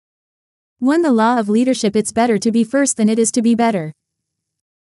1. The law of leadership. It's better to be first than it is to be better.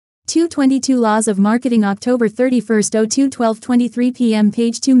 222 Laws of Marketing, October 31, 02, 12:23 p.m.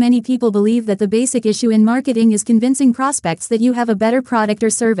 Page 2. Many people believe that the basic issue in marketing is convincing prospects that you have a better product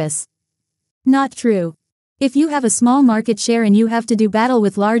or service. Not true. If you have a small market share and you have to do battle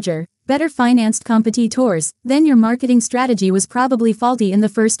with larger, better financed competitors, then your marketing strategy was probably faulty in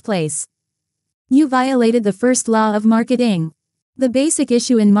the first place. You violated the first law of marketing. The basic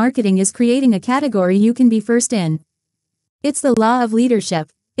issue in marketing is creating a category you can be first in. It's the law of leadership.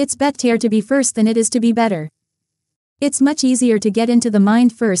 It's better to be first than it is to be better. It's much easier to get into the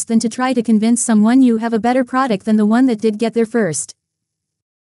mind first than to try to convince someone you have a better product than the one that did get there first.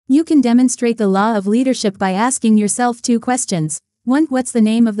 You can demonstrate the law of leadership by asking yourself 2 questions. 1. What's the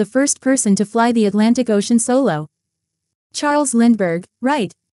name of the first person to fly the Atlantic Ocean solo? Charles Lindbergh,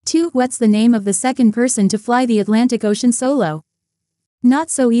 right. 2. What's the name of the second person to fly the Atlantic Ocean solo?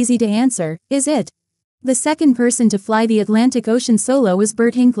 Not so easy to answer, is it? The second person to fly the Atlantic Ocean solo was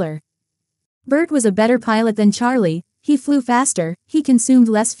Bert Hinkler. Bert was a better pilot than Charlie, he flew faster, he consumed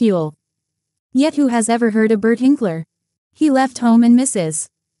less fuel. Yet who has ever heard of Bert Hinkler? He left home and Mrs.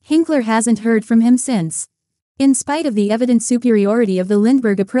 Hinkler hasn't heard from him since. In spite of the evident superiority of the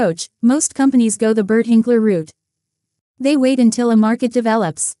Lindbergh approach, most companies go the Bert Hinkler route. They wait until a market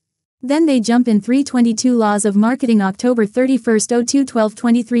develops. Then they jump in. 322 Laws of Marketing, October 31, 02,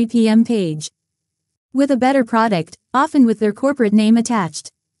 12:23 p.m. Page. With a better product, often with their corporate name attached.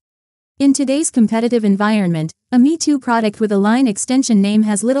 In today's competitive environment, a Me Too product with a line extension name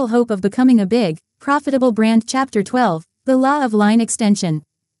has little hope of becoming a big, profitable brand. Chapter 12, The Law of Line Extension.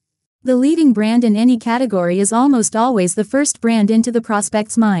 The leading brand in any category is almost always the first brand into the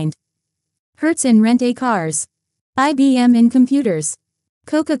prospect's mind. Hertz in rent-a-cars. IBM in computers.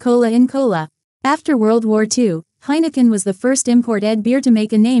 Coca-Cola in cola. After World War II, Heineken was the first imported beer to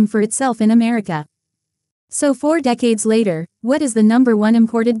make a name for itself in America. So 4 decades later, what is the number 1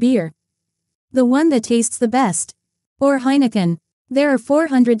 imported beer? The one that tastes the best. Or Heineken. There are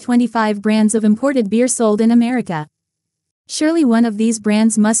 425 brands of imported beer sold in America. Surely one of these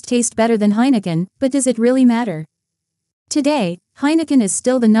brands must taste better than Heineken, but does it really matter? Today, Heineken is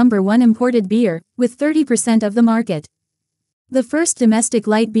still the number 1 imported beer, with 30% of the market. The first domestic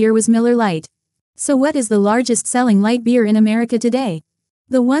light beer was Miller Lite. So what is the largest selling light beer in America today?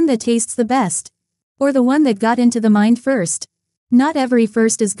 The one that tastes the best? Or the one that got into the mind first? Not every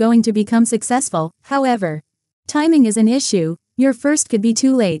first is going to become successful, however. Timing is an issue. Your first could be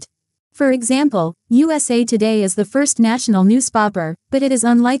too late. For example, USA Today is the first national newspaper, but it is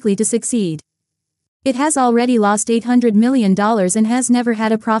unlikely to succeed. It has already lost $800 million and has never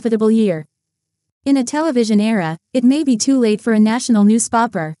had a profitable year. In a television era, it may be too late for a national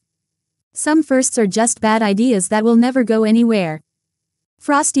newspaper. Some firsts are just bad ideas that will never go anywhere.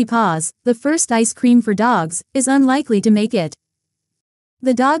 Frosty Paws, the first ice cream for dogs, is unlikely to make it.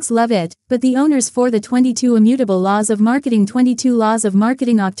 The dogs love it, but the owners for the 22 Immutable Laws of Marketing. 22 Laws of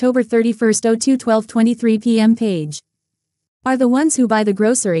Marketing, October 31, 02, 12:23 p.m. Page. Are the ones who buy the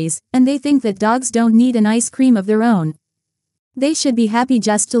groceries, and they think that dogs don't need an ice cream of their own. They should be happy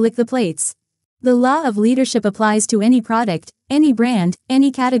just to lick the plates. The law of leadership applies to any product, any brand,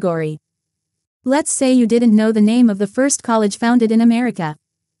 any category. Let's say you didn't know the name of the first college founded in America.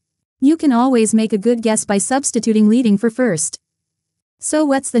 You can always make a good guess by substituting leading for first. So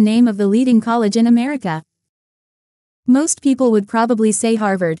what's the name of the leading college in America? Most people would probably say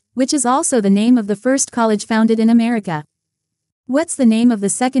Harvard, which is also the name of the first college founded in America. What's the name of the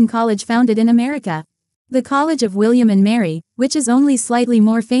second college founded in America? The College of William and Mary, which is only slightly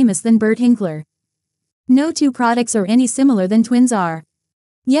more famous than Bert Hinkler. No 2 products are any similar than twins are.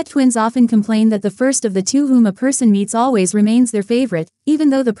 Yet twins often complain that the first of the 2 whom a person meets always remains their favorite,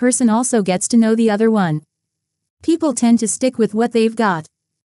 even though the person also gets to know the other one. People tend to stick with what they've got.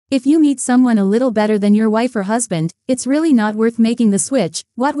 If you meet someone a little better than your wife or husband, it's really not worth making the switch,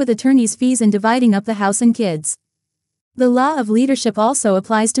 what with attorney's fees and dividing up the house and kids. The law of leadership also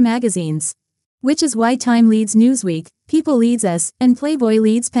applies to magazines. Which is why Time leads Newsweek, People leads Us, and Playboy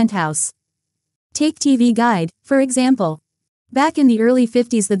leads Penthouse. Take TV Guide, for example. Back in the early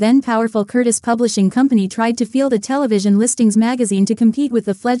 50s, the then powerful Curtis Publishing Company tried to field a television listings magazine to compete with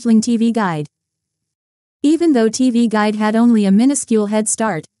the fledgling TV Guide. Even though TV Guide had only a minuscule head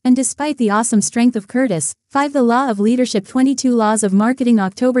start, and despite the awesome strength of Curtis, 5. The Law of Leadership. 22 Laws of Marketing,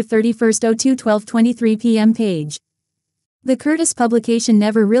 October 31, 02, 12:23 p.m. Page. The Curtis publication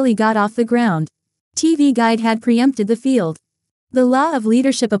never really got off the ground. TV Guide had preempted the field. The law of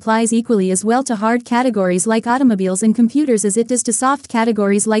leadership applies equally as well to hard categories like automobiles and computers as it does to soft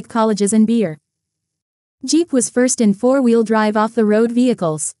categories like colleges and beer. Jeep was first in 4-wheel drive off-the-road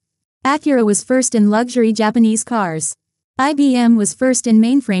vehicles. Acura was first in luxury Japanese cars. IBM was first in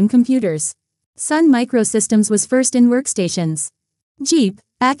mainframe computers. Sun Microsystems was first in workstations. Jeep,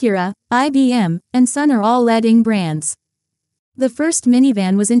 Acura, IBM, and Sun are all leading brands. The first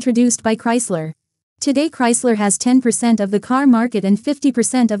minivan was introduced by Chrysler. Today Chrysler has 10% of the car market and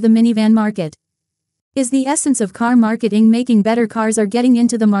 50% of the minivan market. Is the essence of car marketing making better cars or getting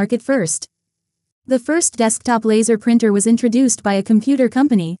into the market first? The first desktop laser printer was introduced by a computer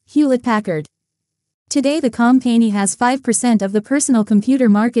company, Hewlett-Packard. Today the company has 5% of the personal computer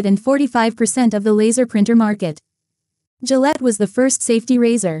market and 45% of the laser printer market. Gillette was the first safety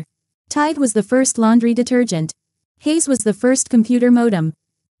razor. Tide was the first laundry detergent. Hayes was the first computer modem.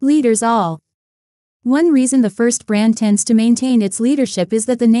 Leaders all. One reason the first brand tends to maintain its leadership is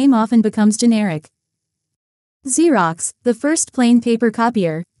that the name often becomes generic. Xerox, the first plain paper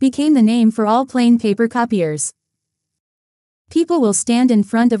copier, became the name for all plain paper copiers. People will stand in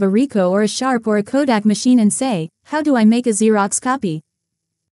front of a Ricoh or a Sharp or a Kodak machine and say, "How do I make a Xerox copy?"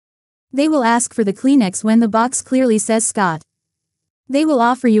 They will ask for the Kleenex when the box clearly says Scott. They will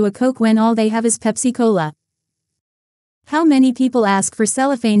offer you a Coke when all they have is Pepsi Cola. How many people ask for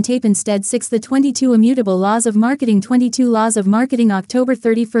cellophane tape instead? 6. The 22 Immutable Laws of Marketing. 22 Laws of Marketing, October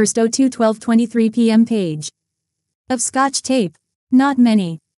 31, 02 12:23 p.m. Page of Scotch tape. Not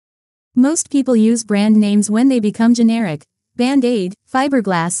many. Most people use brand names when they become generic. Band-Aid,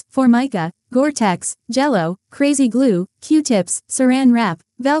 Fiberglass, Formica, Gore-Tex, Jell-O, Crazy Glue, Q-tips, Saran Wrap,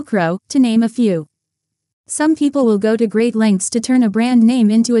 Velcro, to name a few. Some people will go to great lengths to turn a brand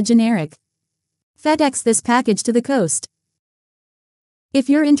name into a generic. FedEx this package to the coast. If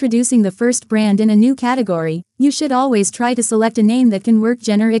you're introducing the first brand in a new category, you should always try to select a name that can work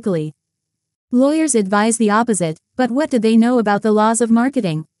generically. Lawyers advise the opposite, but what do they know about the laws of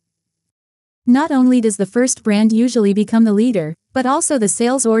marketing? Not only does the first brand usually become the leader, but also the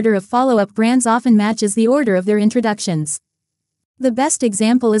sales order of follow-up brands often matches the order of their introductions. The best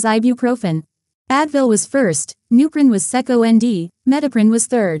example is ibuprofen. Advil was first, Nuprin was second, Metaprin was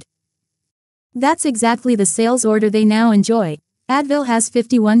third. That's exactly the sales order they now enjoy. Advil has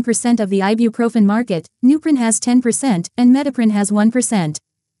 51% of the ibuprofen market, Nuprin has 10%, and Metaprin has 1%.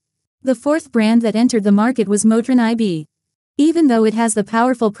 The fourth brand that entered the market was Motrin IB. Even though it has the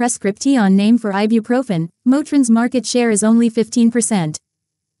powerful prescription name for ibuprofen, Motrin's market share is only 15%.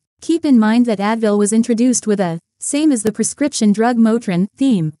 Keep in mind that Advil was introduced with a same as the prescription drug Motrin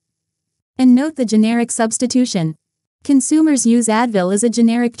theme. And note the generic substitution. Consumers use Advil as a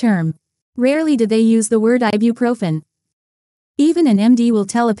generic term. Rarely do they use the word ibuprofen. Even an MD will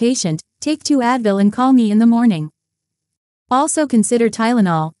tell a patient, "Take 2 Advil and call me in the morning." Also consider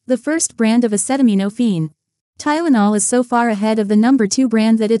Tylenol, the first brand of acetaminophen. Tylenol is so far ahead of the number 2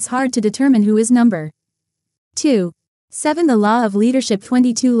 brand that it's hard to determine who is number 2. 7. The Law of Leadership.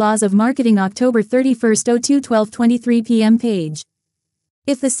 22 Laws of Marketing, October 31, 02 12:23 p.m. Page.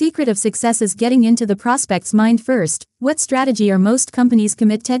 If the secret of success is getting into the prospect's mind first, what strategy are most companies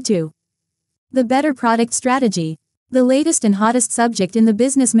committed to? The better product strategy. The latest and hottest subject in the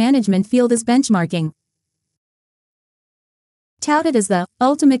business management field is benchmarking. Touted as the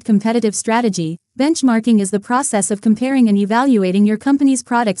ultimate competitive strategy, benchmarking is the process of comparing and evaluating your company's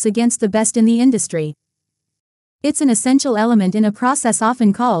products against the best in the industry. It's an essential element in a process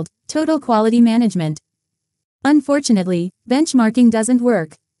often called total quality management. Unfortunately, benchmarking doesn't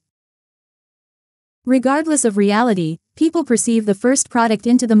work. Regardless of reality, people perceive the first product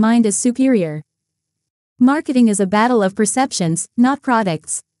into the mind as superior. Marketing is a battle of perceptions, not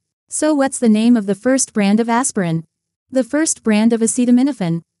products. So what's the name of the first brand of aspirin? The first brand of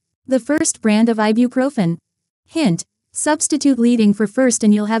acetaminophen? The first brand of ibuprofen? Hint: substitute leading for first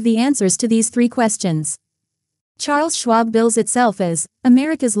and you'll have the answers to these 3 questions. Charles Schwab bills itself as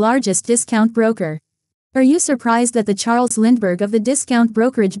America's largest discount broker. Are you surprised that the Charles Lindbergh of the discount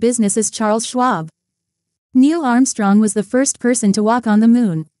brokerage business is Charles Schwab? Neil Armstrong was the first person to walk on the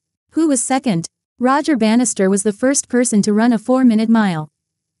moon. Who was second? Roger Bannister was the first person to run a 4-minute mile.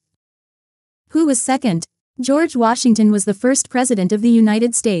 Who was second? George Washington was the first president of the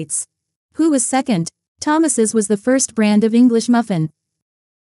United States. Who was second? Thomas's was the first brand of English muffin.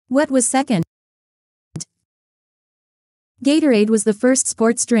 What was second? Gatorade was the first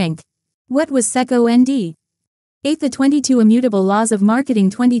sports drink. What was second? 8. The 22 Immutable Laws of Marketing.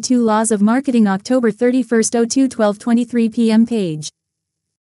 22 Laws of Marketing, October 31, 02 12:23 p.m. Page.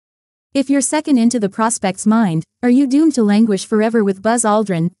 If you're second into the prospect's mind, are you doomed to languish forever with Buzz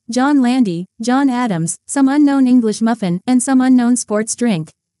Aldrin, John Landy, John Adams, some unknown English muffin, and some unknown sports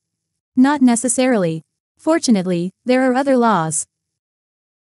drink? Not necessarily. Fortunately, there are other laws.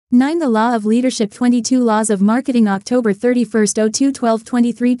 9. The Law of Leadership. 22 Laws of Marketing. October 31st,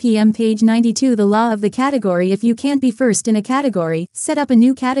 12:23 p.m. Page 92. The Law of the Category. If you can't be first in a category, set up a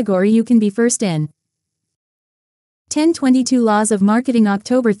new category you can be first in. 10. 22 Laws of Marketing.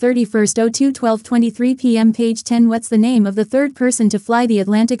 October 31st, 12:23 p.m. Page 10. What's the name of the third person to fly the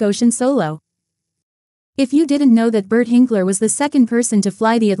Atlantic Ocean solo? If you didn't know that Bert Hinkler was the second person to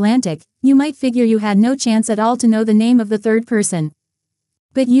fly the Atlantic, you might figure you had no chance at all to know the name of the third person.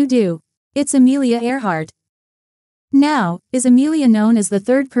 But you do. It's Amelia Earhart. Now, is Amelia known as the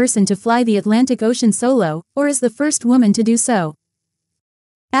third person to fly the Atlantic Ocean solo, or as the first woman to do so?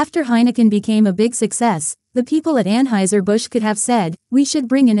 After Heineken became a big success, the people at Anheuser-Busch could have said, "We should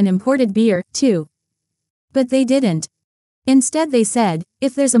bring in an imported beer, too." But they didn't. Instead they said,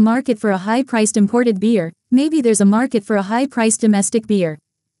 if there's a market for a high-priced imported beer, maybe there's a market for a high-priced domestic beer.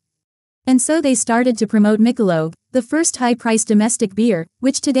 And so they started to promote Michelob, the first high-priced domestic beer,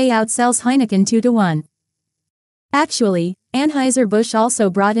 which today outsells Heineken 2-1. Actually, Anheuser-Busch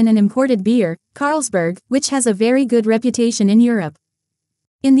also brought in an imported beer, Carlsberg, which has a very good reputation in Europe.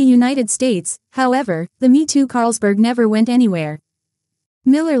 In the United States, however, the Me Too Carlsberg never went anywhere.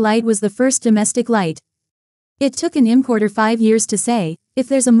 Miller Lite was the first domestic light. It took an importer 5 years to say, if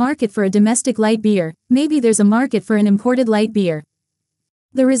there's a market for a domestic light beer, maybe there's a market for an imported light beer.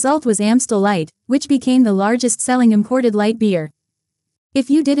 The result was Amstel Light, which became the largest selling imported light beer. If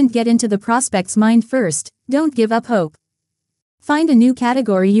you didn't get into the prospect's mind first, don't give up hope. Find a new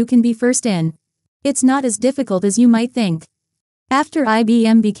category you can be first in. It's not as difficult as you might think. After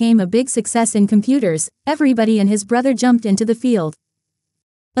IBM became a big success in computers, everybody and his brother jumped into the field.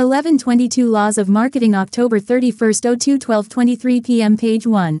 11. 22 Laws of Marketing. October 31st, 12:23 p.m. Page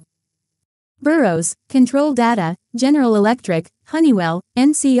 1. Burroughs, Control Data, General Electric, Honeywell,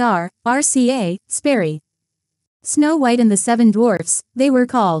 NCR, RCA, Sperry. Snow White and the Seven Dwarfs, they were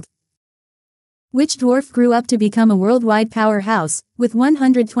called. Which dwarf grew up to become a worldwide powerhouse, with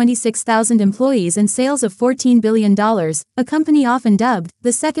 126,000 employees and sales of $14 billion, a company often dubbed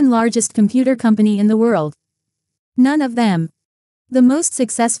the second largest computer company in the world? None of them. The most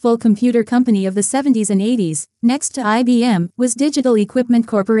successful computer company of the 70s and 80s, next to IBM, was Digital Equipment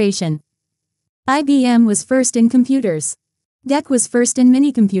Corporation. IBM was first in computers. DEC was first in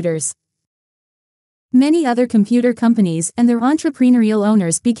minicomputers. Many other computer companies and their entrepreneurial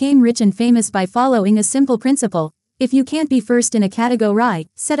owners became rich and famous by following a simple principle: if you can't be first in a category,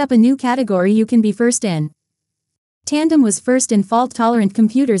 set up a new category you can be first in. Tandem was first in fault-tolerant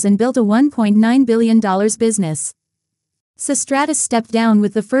computers and built a $1.9 billion business. Stratus stepped down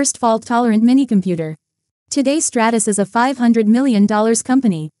with the first fault-tolerant minicomputer. Today Stratus is a $500 million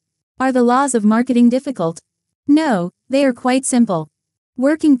company. Are the laws of marketing difficult? No, they are quite simple.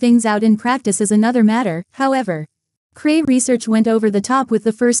 Working things out in practice is another matter, however. Cray Research went over the top with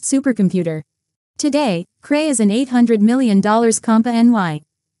the first supercomputer. Today, Cray is an $800 million compa NY.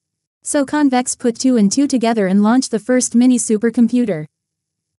 So Convex put 2 and 2 together and launched the first mini supercomputer.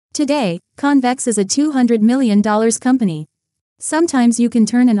 Today, Convex is a $200 million company. Sometimes you can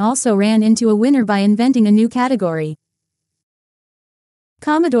turn and also ran into a winner by inventing a new category.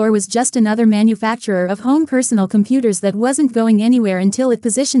 Commodore was just another manufacturer of home personal computers that wasn't going anywhere until it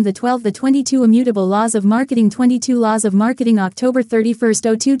positioned the 22 Immutable Laws of Marketing. 22 Laws of Marketing. October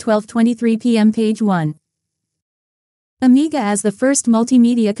 31st, 12:23 p.m. Page 1. Amiga as the first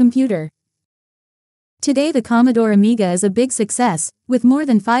multimedia computer. Today the Commodore Amiga is a big success, with more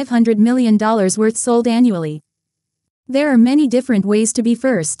than $500 million worth sold annually. There are many different ways to be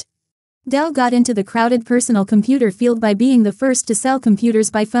first. Dell got into the crowded personal computer field by being the first to sell computers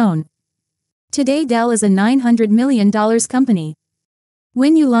by phone. Today Dell is a $900 million company.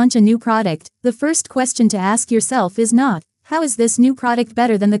 When you launch a new product, the first question to ask yourself is not, how is this new product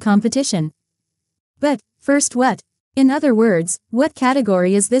better than the competition? But, first what? In other words, what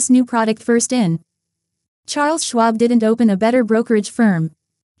category is this new product first in? Charles Schwab didn't open a better brokerage firm.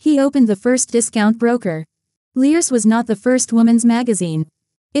 He opened the first discount broker. Lear's was not the first woman's magazine.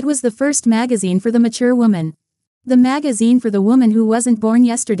 It was the first magazine for the mature woman. The magazine for the woman who wasn't born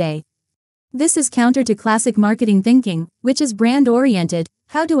yesterday. This is counter to classic marketing thinking, which is brand-oriented.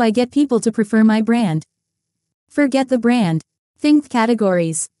 How do I get people to prefer my brand? Forget the brand. Think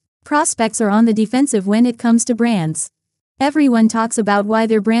categories. Prospects are on the defensive when it comes to brands. Everyone talks about why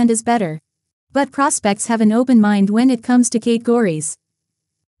their brand is better. But prospects have an open mind when it comes to categories.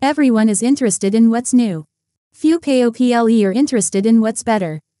 Everyone is interested in what's new. Few people are interested in what's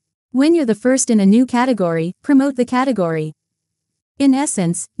better. When you're the first in a new category, promote the category. In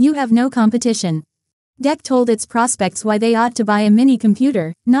essence, you have no competition. DEC told its prospects why they ought to buy a mini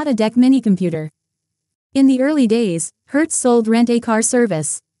computer, not a DEC mini computer. In the early days, Hertz sold rent-a-car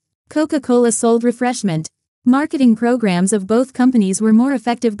service. Coca-Cola sold refreshment. Marketing programs of both companies were more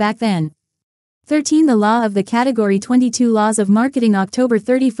effective back then. 13. The Law of the Category 22 Laws of Marketing October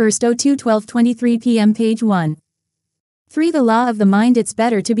 31, 02 12:23 p.m. page 1. 3. The Law of the Mind. It's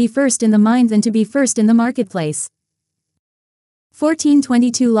better to be first in the mind than to be first in the marketplace. 14.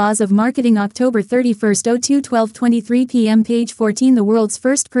 22 Laws of Marketing October 31, 02 12:23 p.m. page 14. The world's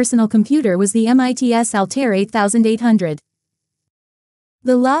first personal computer was the MIT's Altair 8800.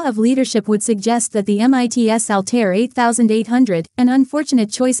 The law of leadership would suggest that the MIT's Altair 8800, an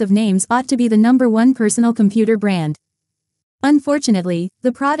unfortunate choice of names, ought to be the #1 personal computer brand. Unfortunately,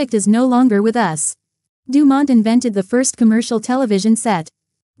 the product is no longer with us. Dumont invented the first commercial television set.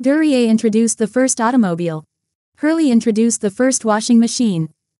 Duryea introduced the first automobile. Hurley introduced the first washing machine.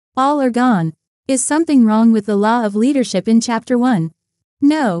 All are gone. Is something wrong with the law of leadership in Chapter 1?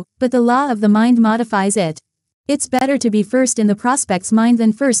 No, but the law of the mind modifies it. It's better to be first in the prospect's mind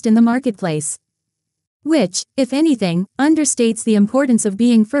than first in the marketplace. Which, if anything, understates the importance of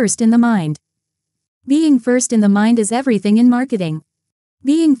being first in the mind. Being first in the mind is everything in marketing.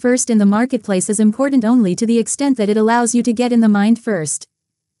 Being first in the marketplace is important only to the extent that it allows you to get in the mind first.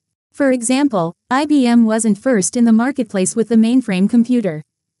 For example, IBM wasn't first in the marketplace with the mainframe computer.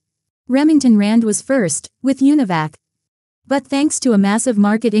 Remington Rand was first, with UNIVAC. But thanks to a massive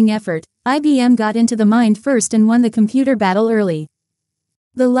marketing effort, IBM got into the mind first and won the computer battle early.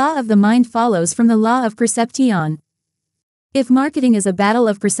 The law of the mind follows from the law of perception. If marketing is a battle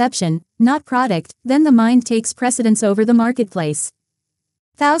of perception, not product, then the mind takes precedence over the marketplace.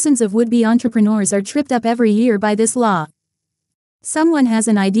 Thousands of would-be entrepreneurs are tripped up every year by this law. Someone has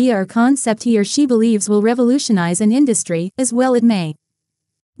an idea or concept he or she believes will revolutionize an industry, as well it may.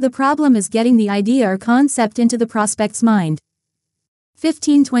 The problem is getting the idea or concept into the prospect's mind.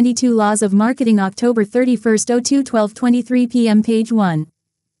 15. 22 Laws of Marketing October 31, 02 12:23 p.m. page 1.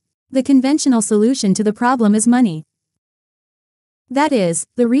 The conventional solution to the problem is money. That is,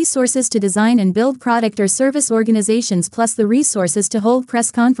 the resources to design and build product or service organizations plus the resources to hold press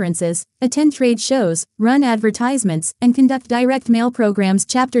conferences, attend trade shows, run advertisements, and conduct direct mail programs.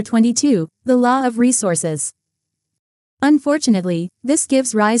 Chapter 22, The Law of Resources. Unfortunately, this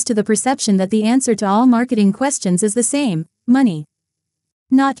gives rise to the perception that the answer to all marketing questions is the same: money.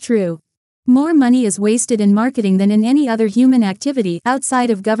 Not true. More money is wasted in marketing than in any other human activity outside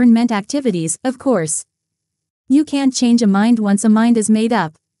of government activities, of course. You can't change a mind once a mind is made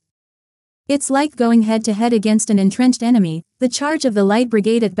up. It's like going head-to-head against an entrenched enemy, the charge of the Light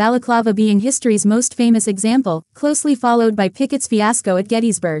Brigade at Balaclava being history's most famous example, closely followed by Pickett's fiasco at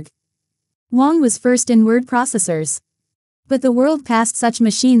Gettysburg. Wong was first in word processors. But the world passed such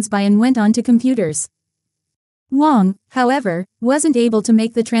machines by and went on to computers. Wong, however, wasn't able to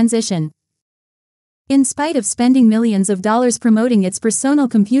make the transition. In spite of spending millions of dollars promoting its personal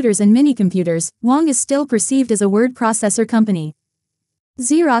computers and mini-computers, Wong is still perceived as a word processor company.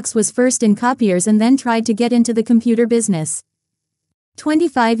 Xerox was first in copiers and then tried to get into the computer business.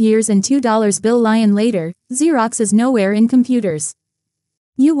 25 years and $2 bill lion later, Xerox is nowhere in computers.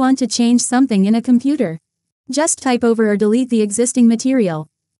 You want to change something in a computer? Just type over or delete the existing material.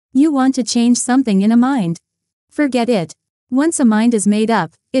 You want to change something in a mind? Forget it. Once a mind is made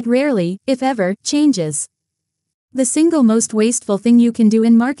up, it rarely, if ever, changes. The single most wasteful thing you can do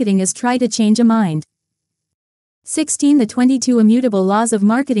in marketing is try to change a mind. 16. The 22 Immutable Laws of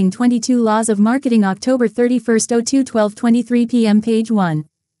Marketing. 22 Laws of Marketing October 31, 02 12:23 p.m. page 1.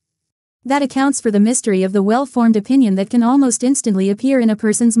 That accounts for the mystery of the well-formed opinion that can almost instantly appear in a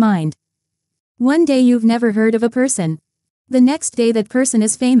person's mind. One day you've never heard of a person. The next day that person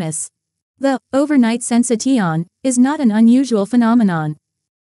is famous. The overnight sensation is not an unusual phenomenon.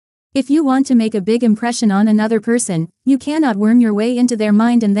 If you want to make a big impression on another person, you cannot worm your way into their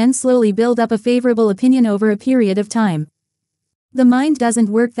mind and then slowly build up a favorable opinion over a period of time. The mind doesn't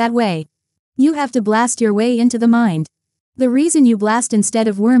work that way. You have to blast your way into the mind. The reason you blast instead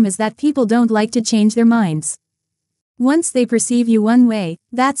of worm is that people don't like to change their minds. Once they perceive you one way,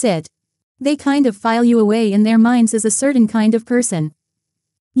 that's it. They kind of file you away in their minds as a certain kind of person.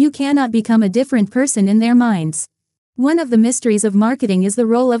 You cannot become a different person in their minds. One of the mysteries of marketing is the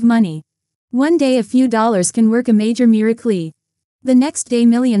role of money. One day a few dollars can work a major miracle. The next day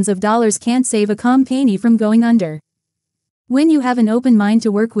millions of dollars can't save a company from going under. When you have an open mind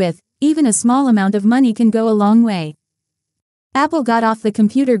to work with, even a small amount of money can go a long way. Apple got off the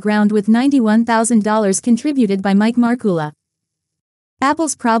computer ground with $91,000 contributed by Mike Markula.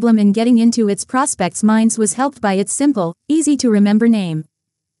 Apple's problem in getting into its prospects' minds was helped by its simple, easy-to-remember name.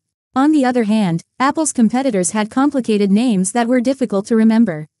 On the other hand, Apple's competitors had complicated names that were difficult to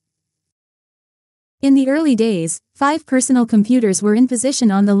remember. In the early days, 5 personal computers were in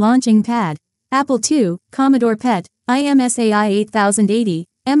position on the launching pad: Apple II, Commodore PET, IMSAI 8080,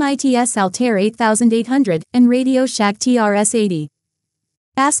 MITS Altair 8800, and Radio Shack TRS-80.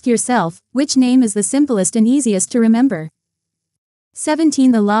 Ask yourself, which name is the simplest and easiest to remember?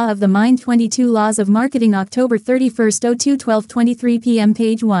 17. The Law of the Mind. 22 Laws of Marketing. October 31, 02 12:23 p.m.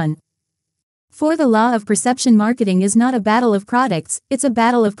 Page 1. 4. The law of perception. Marketing is not a battle of products, it's a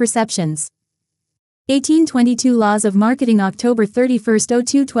battle of perceptions. 18. 22 Laws of Marketing. October 31,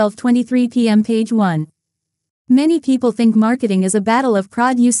 02 12:23 p.m. Page 1. Many people think marketing is a battle of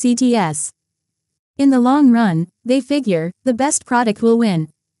products. In the long run, they figure, the best product will win.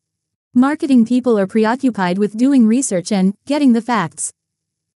 Marketing people are preoccupied with doing research and getting the facts.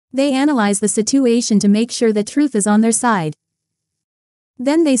 They analyze the situation to make sure that truth is on their side.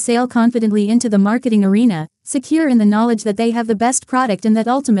 Then they sail confidently into the marketing arena, secure in the knowledge that they have the best product and that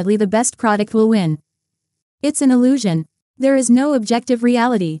ultimately the best product will win. It's an illusion. There is no objective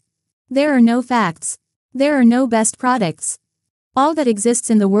reality. There are no facts. There are no best products. All that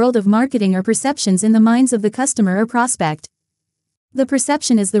exists in the world of marketing are perceptions in the minds of the customer or prospect. The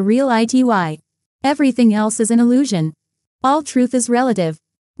perception is the real ity. Everything else is an illusion. All truth is relative.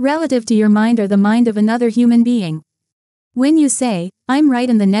 Relative to your mind or the mind of another human being. When you say, I'm right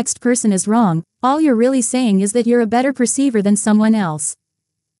and the next person is wrong, all you're really saying is that you're a better perceiver than someone else.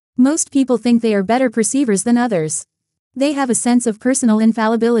 Most people think they are better perceivers than others. They have a sense of personal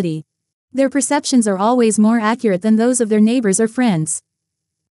infallibility. Their perceptions are always more accurate than those of their neighbors or friends.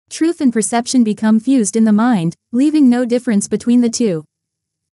 Truth and perception become fused in the mind, leaving no difference between the two.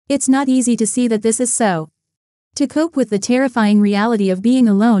 It's not easy to see that this is so. To cope with the terrifying reality of being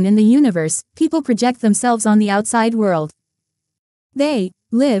alone in the universe, people project themselves on the outside world. They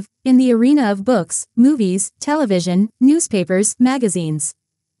live in the arena of books, movies, television, newspapers, magazines.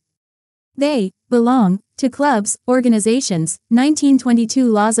 They belong to clubs, organizations. 1922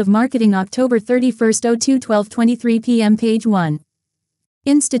 Laws of Marketing. October 31, 02 12:23 p.m. Page 1.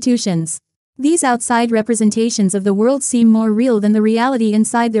 Institutions. These outside representations of the world seem more real than the reality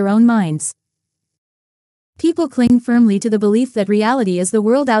inside their own minds. People cling firmly to the belief that reality is the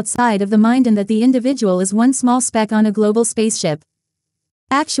world outside of the mind and that the individual is one small speck on a global spaceship.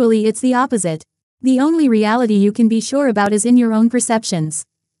 Actually, it's the opposite. The only reality you can be sure about is in your own perceptions.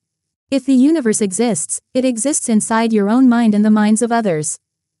 If the universe exists, it exists inside your own mind and the minds of others.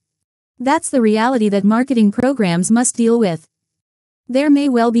 That's the reality that marketing programs must deal with. There may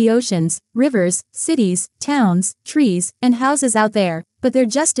well be oceans, rivers, cities, towns, trees, and houses out there, but there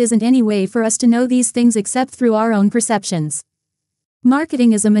just isn't any way for us to know these things except through our own perceptions.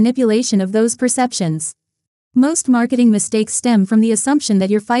 Marketing is a manipulation of those perceptions. Most marketing mistakes stem from the assumption that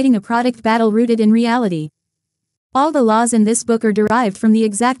you're fighting a product battle rooted in reality. All the laws in this book are derived from the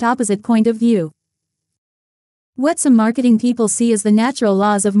exact opposite point of view. What some marketing people see as the natural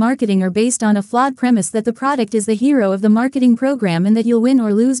laws of marketing are based on a flawed premise that the product is the hero of the marketing program and that you'll win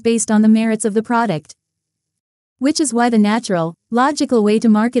or lose based on the merits of the product. Which is why the natural, logical way to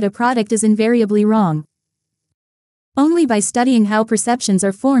market a product is invariably wrong. Only by studying how perceptions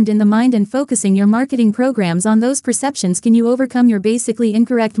are formed in the mind and focusing your marketing programs on those perceptions can you overcome your basically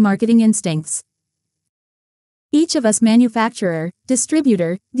incorrect marketing instincts. Each of us manufacturer,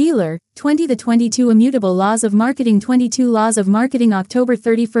 distributor, dealer. 20 The 22 Immutable Laws of Marketing. 22 Laws of Marketing. October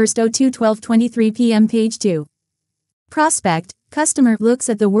 31, 02 12:23 p.m. Page 2. Prospect, customer, looks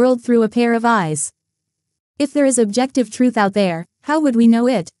at the world through a pair of eyes. If there is objective truth out there, how would we know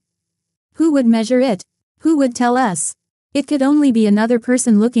it? Who would measure it? Who would tell us? It could only be another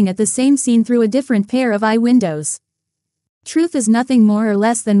person looking at the same scene through a different pair of eye windows. Truth is nothing more or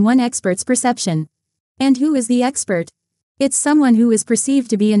less than one expert's perception. And who is the expert? It's someone who is perceived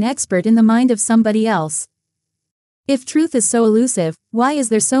to be an expert in the mind of somebody else. If truth is so elusive, why is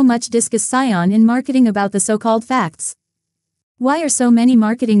there so much discussion in marketing about the so-called facts? Why are so many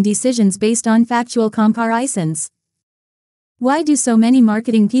marketing decisions based on factual comparisons? Why do so many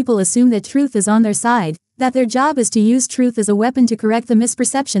marketing people assume that truth is on their side, that their job is to use truth as a weapon to correct the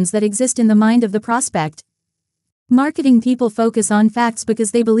misperceptions that exist in the mind of the prospect? Marketing people focus on facts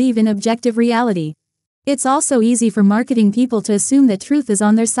because they believe in objective reality. It's also easy for marketing people to assume that truth is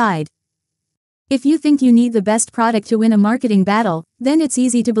on their side. If you think you need the best product to win a marketing battle, then it's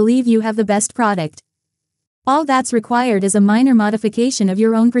easy to believe you have the best product. All that's required is a minor modification of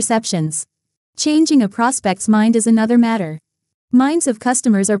your own perceptions. Changing a prospect's mind is another matter. Minds of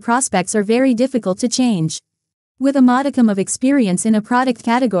customers or prospects are very difficult to change. With a modicum of experience in a product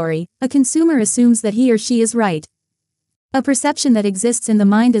category, a consumer assumes that he or she is right. A perception that exists in the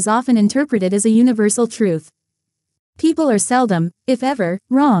mind is often interpreted as a universal truth. People are seldom, if ever,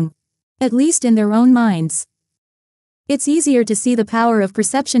 wrong. At least in their own minds. It's easier to see the power of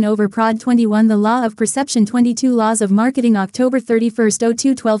perception over Prod 21. The Law of Perception. 22 Laws of Marketing, October 31,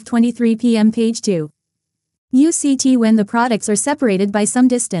 02 12:23 p.m. Page 2. UCT. When the products are separated by some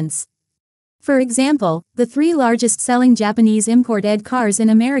distance. For example, the three largest selling Japanese import-ed cars in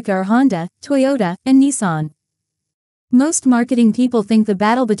America are Honda, Toyota, and Nissan. Most marketing people think the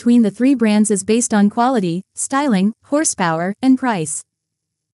battle between the three brands is based on quality, styling, horsepower, and price.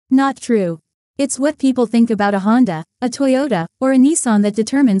 Not true. It's what people think about a Honda, a Toyota, or a Nissan that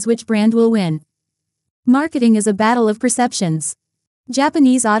determines which brand will win. Marketing is a battle of perceptions.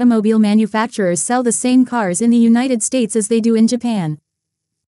 Japanese automobile manufacturers sell the same cars in the United States as they do in Japan.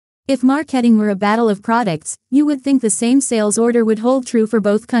 If marketing were a battle of products, you would think the same sales order would hold true for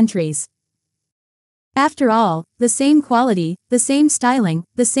both countries. After all, the same quality, the same styling,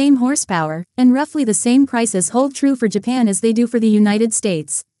 the same horsepower, and roughly the same prices hold true for Japan as they do for the United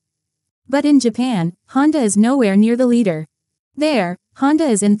States. But in Japan, Honda is nowhere near the leader. There, Honda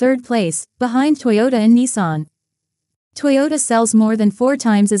is in third place, behind Toyota and Nissan. Toyota sells more than 4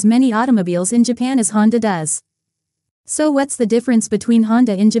 times as many automobiles in Japan as Honda does. So what's the difference between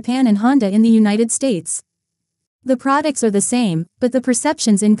Honda in Japan and Honda in the United States? The products are the same, but the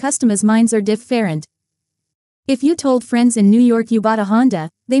perceptions in customers' minds are different. If you told friends in New York you bought a Honda,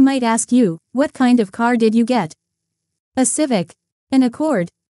 they might ask you, what kind of car did you get? A Civic? An Accord?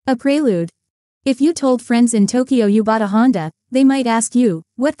 A Prelude? If you told friends in Tokyo you bought a Honda, they might ask you,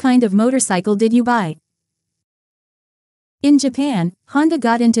 what kind of motorcycle did you buy? In Japan, Honda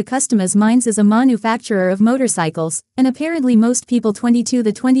got into customers' minds as a manufacturer of motorcycles, and apparently most people. 22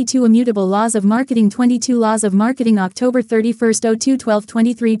 The 22 Immutable Laws of Marketing. 22 Laws of Marketing, October 31, 02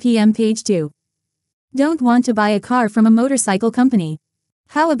 12:23 p.m. Page 2. Don't want to buy a car from a motorcycle company.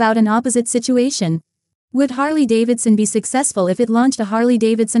 How about an opposite situation? Would Harley-Davidson be successful if it launched a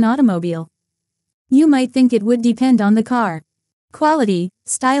Harley-Davidson automobile? You might think it would depend on the car. Quality,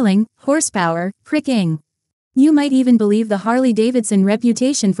 styling, horsepower, pricking. You might even believe the Harley-Davidson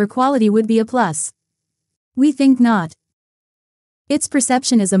reputation for quality would be a plus. We think not. Its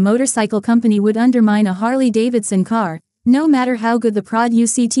perception as a motorcycle company would undermine a Harley-Davidson car, no matter how good the Prod.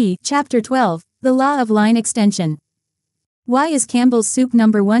 UCT. Chapter 12, The Law of Line Extension. Why is Campbell's Soup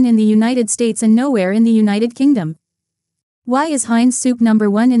 #1 in the United States and nowhere in the United Kingdom? Why is Heinz Soup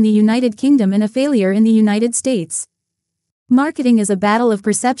 #1 in the United Kingdom and a failure in the United States? Marketing is a battle of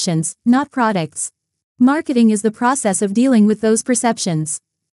perceptions, not products. Marketing is the process of dealing with those perceptions.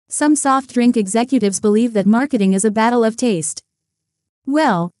 Some soft drink executives believe that marketing is a battle of taste.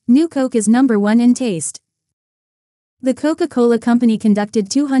 Well, New Coke is #1 in taste. The Coca-Cola Company conducted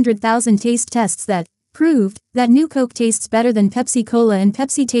 200,000 taste tests that proved that New Coke tastes better than Pepsi-Cola and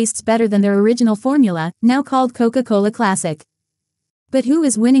Pepsi tastes better than their original formula, now called Coca-Cola Classic. But who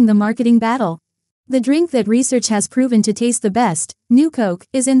is winning the marketing battle? The drink that research has proven to taste the best, New Coke,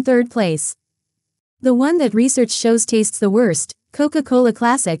 is in third place. The one that research shows tastes the worst, Coca-Cola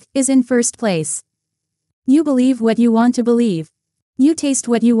Classic, is in first place. You believe what you want to believe. You taste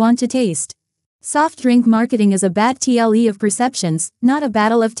what you want to taste. Soft drink marketing is a battle of perceptions, not a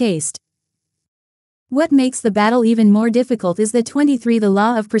battle of taste. What makes the battle even more difficult is the 23 The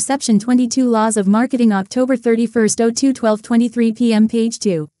Law of Perception. 22 Laws of Marketing, October 31, 02 12:23 p.m. Page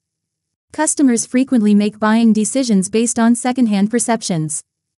 2. Customers frequently make buying decisions based on secondhand perceptions.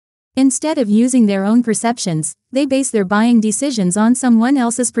 Instead of using their own perceptions, they base their buying decisions on someone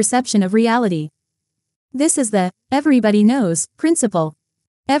else's perception of reality. This is the everybody knows principle.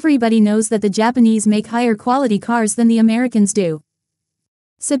 Everybody knows that the Japanese make higher quality cars than the Americans do.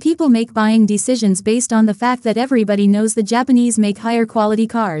 So people make buying decisions based on the fact that everybody knows the Japanese make higher quality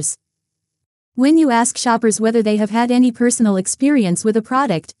cars. When you ask shoppers whether they have had any personal experience with a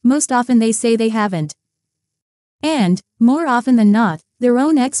product, most often they say they haven't. And, more often than not, their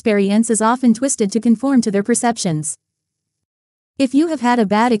own experience is often twisted to conform to their perceptions. If you have had a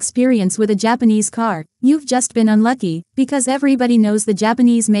bad experience with a Japanese car, you've just been unlucky, because everybody knows the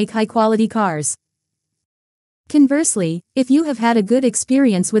Japanese make high-quality cars. Conversely, if you have had a good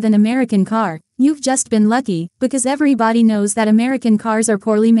experience with an American car, you've just been lucky, because everybody knows that American cars are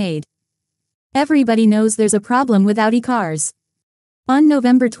poorly made. Everybody knows there's a problem with Audi cars. On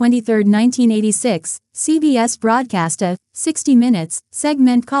November 23, 1986, CBS broadcast a 60 Minutes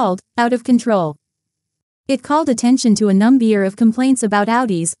segment called Out of Control. It called attention to a number of complaints about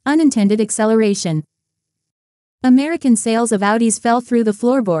Audi's unintended acceleration. American sales of Audis fell through the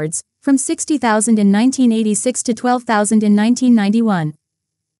floorboards, from 60,000 in 1986 to 12,000 in 1991.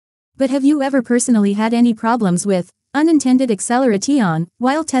 But have you ever personally had any problems with unintended acceleration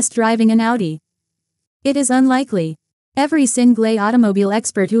while test driving an Audi? It is unlikely. Every single automobile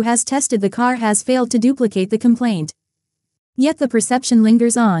expert who has tested the car has failed to duplicate the complaint. Yet the perception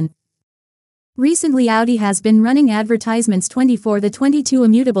lingers on. Recently Audi has been running advertisements 24 the 22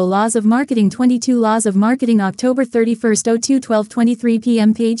 Immutable Laws of Marketing 22 Laws of Marketing October 31, 12:23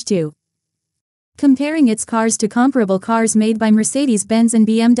 p.m. page 2. Comparing its cars to comparable cars made by Mercedes-Benz and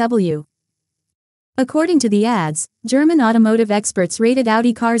BMW. According to the ads, German automotive experts rated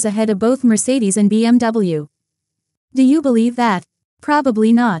Audi cars ahead of both Mercedes and BMW. Do you believe that?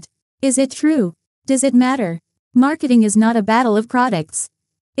 Probably not. Is it true? Does it matter? Marketing is not a battle of products.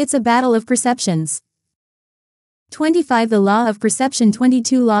 It's a battle of perceptions. 25 The Law of Perception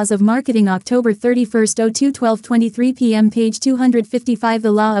 22 Laws of Marketing October 31, 12:23 p.m. page 255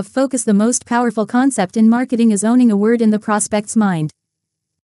 The Law of Focus The most powerful concept in marketing is owning a word in the prospect's mind.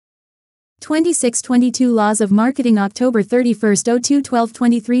 26 22 Laws of Marketing October 31,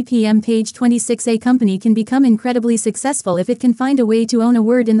 12:23 p.m. page 26 A company can become incredibly successful if it can find a way to own a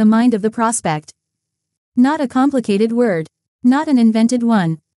word in the mind of the prospect. Not a complicated word. Not an invented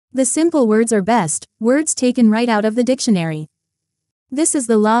one. The simple words are best, words taken right out of the dictionary. This is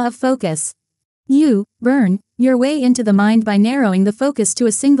the law of focus. You burn your way into the mind by narrowing the focus to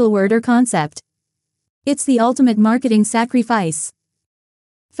a single word or concept. It's the ultimate marketing sacrifice.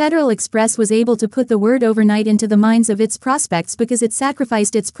 Federal Express was able to put the word overnight into the minds of its prospects because it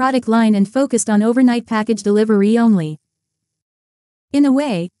sacrificed its product line and focused on overnight package delivery only. In a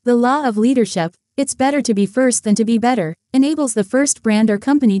way, the law of leadership, it's better to be first than to be better, enables the first brand or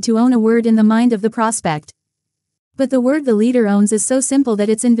company to own a word in the mind of the prospect. But the word the leader owns is so simple that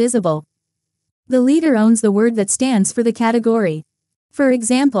it's invisible. The leader owns the word that stands for the category. For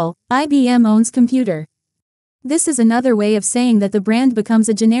example, IBM owns computer. This is another way of saying that the brand becomes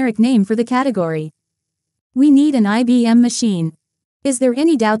a generic name for the category. We need an IBM machine. Is there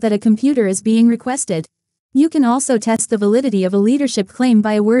any doubt that a computer is being requested? You can also test the validity of a leadership claim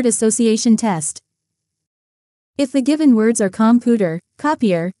by a word association test. If the given words are computer,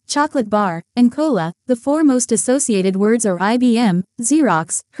 copier, chocolate bar, and cola, the four most associated words are IBM,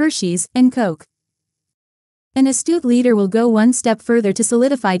 Xerox, Hershey's, and Coke. An astute leader will go one step further to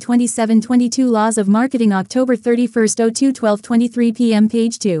solidify 22 Laws of Marketing October 31, 12:23 p.m.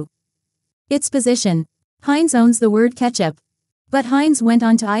 page 2. Its position. Heinz owns the word ketchup. But Heinz went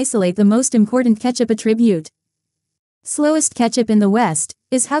on to isolate the most important ketchup attribute. Slowest ketchup in the West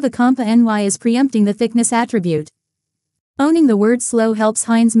is how the compa NY is preempting the thickness attribute. Owning the word slow helps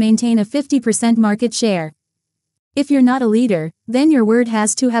Heinz maintain a 50% market share. If you're not a leader, then your word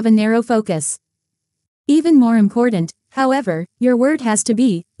has to have a narrow focus. Even more important, however, your word has to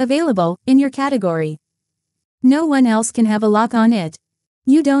be available in your category. No one else can have a lock on it.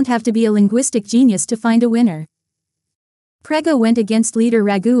 You don't have to be a linguistic genius to find a winner. Prego went against leader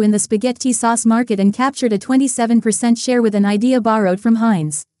Ragu in the spaghetti sauce market and captured a 27% share with an idea borrowed from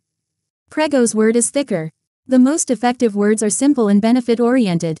Heinz. Prego's word is thicker. The most effective words are simple and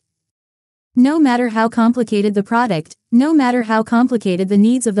benefit-oriented. No matter how complicated the product, no matter how complicated the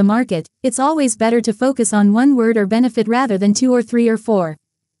needs of the market, it's always better to focus on one word or benefit rather than 2 or 3 or 4.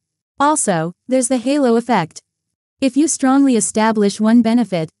 Also, there's the halo effect. If you strongly establish one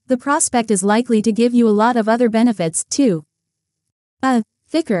benefit, the prospect is likely to give you a lot of other benefits, too.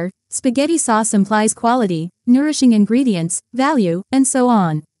 Thicker spaghetti sauce implies quality, nourishing ingredients, value, and so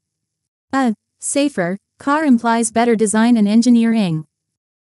on. Safer car implies better design and engineering.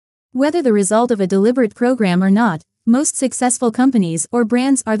 Whether the result of a deliberate program or not, most successful companies or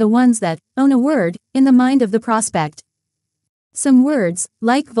brands are the ones that own a word in the mind of the prospect. Some words,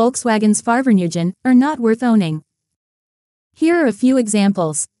 like Volkswagen's Fahrvergnügen, are not worth owning. Here are a few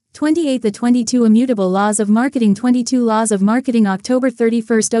examples. 28 The 22 Immutable Laws of Marketing 22 Laws of Marketing October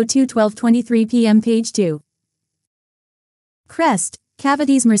 31, 12:23 p.m. page 2. Crest,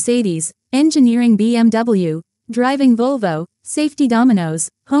 cavities Mercedes, engineering BMW, driving Volvo, safety Domino's,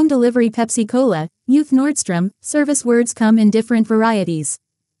 home delivery Pepsi Cola, youth Nordstrom. Service words come in different varieties.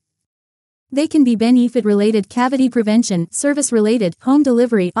 They can be benefit-related, cavity prevention, service-related, home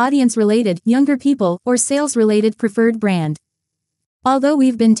delivery, audience-related, younger people, or sales-related, preferred brand. Although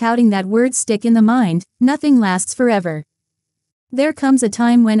we've been touting that words stick in the mind, nothing lasts forever. There comes a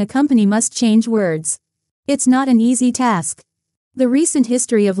time when a company must change words. It's not an easy task. The recent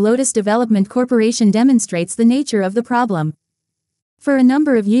history of Lotus Development Corporation demonstrates the nature of the problem. For a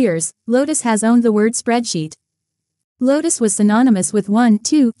number of years, Lotus has owned the word spreadsheet. Lotus was synonymous with 1,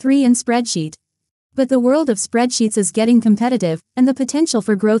 2, 3 in spreadsheet. But the world of spreadsheets is getting competitive, and the potential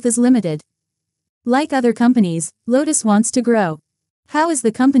for growth is limited. Like other companies, Lotus wants to grow. How is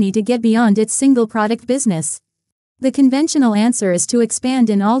the company to get beyond its single product business? The conventional answer is to expand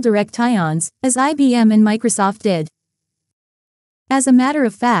in all direct tie-ons, as IBM and Microsoft did. As a matter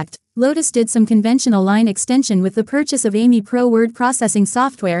of fact, Lotus did some conventional line extension with the purchase of Amy Pro word processing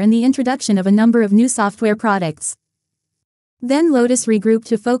software and the introduction of a number of new software products. Then Lotus regrouped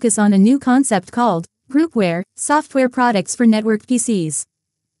to focus on a new concept called groupware, software products for networked PCs.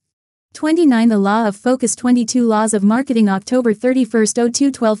 29 The Law of Focus 22 Laws of Marketing October 31,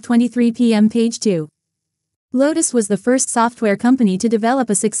 02 12:23 p.m. Page 2. Lotus was the first software company to develop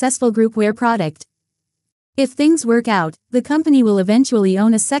a successful groupware product. If things work out, the company will eventually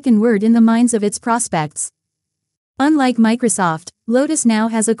own a second word in the minds of its prospects. Unlike Microsoft, Lotus now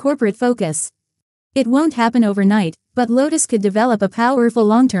has a corporate focus. It won't happen overnight, but Lotus could develop a powerful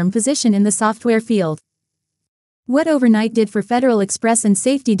long-term position in the software field. What overnight did for Federal Express and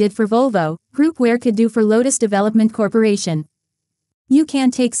safety did for Volvo, groupware could do for Lotus Development Corporation. You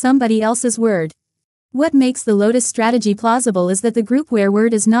can't take somebody else's word. What makes the Lotus strategy plausible is that the groupware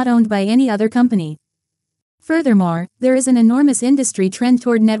word is not owned by any other company. Furthermore, there is an enormous industry trend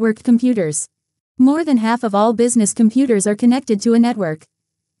toward networked computers. More than half of all business computers are connected to a network.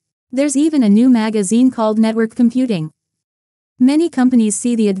 There's even a new magazine called Network Computing. Many companies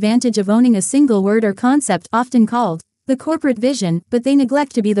see the advantage of owning a single word or concept, often called the corporate vision, but they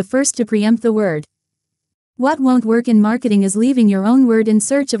neglect to be the first to preempt the word. What won't work in marketing is leaving your own word in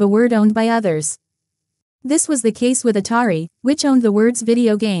search of a word owned by others. This was the case with Atari, which owned the words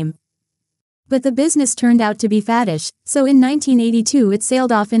video game. But the business turned out to be faddish, so in 1982 it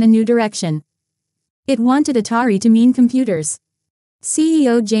sailed off in a new direction. It wanted Atari to mean computers.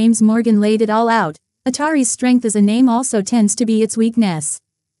 CEO James Morgan laid it all out. Atari's strength as a name also tends to be its weakness.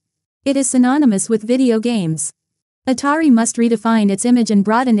 It is synonymous with video games. Atari must redefine its image and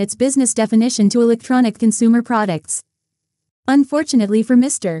broaden its business definition to electronic consumer products. Unfortunately for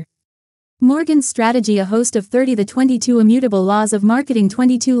Mr. Morgan's strategy, a host of 30 The 22 Immutable Laws of Marketing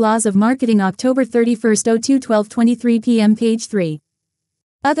 22 Laws of Marketing October 31, 02 12:23 p.m. Page 3.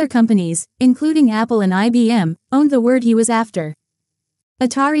 Other companies, including Apple and IBM, owned the word he was after.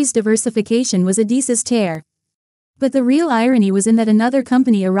 Atari's diversification was a disaster tear. But the real irony was in that another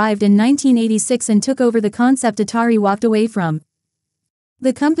company arrived in 1986 and took over the concept Atari walked away from.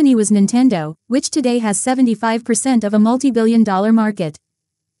 The company was Nintendo, which today has 75% of a multi-billion-dollar market.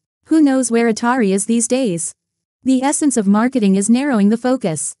 Who knows where Atari is these days? The essence of marketing is narrowing the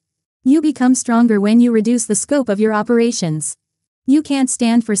focus. You become stronger when you reduce the scope of your operations. You can't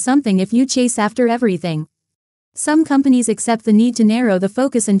stand for something if you chase after everything. Some companies accept the need to narrow the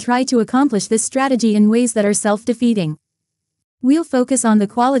focus and try to accomplish this strategy in ways that are self-defeating. We'll focus on the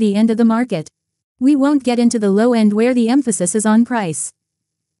quality end of the market. We won't get into the low end where the emphasis is on price.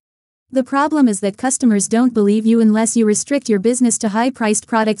 The problem is that customers don't believe you unless you restrict your business to high-priced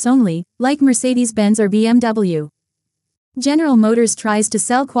products only, like Mercedes-Benz or BMW. General Motors tries to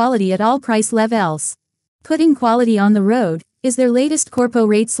sell quality at all price levels. Putting quality on the road is their latest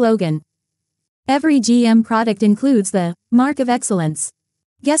corporate slogan. Every GM product includes the mark of excellence.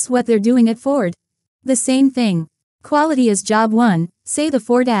 Guess what they're doing at Ford? The same thing. Quality is job one, say the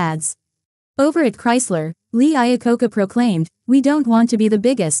Ford ads. Over at Chrysler, Lee Iacocca proclaimed, "We don't want to be the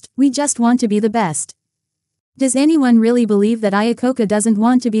biggest, we just want to be the best." Does anyone really believe that Iacocca doesn't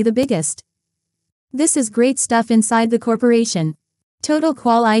want to be the biggest? This is great stuff inside the corporation. Total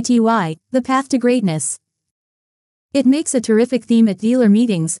Qual Ity, the path to greatness. It makes a terrific theme at dealer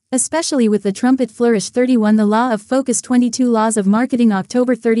meetings, especially with the trumpet flourish. 31 The Law of Focus 22 Laws of Marketing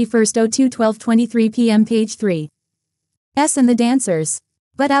October 31, 02 12:23 p.m. Page 3. S and the dancers.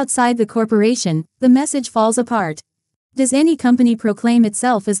 But outside the corporation, the message falls apart. Does any company proclaim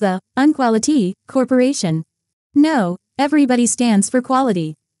itself as the unquality corporation? No, everybody stands for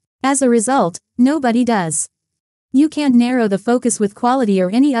quality. As a result, nobody does. You can't narrow the focus with quality or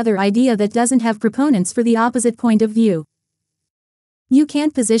any other idea that doesn't have proponents for the opposite point of view. You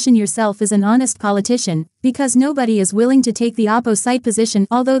can't position yourself as an honest politician, because nobody is willing to take the opposite position,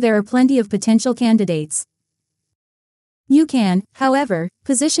 although there are plenty of potential candidates. You can, however,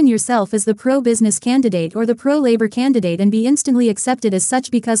 position yourself as the pro-business candidate or the pro-labor candidate and be instantly accepted as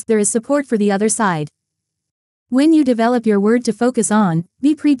such because there is support for the other side. When you develop your word to focus on,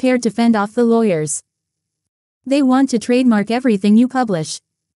 be prepared to fend off the lawyers. They want to trademark everything you publish.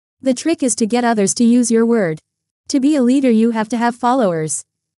 The trick is to get others to use your word. To be a leader, you have to have followers.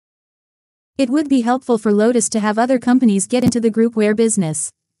 It would be helpful for Lotus to have other companies get into the groupware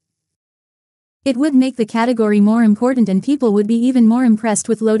business. It would make the category more important and people would be even more impressed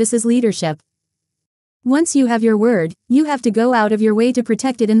with Lotus's leadership. Once you have your word, you have to go out of your way to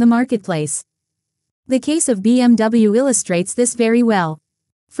protect it in the marketplace. The case of BMW illustrates this very well.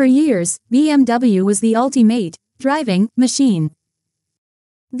 For years, BMW was the ultimate driving machine.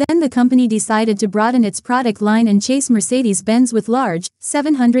 Then the company decided to broaden its product line and chase Mercedes-Benz with large,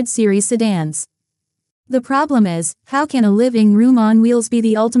 700 series sedans. The problem is, how can a living room on wheels be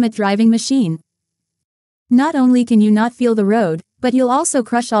the ultimate driving machine? Not only can you not feel the road, but you'll also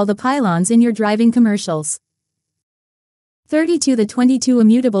crush all the pylons in your driving commercials. 32 The 22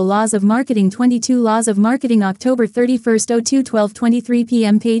 Immutable Laws of Marketing 22 Laws of Marketing October 31, 02 12:23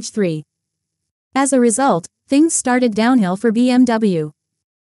 p.m. Page 3. As a result, things started downhill for BMW.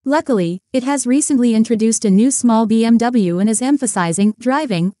 Luckily, it has recently introduced a new small BMW and is emphasizing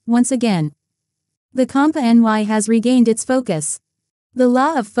driving once again. The Compa NY has regained its focus. The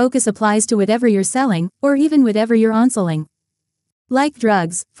law of focus applies to whatever you're selling, or even whatever you're onselling. Like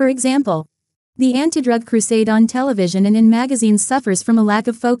drugs, for example. The anti-drug crusade on television and in magazines suffers from a lack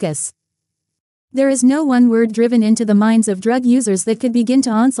of focus. There is no one word driven into the minds of drug users that could begin to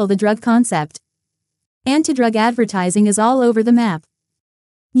onsell the drug concept. Anti-drug advertising is all over the map.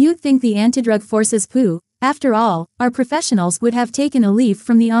 You'd think the anti-drug forces who, after all, are professionals would have taken a leaf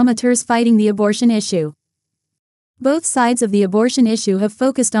from the amateurs fighting the abortion issue. Both sides of the abortion issue have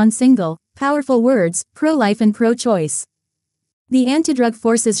focused on single, powerful words, pro-life and pro-choice. The anti-drug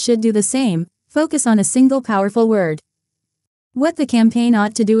forces should do the same, focus on a single powerful word. What the campaign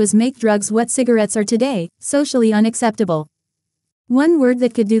ought to do is make drugs what cigarettes are today, socially unacceptable. One word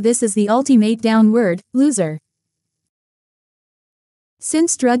that could do this is the ultimate down word, loser.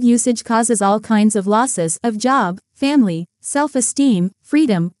 Since drug usage causes all kinds of losses of job, family, self-esteem,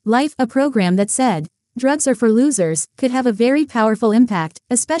 freedom, life, a program that said, drugs are for losers, could have a very powerful impact,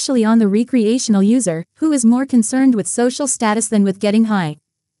 especially on the recreational user, who is more concerned with social status than with getting high.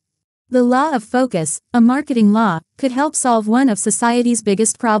 The law of focus, a marketing law, could help solve one of society's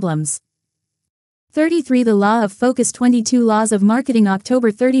biggest problems. 33 The Law of Focus 22 Laws of Marketing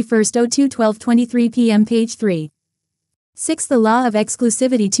October 31, 02 12:23 p.m. Page 3. 6 The Law of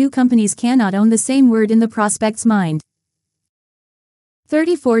Exclusivity 2 companies cannot own the same word in the prospect's mind.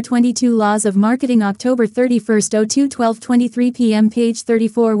 34 22 Laws of Marketing October 31, 02 12:23 p.m. Page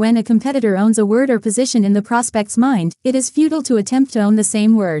 34 When a competitor owns a word or position in the prospect's mind, it is futile to attempt to own the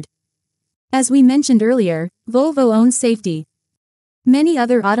same word. As we mentioned earlier, Volvo owns safety. Many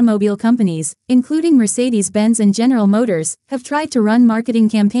other automobile companies, including Mercedes-Benz and General Motors, have tried to run marketing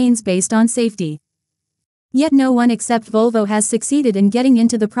campaigns based on safety. Yet no one except Volvo has succeeded in getting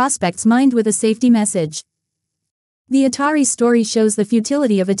into the prospect's mind with a safety message. The Atari story shows the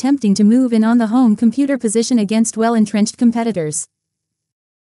futility of attempting to move in on the home computer position against well-entrenched competitors.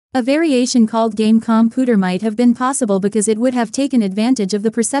 A variation called Game Computer might have been possible because it would have taken advantage of the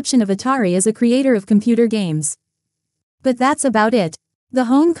perception of Atari as a creator of computer games. But that's about it. The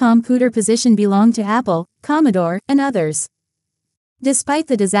home computer position belonged to Apple, Commodore, and others. Despite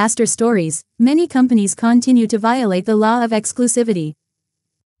the disaster stories, many companies continue to violate the law of exclusivity.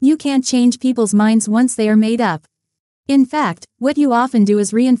 You can't change people's minds once they are made up. In fact, what you often do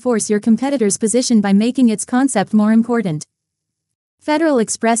is reinforce your competitor's position by making its concept more important. Federal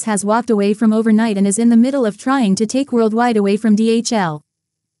Express has walked away from overnight and is in the middle of trying to take worldwide away from DHL.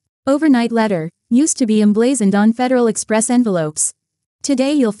 Overnight letter used to be emblazoned on Federal Express envelopes.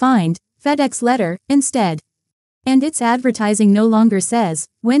 Today you'll find FedEx letter instead. And its advertising no longer says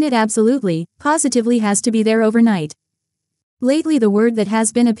when it absolutely, positively has to be there overnight. Lately the word that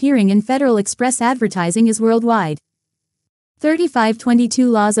has been appearing in Federal Express advertising is worldwide. 35 22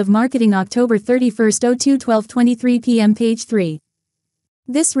 Laws of Marketing October 31, 02 12:23 p.m. Page 3.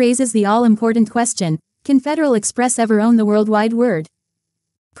 This raises the all-important question, can Federal Express ever own the worldwide word?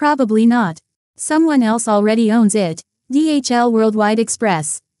 Probably not. Someone else already owns it, DHL Worldwide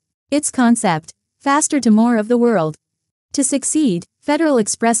Express. Its concept, faster to more of the world. To succeed, Federal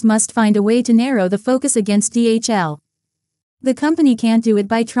Express must find a way to narrow the focus against DHL. The company can't do it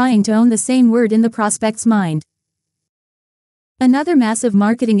by trying to own the same word in the prospect's mind. Another massive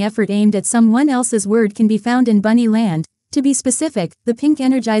marketing effort aimed at someone else's word can be found in Bunny Land. To be specific, the pink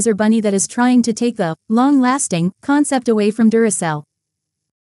Energizer bunny that is trying to take the long-lasting concept away from Duracell.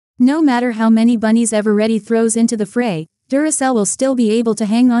 No matter how many bunnies Ever-Ready throws into the fray, Duracell will still be able to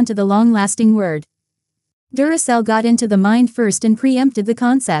hang on to the long-lasting word. Duracell got into the mind first and preempted the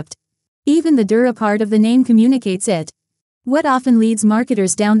concept. Even the Dura part of the name communicates it. What often leads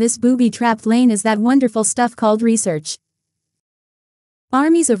marketers down this booby-trapped lane is that wonderful stuff called research.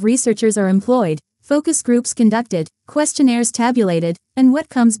 Armies of researchers are employed, focus groups conducted, questionnaires tabulated, and what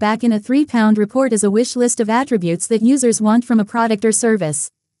comes back in a 3-pound report is a wish list of attributes that users want from a product or service.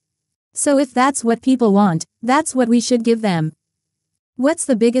 So if that's what people want, that's what we should give them. What's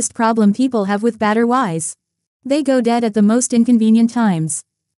the biggest problem people have with batteries? They go dead at the most inconvenient times.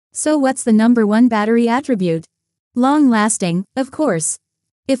 So what's the number one battery attribute? Long lasting, of course.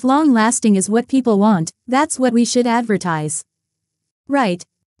 If long-lasting is what people want, that's what we should advertise. Right.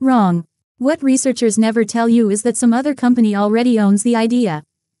 Wrong. What researchers never tell you is that some other company already owns the idea.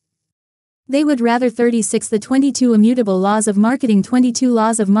 They would rather. 36 The 22 Immutable Laws of Marketing. 22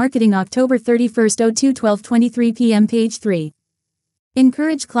 Laws of Marketing, October 31, 12:23 p.m. Page 3.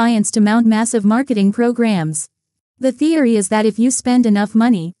 Encourage clients to mount massive marketing programs. The theory is that if you spend enough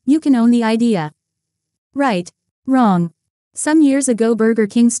money, you can own the idea. Right. Wrong. Some years ago Burger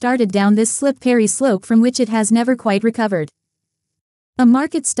King started down this slippery slope from which it has never quite recovered. A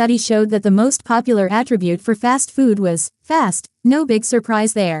market study showed that the most popular attribute for fast food was fast. No big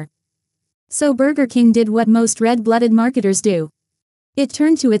surprise there. So Burger King did what most red-blooded marketers do. It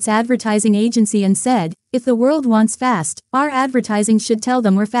turned to its advertising agency and said, if the world wants fast, our advertising should tell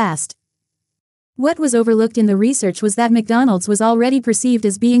them we're fast. What was overlooked in the research was that McDonald's was already perceived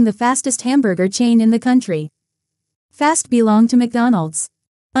as being the fastest hamburger chain in the country. Fast belonged to McDonald's.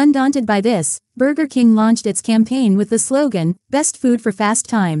 Undaunted by this, Burger King launched its campaign with the slogan, Best Food for Fast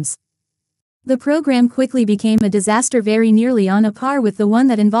Times. The program quickly became a disaster, very nearly on a par with the one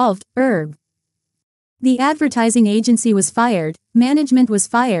that involved herb. The advertising agency was fired, management was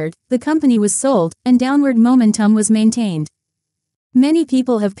fired, the company was sold, and downward momentum was maintained. Many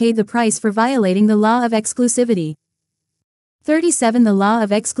people have paid the price for violating the law of exclusivity. 37 The Law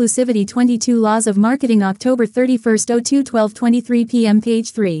of Exclusivity. 22 Laws of Marketing, October 31, 12:23 p.m. Page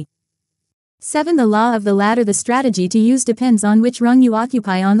 3. 7 The Law of the Ladder. The strategy to use depends on which rung you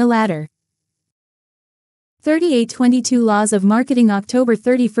occupy on the ladder. 38 22 Laws of Marketing, October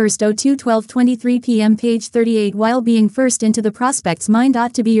 31, 12:23 p.m. Page 38 While being first into the prospect's mind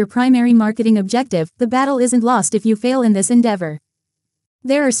ought to be your primary marketing objective, the battle isn't lost if you fail in this endeavor.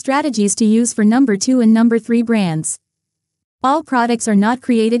 There are strategies to use for number 2 and number 3 brands. All products are not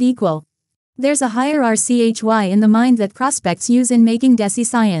created equal. There's a higher RCHY in the mind that prospects use in making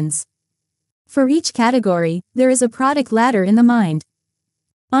decisions. For each category, there is a product ladder in the mind.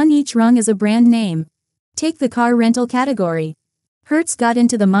 On each rung is a brand name. Take the car rental category. Hertz got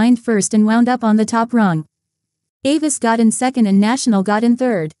into the mind first and wound up on the top rung. Avis got in second and National got in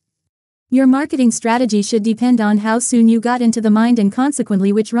third. Your marketing strategy should depend on how soon you got into the mind and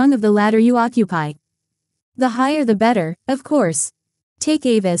consequently which rung of the ladder you occupy. The higher the better, of course. Take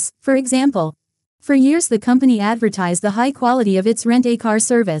Avis, for example. For years the company advertised the high quality of its rent-a-car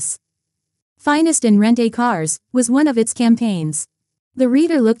service. Finest in rent-a-cars was one of its campaigns. The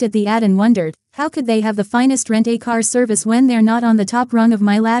reader looked at the ad and wondered, how could they have the finest rent-a-car service when they're not on the top rung of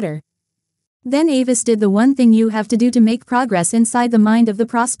my ladder? Then Avis did the one thing you have to do to make progress inside the mind of the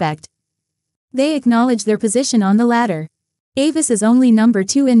prospect. They acknowledge their position on the ladder. Avis is only number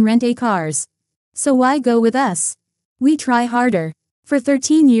 2 in rent-a-cars. So why go with us? We try harder. For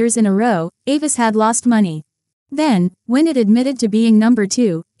 13 years in a row, Avis had lost money. Then, when it admitted to being number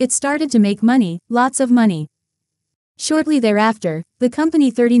 2, it started to make money, lots of money. Shortly thereafter, the company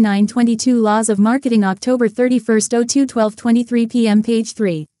 39 22 Laws of Marketing, October 31, 12:23 p.m. Page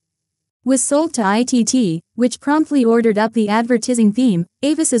 3. was sold to ITT, which promptly ordered up the advertising theme,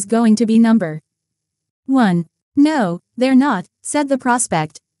 Avis is going to be number 1. No, they're not, said the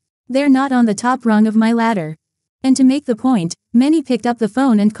prospect. They're not on the top rung of my ladder. And to make the point, many picked up the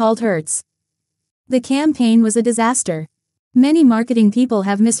phone and called Hertz. The campaign was a disaster. Many marketing people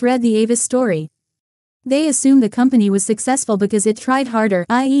have misread the Avis story. They assume the company was successful because it tried harder,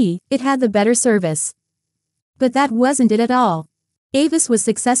 i.e., it had the better service. But that wasn't it at all. Avis was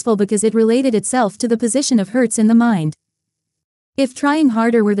successful because it related itself to the position of Hertz in the mind. If trying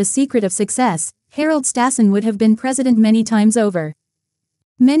harder were the secret of success, Harold Stassen would have been president many times over.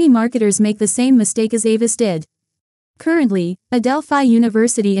 Many marketers make the same mistake as Avis did. Currently, Adelphi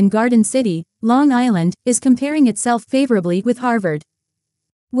University in Garden City, Long Island, is comparing itself favorably with Harvard.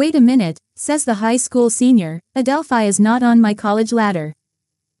 Wait a minute, says the high school senior, Adelphi is not on my college ladder.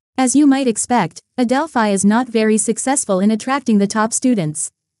 As you might expect, Adelphi is not very successful in attracting the top students.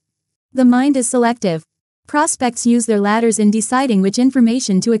 The mind is selective. Prospects use their ladders in deciding which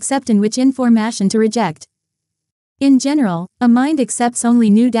information to accept and which information to reject. In general, a mind accepts only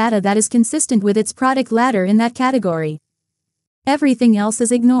new data that is consistent with its product ladder in that category. Everything else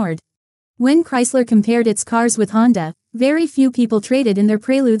is ignored. When Chrysler compared its cars with Honda, very few people traded in their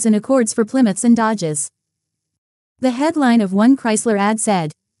Preludes and Accords for Plymouths and Dodges. The headline of one Chrysler ad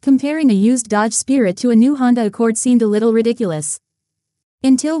said, "Comparing a used Dodge Spirit to a new Honda Accord seemed a little ridiculous.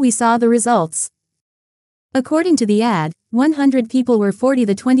 Until we saw the results." According to the ad, 100 people were 40.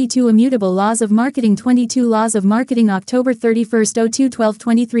 The 22 Immutable Laws of Marketing. 22 Laws of Marketing, October 31,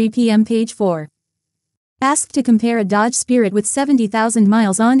 12:23 p.m. Page 4. Asked to compare a Dodge Spirit with 70,000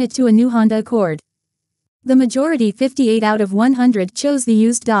 miles on it to a new Honda Accord. The majority 58 out of 100 chose the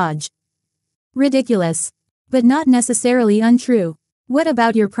used Dodge. Ridiculous. But not necessarily untrue. What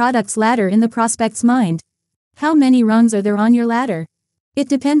about your product's ladder in the prospect's mind? How many rungs are there on your ladder? It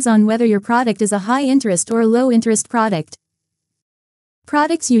depends on whether your product is a high-interest or a low-interest product.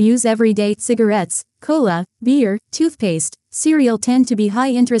 Products you use every day: cigarettes, cola, beer, toothpaste, cereal tend to be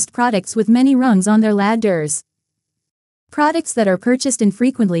high-interest products with many rungs on their ladders. Products that are purchased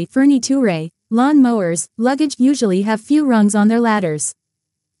infrequently: furniture, lawn mowers, luggage, usually have few rungs on their ladders.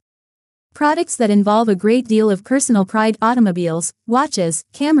 Products that involve a great deal of personal pride: automobiles, watches,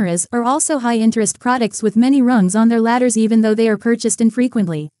 cameras, are also high-interest products with many rungs on their ladders even though they are purchased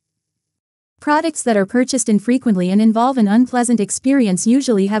infrequently. Products that are purchased infrequently and involve an unpleasant experience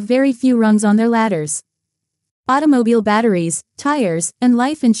usually have very few rungs on their ladders. Automobile batteries, tires, and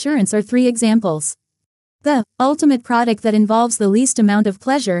life insurance are 3 examples. The ultimate product that involves the least amount of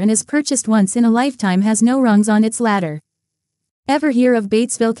pleasure and is purchased once in a lifetime has no rungs on its ladder. Ever hear of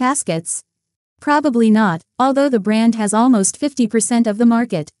Batesville caskets? Probably not, although the brand has almost 50% of the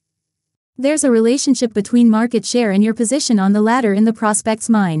market. There's a relationship between market share and your position on the ladder in the prospect's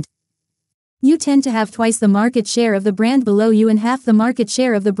mind. You tend to have twice the market share of the brand below you and half the market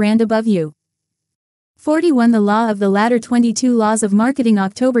share of the brand above you. 41. The Law of the Ladder. 22 Laws of Marketing,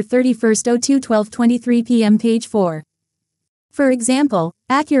 October 31, 12:23 p.m. Page 4. For example,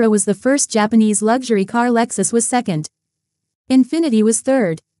 Acura was the first Japanese luxury car. Lexus was second. Infiniti was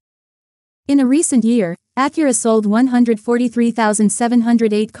third. In a recent year, Acura sold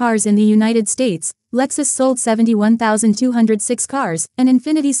 143,708 cars in the United States, Lexus sold 71,206 cars, and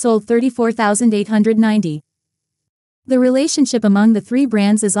Infiniti sold 34,890. The relationship among the 3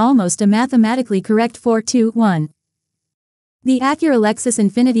 brands is almost a mathematically correct 4-to-1. The Acura-Lexus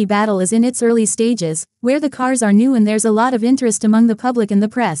Infiniti battle is in its early stages, where the cars are new and there's a lot of interest among the public and the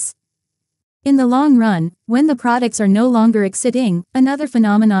press. In the long run, when the products are no longer exciting, another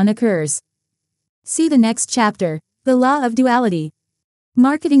phenomenon occurs. See the next chapter, The Law of Duality.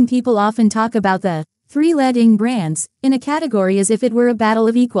 Marketing people often talk about the 3 leading brands in a category as if it were a battle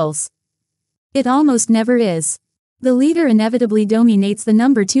of equals. It almost never is. The leader inevitably dominates the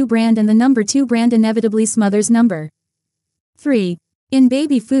number 2 brand and the number 2 brand inevitably smothers number 3. In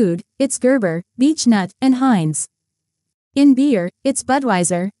baby food, it's Gerber, Beech-Nut, and Heinz. In beer, it's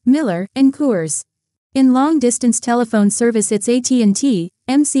Budweiser, Miller, and Coors. In long-distance telephone service, it's AT&T,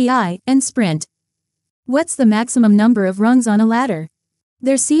 MCI, and Sprint. What's the maximum number of rungs on a ladder?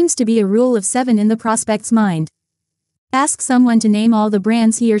 There seems to be a rule of 7 in the prospect's mind. Ask someone to name all the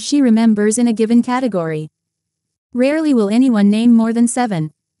brands he or she remembers in a given category. Rarely will anyone name more than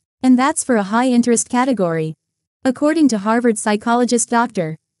 7. And that's for a high-interest category. According to Harvard psychologist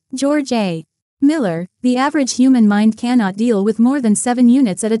Dr. George A. Miller, the average human mind cannot deal with more than 7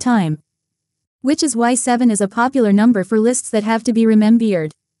 units at a time. Which is why 7 is a popular number for lists that have to be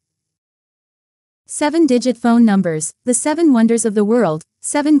remembered. 7-digit phone numbers, the 7 wonders of the world,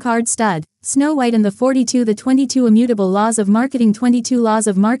 7-card stud, Snow White and the 42. The 22 Immutable Laws of Marketing. 22 Laws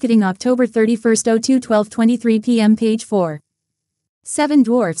of Marketing, October 31, 12:23 p.m. Page 4. 7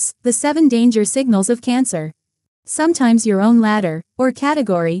 dwarfs, the 7 danger signals of cancer. Sometimes your own ladder, or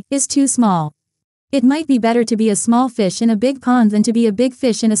category, is too small. It might be better to be a small fish in a big pond than to be a big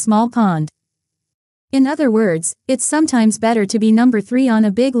fish in a small pond. In other words, it's sometimes better to be number 3 on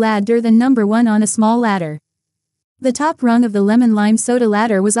a big ladder than number 1 on a small ladder. The top rung of the lemon lime soda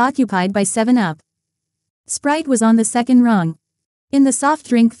ladder was occupied by 7-Up. Sprite was on the second rung. In the soft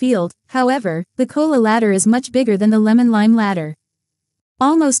drink field, however, the cola ladder is much bigger than the lemon lime ladder.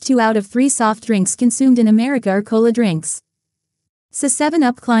 Almost 2 out of 3 soft drinks consumed in America are cola drinks. So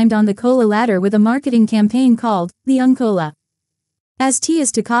 7-Up climbed on the cola ladder with a marketing campaign called the Uncola. As tea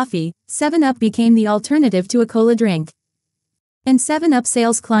is to coffee, 7-Up became the alternative to a cola drink. And 7-Up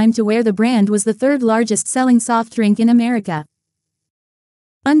sales climbed to where the brand was the 3rd largest selling soft drink in America.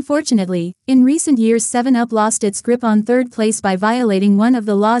 Unfortunately, in recent years 7-Up lost its grip on 3rd place by violating one of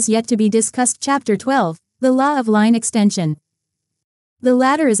the laws yet to be discussed. Chapter 12, The Law of Line Extension. The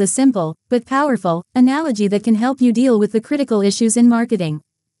ladder is a simple, but powerful, analogy that can help you deal with the critical issues in marketing.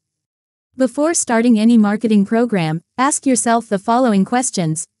 Before starting any marketing program, ask yourself the following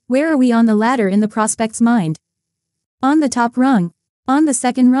questions. Where are we on the ladder in the prospect's mind? On the top rung? On the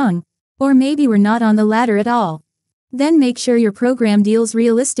second rung? Or maybe we're not on the ladder at all. Then make sure your program deals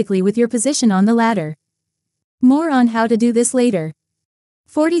realistically with your position on the ladder. More on how to do this later.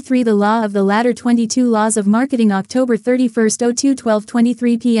 43 The Law of the Ladder. 22 Laws of Marketing, October 31,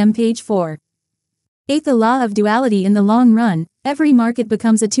 12:23 p.m. Page 4. 8 The Law of Duality. In the long run, every market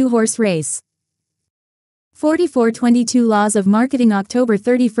becomes a 2-horse race. 4422 Laws of Marketing October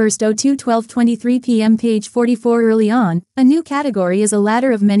 31, 02 12:23 p.m. Page 44 Early on, a new category is a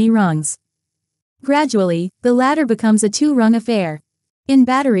ladder of many rungs. Gradually, the ladder becomes a two-rung affair. In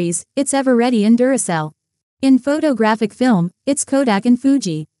batteries, it's Ever-Ready and Duracell. In photographic film, it's Kodak and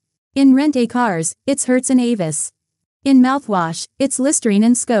Fuji. In rent-a-cars, it's Hertz and Avis. In mouthwash, it's Listerine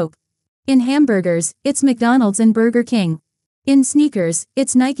and Scope. In hamburgers, it's McDonald's and Burger King. In sneakers,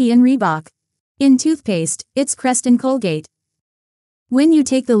 it's Nike and Reebok. In toothpaste, it's Crest and Colgate. When you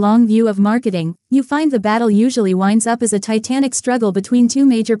take the long view of marketing, you find the battle usually winds up as a titanic struggle between two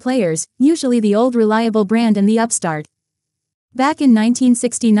major players, usually the old reliable brand and the upstart. Back in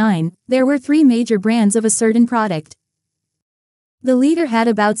 1969, there were three major brands of a certain product. The leader had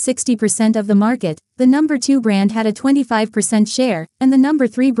about 60% of the market, the number 2 brand had a 25% share, and the number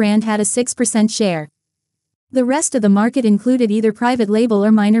 3 brand had a 6% share. The rest of the market included either private label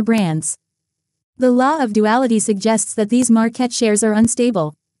or minor brands. The law of duality suggests that these market shares are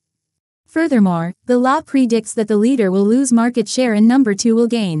unstable. Furthermore, the law predicts that the leader will lose market share and number 2 will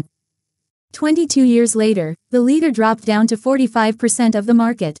gain. 22 years later, the leader dropped down to 45% of the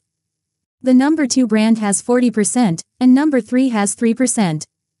market. The number 2 brand has 40%, and number 3 has 3%.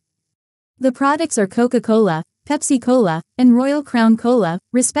 The products are Coca-Cola, Pepsi-Cola, and Royal Crown Cola,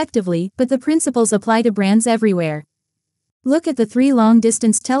 respectively, but the principles apply to brands everywhere. Look at the three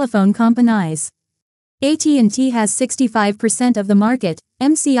long-distance telephone companies. AT&T has 65% of the market,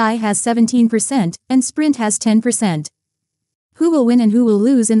 MCI has 17%, and Sprint has 10%. Who will win and who will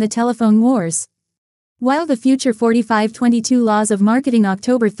lose in the telephone wars? While the future 4522 Laws of Marketing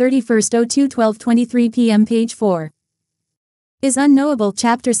October 31, 02 12:23 p.m. Page 4 is unknowable.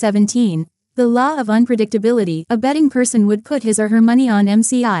 Chapter 17, The Law of Unpredictability. A betting person would put his or her money on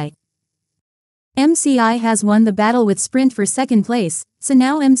MCI. MCI has won the battle with Sprint for second place, so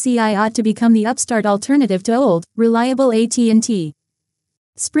now MCI ought to become the upstart alternative to old, reliable AT&T.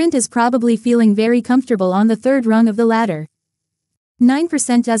 Sprint is probably feeling very comfortable on the third rung of the ladder.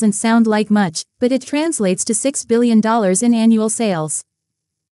 9% doesn't sound like much, but it translates to $6 billion in annual sales.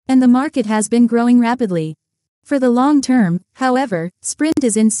 And the market has been growing rapidly. For the long term, however, Sprint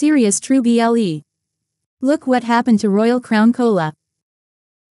is in serious trouble. Look what happened to Royal Crown Cola.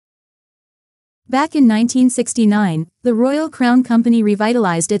 Back in 1969, the Royal Crown Company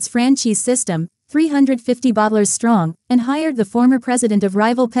revitalized its franchise system, 350 bottlers strong, and hired the former president of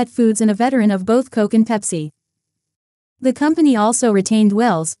rival pet foods and a veteran of both Coke and Pepsi. The company also retained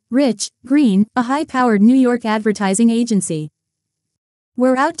Wells, Rich, Green, a high-powered New York advertising agency.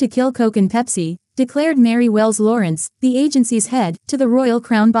 "We're out to kill Coke and Pepsi," declared Mary Wells Lawrence, the agency's head, to the Royal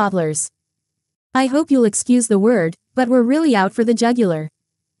Crown bottlers. "I hope you'll excuse the word, but we're really out for the jugular."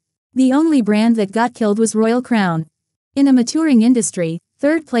 The only brand that got killed was Royal Crown. In a maturing industry,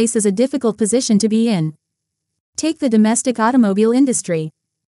 third place is a difficult position to be in. Take the domestic automobile industry.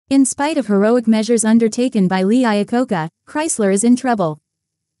 In spite of heroic measures undertaken by Lee Iacocca, Chrysler is in trouble.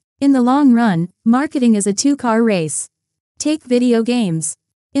 In the long run, marketing is a two-car race. Take video games.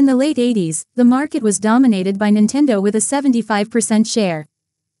 In the late 80s, the market was dominated by Nintendo with a 75% share.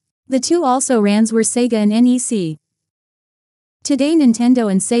 The two also rans were Sega and NEC. Today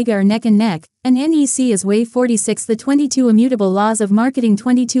Nintendo and Sega are neck and neck, and NEC is Wave 46. The 22 Immutable Laws of Marketing.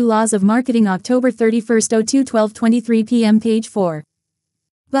 22 Laws of Marketing October 31, 02 12:23 p.m. Page 4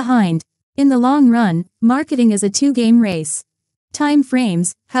 behind. In the long run, marketing is a two-game race. Time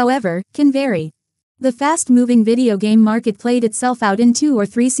frames, however, can vary. The fast-moving video game market played itself out in 2 or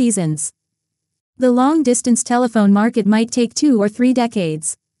 3 seasons. The long-distance telephone market might take 2 or 3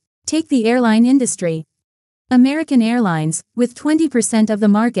 decades. Take the airline industry. American Airlines, with 20% of the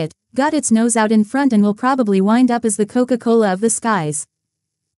market, got its nose out in front and will probably wind up as the Coca-Cola of the skies.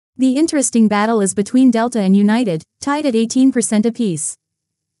 The interesting battle is between Delta and United, tied at 18% apiece.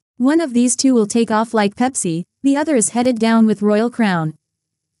 One of these two will take off like Pepsi, the other is headed down with Royal Crown.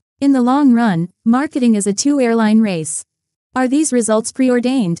 In the long run, marketing is a two-airline race. Are these results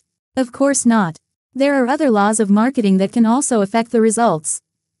preordained? Of course not. There are other laws of marketing that can also affect the results.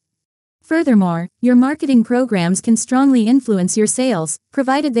 Furthermore, your marketing programs can strongly influence your sales,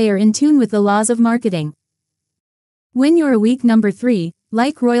 provided they are in tune with the laws of marketing. When you're a weak number 3,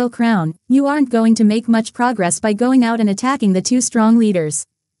 like Royal Crown, you aren't going to make much progress by going out and attacking the two strong leaders.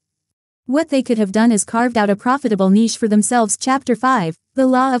 What they could have done is carved out a profitable niche for themselves. Chapter 5, The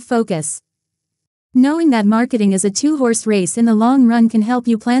Law of Focus. Knowing that marketing is a two-horse race in the long run can help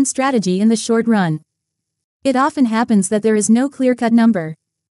you plan strategy in the short run. It often happens that there is no clear-cut number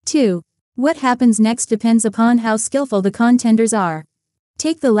 2. What happens next depends upon how skillful the contenders are.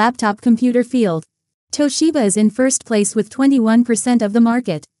 Take the laptop computer field. Toshiba is in first place with 21% of the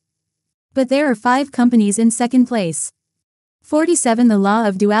market. But there are 5 companies in second place. 47 The Law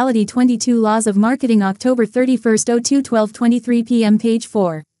of Duality 22 Laws of Marketing October 31, 02 12:23 p.m. Page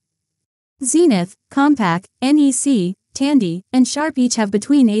 4. Zenith, Compaq, NEC, Tandy, and Sharp each have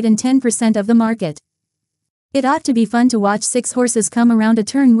between 8 and 10% of the market. It ought to be fun to watch 6 horses come around a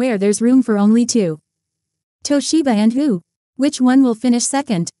turn where there's room for only 2. Toshiba and who? Which one will finish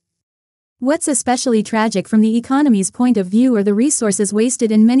second? What's especially tragic from the economy's point of view are the resources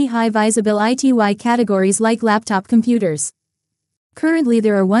wasted in many high-visible ITY categories like laptop computers. Currently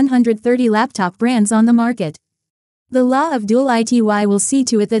there are 130 laptop brands on the market. The law of dual ITY will see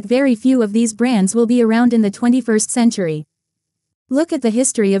to it that very few of these brands will be around in the 21st century. Look at the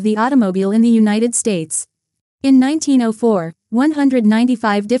history of the automobile in the United States. In 1904,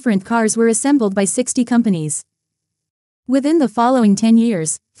 195 different cars were assembled by 60 companies. Within the following 10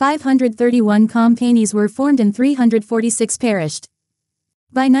 years, 531 companies were formed and 346 perished.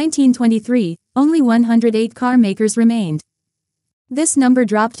 By 1923, only 108 car makers remained. This number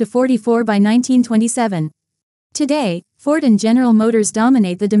dropped to 44 by 1927. Today, Ford and General Motors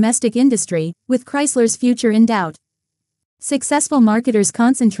dominate the domestic industry, with Chrysler's future in doubt. Successful marketers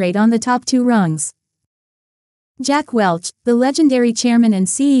concentrate on the top 2 rungs. Jack Welch, the legendary chairman and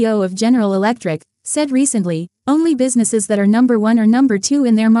CEO of General Electric, said recently, only businesses that are number 1 or number 2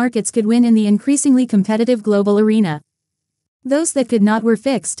 in their markets could win in the increasingly competitive global arena. Those that could not were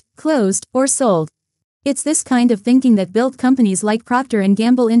fixed, closed, or sold. It's this kind of thinking that built companies like Procter &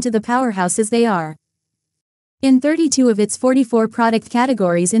 Gamble into the powerhouses they are. In 32 of its 44 product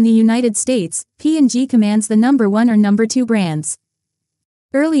categories in the United States, P&G commands the number 1 or number 2 brands.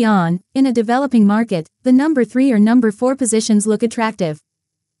 Early on, in a developing market, the number 3 or number 4 positions look attractive.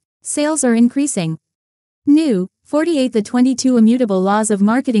 Sales are increasing. New, 48 The 22 Immutable Laws of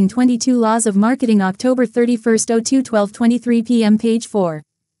Marketing 22 Laws of Marketing October 31, 02 12:23 p.m. Page 4.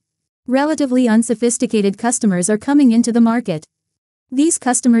 Relatively unsophisticated customers are coming into the market. These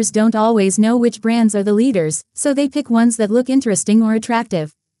customers don't always know which brands are the leaders, so they pick ones that look interesting or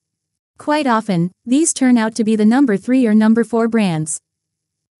attractive. Quite often, these turn out to be the number 3 or number 4 brands.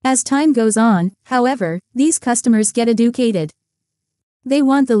 As time goes on, however, these customers get educated. They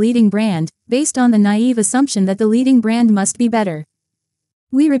want the leading brand, based on the naive assumption that the leading brand must be better.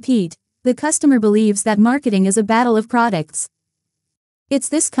 We repeat, the customer believes that marketing is a battle of products. It's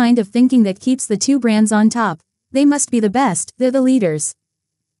this kind of thinking that keeps the 2 brands on top. They must be the best, they're the leaders.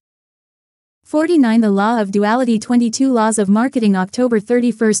 49 The Law of Duality 22 Laws of Marketing October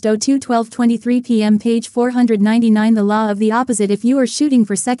 31, 02 12:23 p.m. Page 499 The Law of the Opposite If you are shooting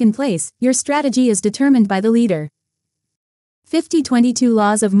for second place, your strategy is determined by the leader. 50 22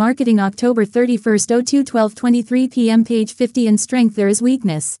 Laws of Marketing October 31, 02 12:23 p.m. Page 50 In strength there is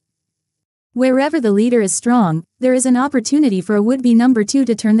weakness. Wherever the leader is strong, there is an opportunity for a would-be number 2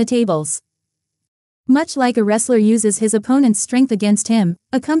 to turn the tables. Much like a wrestler uses his opponent's strength against him,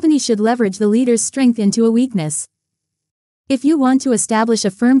 a company should leverage the leader's strength into a weakness. If you want to establish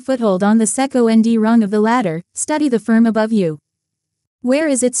a firm foothold on the second rung of the ladder, study the firm above you. Where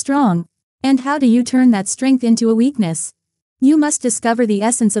is it strong? And how do you turn that strength into a weakness? You must discover the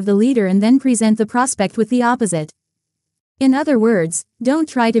essence of the leader and then present the prospect with the opposite. In other words, don't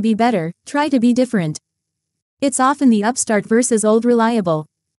try to be better, try to be different. It's often the upstart versus old reliable.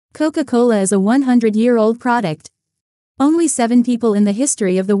 Coca-Cola is a 100-year-old product. Only 7 people in the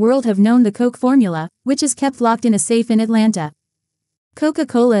history of the world have known the Coke formula, which is kept locked in a safe in Atlanta.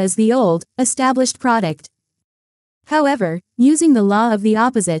 Coca-Cola is the old, established product. However, using the law of the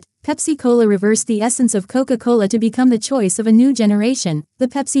opposite, Pepsi-Cola reversed the essence of Coca-Cola to become the choice of a new generation, the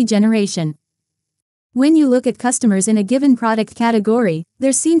Pepsi generation. When you look at customers in a given product category,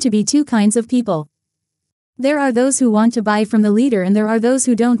 there seem to be 2 kinds of people. There are those who want to buy from the leader and there are those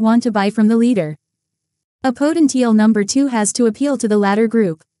who don't want to buy from the leader. A potential number 2 has to appeal to the latter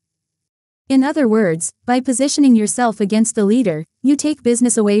group. In other words, by positioning yourself against the leader, you take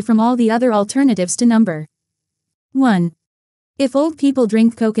business away from all the other alternatives to number 1. If old people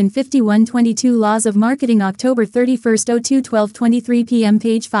drink Coke in 51 22 Laws of Marketing October 31, 02 12:23 p.m.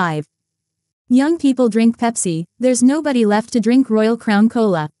 Page 5. Young people drink Pepsi, there's nobody left to drink Royal Crown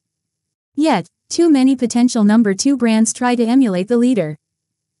Cola. Yet, too many potential number 2 brands try to emulate the leader.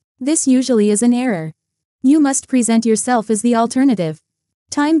 This usually is an error. You must present yourself as the alternative.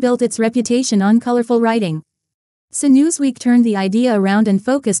 Time built its reputation on colorful writing. So Newsweek turned the idea around and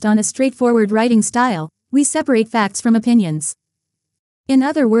focused on a straightforward writing style. We separate facts from opinions. In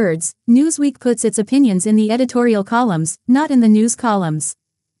other words, Newsweek puts its opinions in the editorial columns, not in the news columns.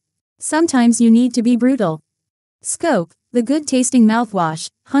 Sometimes you need to be brutal. Scope, the good-tasting mouthwash,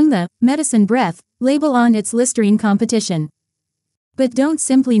 hung the medicine breath label on its Listerine competition. But don't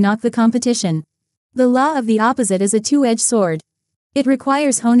simply knock the competition. The law of the opposite is a two-edged sword. It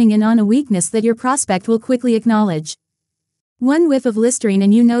requires honing in on a weakness that your prospect will quickly acknowledge. One whiff of Listerine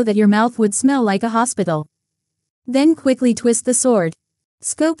and you know that your mouth would smell like a hospital. Then quickly twist the sword.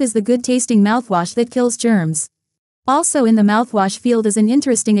 Scope is the good-tasting mouthwash that kills germs. Also in the mouthwash field is an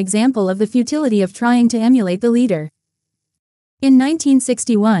interesting example of the futility of trying to emulate the leader. In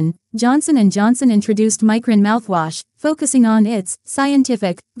 1961, Johnson & Johnson introduced Micron mouthwash, focusing on its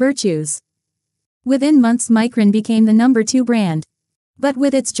scientific virtues. Within months Micron became the number 2 brand. But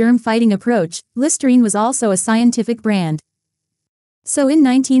with its germ-fighting approach, Listerine was also a scientific brand. So in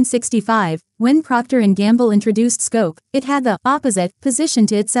 1965, when Procter & Gamble introduced Scope, it had the opposite position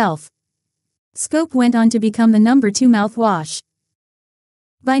to itself. Scope went on to become the number 2 mouthwash.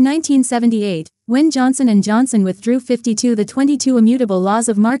 By 1978, when Johnson & Johnson withdrew 52 the 22 Immutable Laws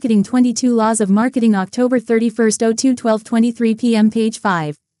of Marketing 22 Laws of Marketing October 31, 02 12:23 p.m. page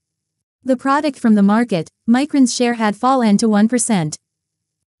 5. The product from the market, Micron's share had fallen to 1%.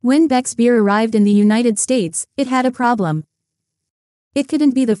 When Beck's beer arrived in the United States, it had a problem. It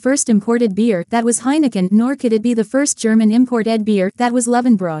couldn't be the first imported beer that was Heineken, nor could it be the first German imported beer that was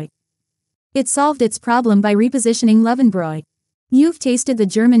Löwenbräu. It solved its problem by repositioning Löwenbräu. You've tasted the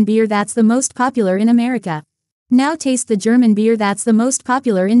German beer that's the most popular in America. Now taste the German beer that's the most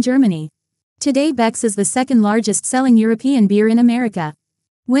popular in Germany. Today Beck's is the second largest selling European beer in America.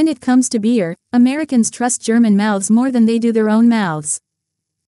 When it comes to beer, Americans trust German mouths more than they do their own mouths.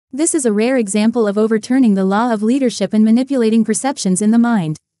 This is a rare example of overturning the law of leadership and manipulating perceptions in the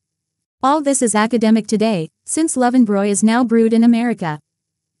mind. All this is academic today, since Löwenbräu is now brewed in America.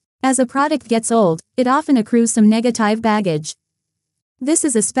 As a product gets old, it often accrues some negative baggage. This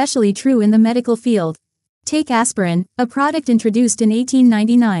is especially true in the medical field. Take aspirin, a product introduced in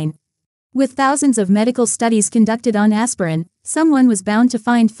 1899. With thousands of medical studies conducted on aspirin, someone was bound to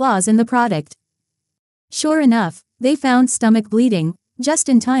find flaws in the product. Sure enough, they found stomach bleeding, just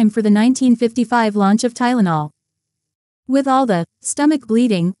in time for the 1955 launch of Tylenol. With all the stomach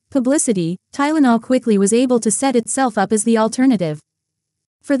bleeding publicity, Tylenol quickly was able to set itself up as the alternative.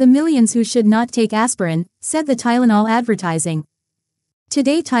 For the millions who should not take aspirin, said the Tylenol advertising.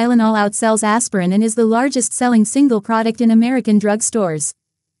 Today Tylenol outsells aspirin and is the largest selling single product in American drug stores.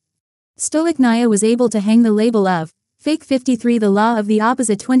 Stolichnaya was able to hang the label of Fake 53 The Law of the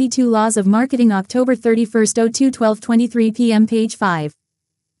Opposite 22 Laws of Marketing October 31, 02 12:23 p.m. page 5.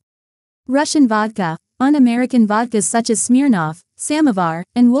 Russian vodka, on American vodkas such as Smirnoff, Samovar,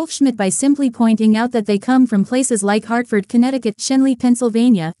 and Wolfschmidt by simply pointing out that they come from places like Hartford, Connecticut, Shenley,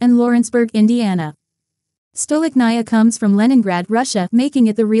 Pennsylvania, and Lawrenceburg, Indiana. Stolichnaya comes from Leningrad, Russia, making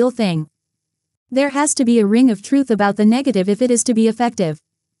it the real thing. There has to be a ring of truth about the negative if it is to be effective.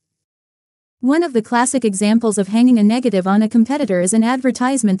 One of the classic examples of hanging a negative on a competitor is an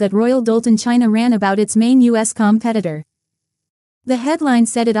advertisement that Royal Doulton China ran about its main U.S. competitor. The headline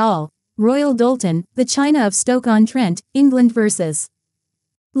said it all: Royal Doulton, the China of Stoke-on-Trent, England vs.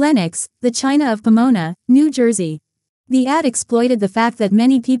 Lennox, the China of Pomona, New Jersey. The ad exploited the fact that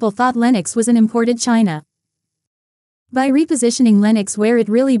many people thought Lennox was an imported China. By repositioning Lennox where it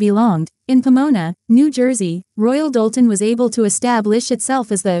really belonged, in Pomona, New Jersey, Royal Doulton was able to establish itself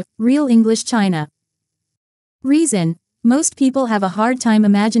as the real English China. Reason: most people have a hard time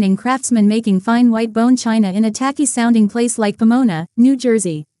imagining craftsmen making fine white bone china in a tacky-sounding place like Pomona, New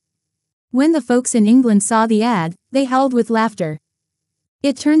Jersey. When the folks in England saw the ad, they howled with laughter.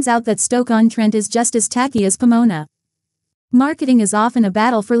 It turns out that Stoke-on-Trent is just as tacky as Pomona. Marketing is often a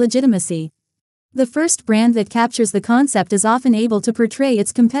battle for legitimacy. The first brand that captures the concept is often able to portray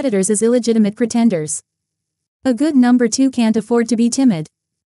its competitors as illegitimate pretenders. A good number 2 can't afford to be timid.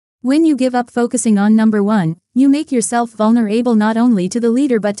 When you give up focusing on number 1, you make yourself vulnerable not only to the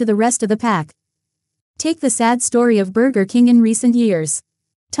leader but to the rest of the pack. Take the sad story of Burger King in recent years.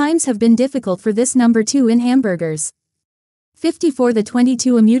 Times have been difficult for this number 2 in hamburgers. 54 The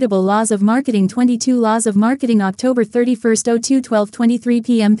 22 Immutable Laws of Marketing 22 Laws of Marketing October 31, 02 12:23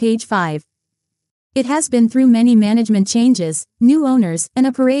 p.m. page 5. It has been through many management changes, new owners, and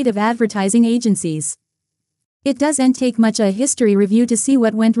a parade of advertising agencies. It doesn't take much a history review to see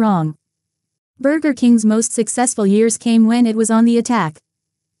what went wrong. Burger King's most successful years came when it was on the attack.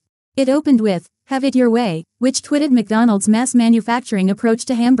 It opened with, "Have it your way," which twitted McDonald's mass manufacturing approach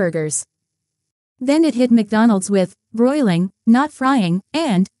to hamburgers. Then it hit McDonald's with, "Broiling, not frying,"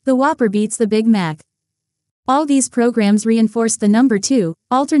 and, "The Whopper beats the Big Mac." All these programs reinforced the number 2,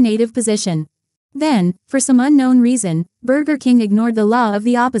 alternative position. Then, for some unknown reason, Burger King ignored the law of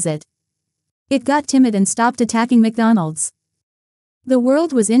the opposite. It got timid and stopped attacking McDonald's. The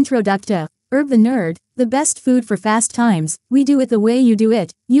world was introduced to Herb the Nerd, the best food for fast times, we do it the way you do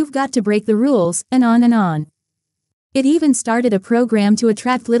it, you've got to break the rules, and on and on. It even started a program to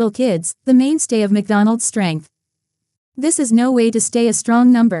attract little kids, the mainstay of McDonald's strength. This is no way to stay a strong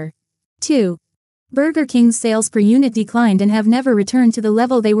number. 2. Burger King's sales per unit declined and have never returned to the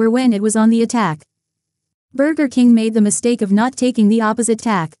level they were when it was on the attack. Burger King made the mistake of not taking the opposite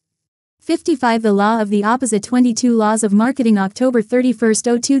tack. 55 The Law of the Opposite 22 Laws of Marketing October 31,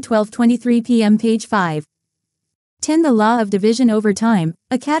 02 12:23 p.m. Page 5. 10 The Law of Division Over time,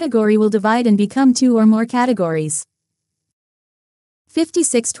 a category will divide and become two or more categories.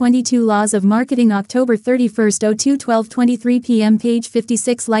 56 22 Laws of Marketing October 31, 02 12:23 p.m. Page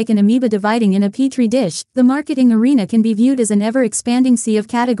 56 Like an amoeba dividing in a petri dish, the marketing arena can be viewed as an ever-expanding sea of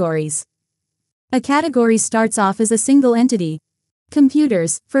categories. A category starts off as a single entity.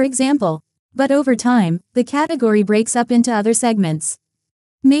 Computers, for example. But over time, the category breaks up into other segments.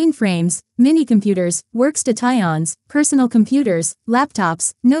 Mainframes, mini-computers, works-to-tie-ons, personal computers,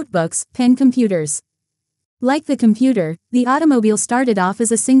 laptops, notebooks, pen computers. Like the computer, the automobile started off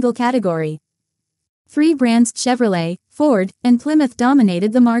as a single category. 3 brands, Chevrolet, Ford, and Plymouth,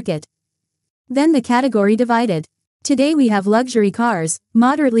 dominated the market. Then the category divided. Today we have luxury cars,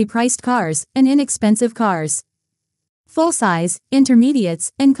 moderately priced cars, and inexpensive cars. Full-size,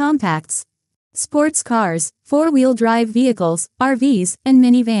 intermediates, and compacts. Sports cars, four-wheel drive vehicles, RVs, and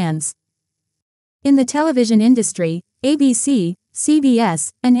minivans. In the television industry, ABC,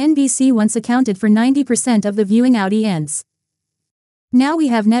 CBS, and NBC once accounted for 90% of the viewing audience. Now we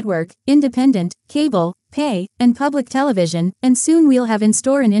have network, independent, cable, pay, and public television, and soon we'll have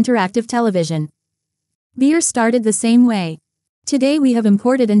in-store and interactive television. Beer started the same way. Today we have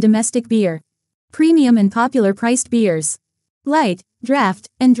imported and domestic beer. Premium and popular priced beers. Light, draft,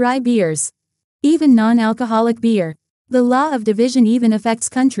 and dry beers. Even non-alcoholic beer. The law of division even affects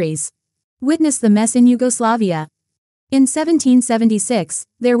countries. Witness the mess in Yugoslavia. In 1776,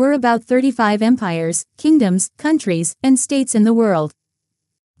 there were about 35 empires, kingdoms, countries, and states in the world.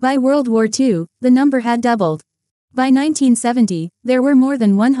 By World War II, the number had doubled. By 1970, there were more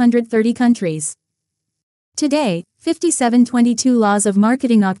than 130 countries. Today, 57 22 Laws of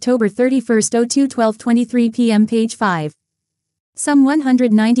Marketing October 31, 02 12:23 p.m. Page 5. Some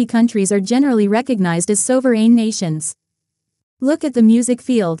 190 countries are generally recognized as sovereign nations. Look at the music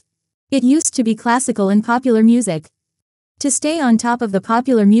field. It used to be classical and popular music. To stay on top of the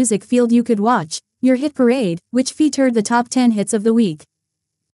popular music field you could watch your hit parade, which featured the top 10 hits of the week.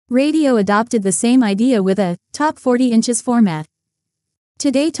 Radio adopted the same idea with a top 40 inches format.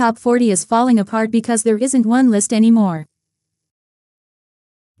 Today top 40 is falling apart because there isn't one list anymore.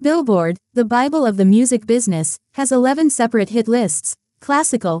 Billboard, the Bible of the music business, has 11 separate hit lists: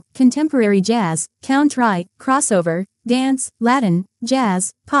 classical, contemporary jazz, country, crossover, dance, Latin,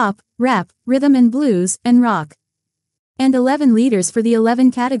 jazz, pop, rap, rhythm and blues, and rock. And 11 leaders for the 11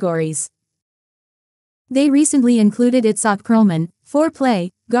 categories. They recently included Itzhak Perlman,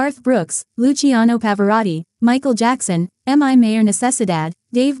 Foreplay, Garth Brooks, Luciano Pavarotti, Michael Jackson, Mi Mayor Necesidad,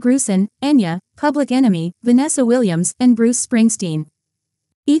 Dave Grusin, Enya, Public Enemy, Vanessa Williams, and Bruce Springsteen.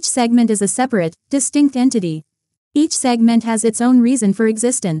 Each segment is a separate, distinct entity. Each segment has its own reason for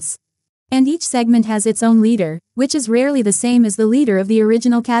existence. And each segment has its own leader, which is rarely the same as the leader of the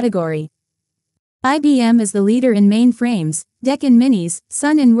original category. IBM is the leader in mainframes, DEC in minis,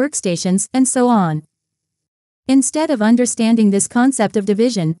 Sun in workstations, and so on. Instead of understanding this concept of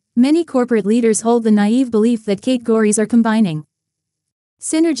division, many corporate leaders hold the naive belief that categories are combining.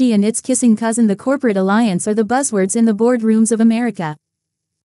 Synergy and its kissing cousin, the corporate alliance, are the buzzwords in the boardrooms of America.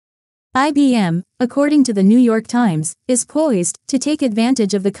 IBM, according to the New York Times, is poised to take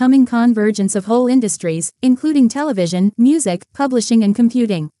advantage of the coming convergence of whole industries, including television, music, publishing, and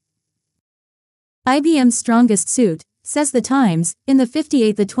computing. IBM's strongest suit, says the Times, in the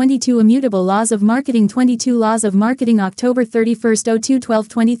 58 The 22 Immutable Laws of Marketing 22 Laws of Marketing October 31, 02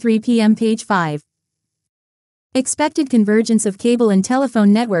 12:23 p.m. Page 5. Expected convergence of cable and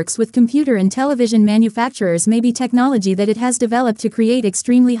telephone networks with computer and television manufacturers may be technology that it has developed to create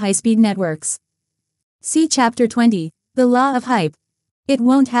extremely high-speed networks. See Chapter 20, The Law of Hype. It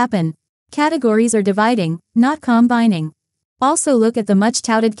won't happen. Categories are dividing, not combining. Also look at the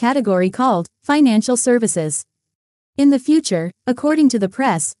much-touted category called financial services. In the future, according to the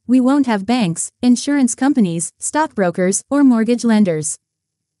press, we won't have banks, insurance companies, stockbrokers, or mortgage lenders.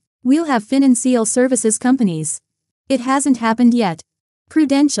 We'll have financial services companies. It hasn't happened yet.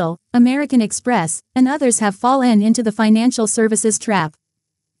 Prudential, American Express, and others have fallen into the financial services trap.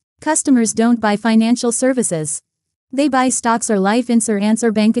 Customers don't buy financial services. They buy stocks or life insurance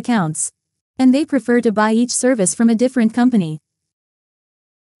or bank accounts. And they prefer to buy each service from a different company.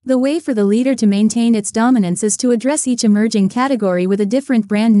 The way for the leader to maintain its dominance is to address each emerging category with a different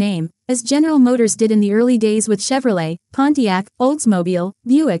brand name, as General Motors did in the early days with Chevrolet, Pontiac, Oldsmobile,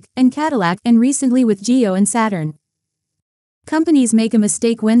 Buick, and Cadillac, and recently with Geo and Saturn. Companies make a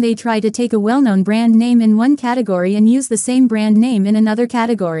mistake when they try to take a well-known brand name in one category and use the same brand name in another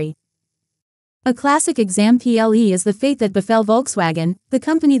category. A classic example is the fate that befell Volkswagen, the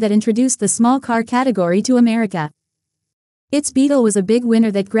company that introduced the small car category to America. Its Beetle was a big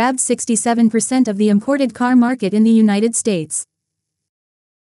winner that grabbed 67% of the imported car market in the United States.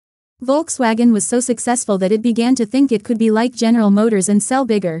 Volkswagen was so successful that it began to think it could be like General Motors and sell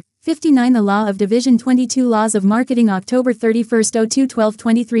bigger. 59 The Law of Division 22 Laws of Marketing October 31, 02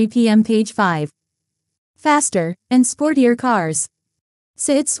 12:23 p.m. page 5. Faster and sportier cars.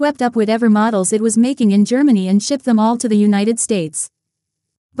 So it swept up whatever models it was making in Germany and shipped them all to the United States.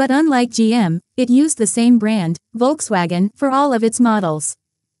 But unlike GM, it used the same brand, Volkswagen, for all of its models.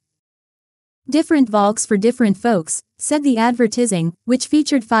 Different Volks for different folks, said the advertising, which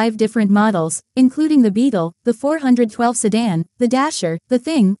featured 5 different models, including the Beetle, the 412 sedan, the Dasher, the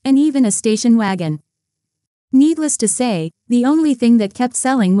Thing, and even a station wagon. Needless to say, the only thing that kept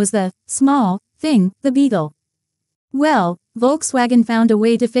selling was the small thing, the Beetle. Well, Volkswagen found a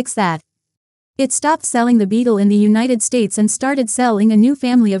way to fix that. It stopped selling the Beetle in the United States and started selling a new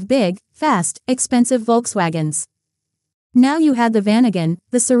family of big, fast, expensive Volkswagens. Now you had the Vanagon,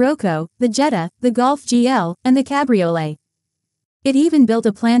 the Sirocco, the Jetta, the Golf GL, and the Cabriolet. It even built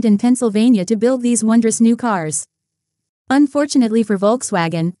a plant in Pennsylvania to build these wondrous new cars. Unfortunately for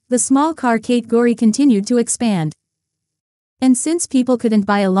Volkswagen, the small car category continued to expand. And since people couldn't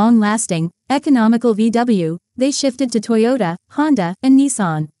buy a long-lasting, economical VW, they shifted to Toyota, Honda, and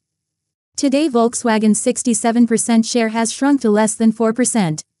Nissan. Today Volkswagen's 67% share has shrunk to less than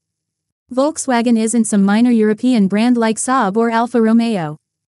 4%. Volkswagen isn't some minor European brand like Saab or Alfa Romeo.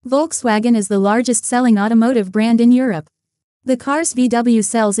 Volkswagen is the largest selling automotive brand in Europe. The cars VW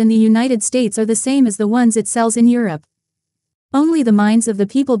sells in the United States are the same as the ones it sells in Europe. Only the minds of the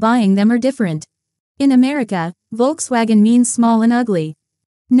people buying them are different. In America, Volkswagen means small and ugly.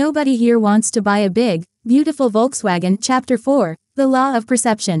 Nobody here wants to buy a big, beautiful Volkswagen. Chapter 4, The Law of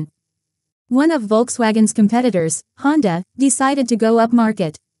Perception. One of Volkswagen's competitors, Honda, decided to go up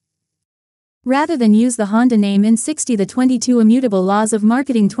market. Rather than use the Honda name in 60 the 22 Immutable Laws of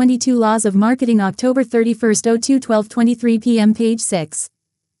Marketing 22 Laws of Marketing October 31, 02 12:23 p.m. page 6.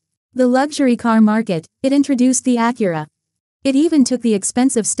 The luxury car market, it introduced the Acura. It even took the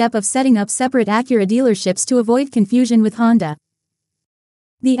expensive step of setting up separate Acura dealerships to avoid confusion with Honda.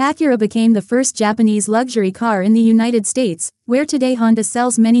 The Acura became the first Japanese luxury car in the United States, where today Honda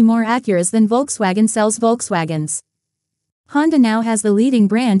sells many more Acuras than Volkswagen sells Volkswagens. Honda now has the leading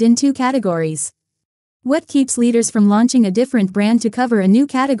brand in 2 categories. What keeps leaders from launching a different brand to cover a new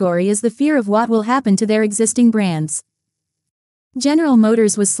category is the fear of what will happen to their existing brands. General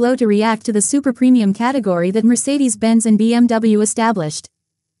Motors was slow to react to the super premium category that Mercedes-Benz and BMW established.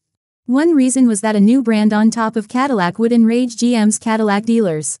 One reason was that a new brand on top of Cadillac would enrage GM's Cadillac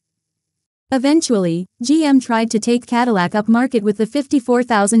dealers. Eventually, GM tried to take Cadillac up market with the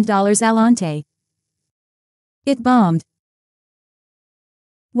 $54,000 Alante. It bombed.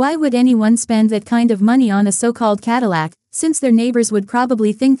 Why would anyone spend that kind of money on a so-called Cadillac, since their neighbors would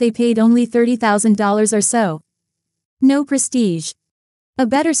probably think they paid only $30,000 or so? No prestige. A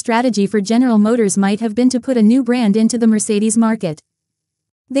better strategy for General Motors might have been to put a new brand into the Mercedes market.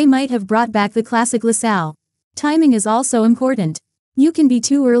 They might have brought back the classic LaSalle. Timing is also important. You can be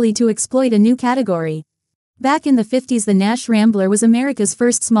too early to exploit a new category. Back in the 50s the Nash Rambler was America's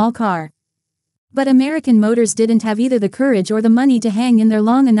first small car. But American motors didn't have either the courage or the money to hang in there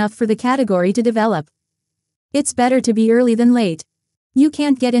long enough for the category to develop. It's better to be early than late. You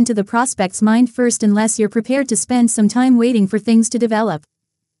can't get into the prospect's mind first unless you're prepared to spend some time waiting for things to develop.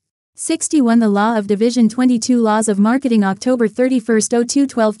 61 The Law of Division 22 Laws of Marketing October 31, 02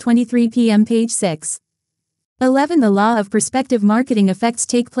 12:23 p.m. page 6. 11 The Law of Perspective Marketing effects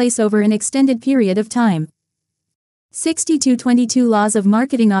take place over an extended period of time. 62 22 Laws of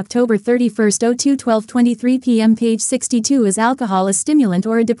Marketing October 31, 02 12:23 p.m. page 62 Is alcohol a stimulant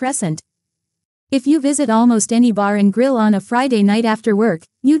or a depressant? If you visit almost any bar and grill on a Friday night after work,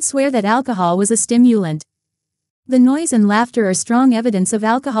 you'd swear that alcohol was a stimulant. The noise and laughter are strong evidence of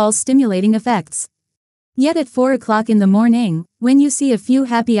alcohol's stimulating effects. Yet at 4 o'clock in the morning, when you see a few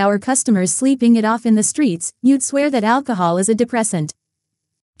happy hour customers sleeping it off in the streets, you'd swear that alcohol is a depressant.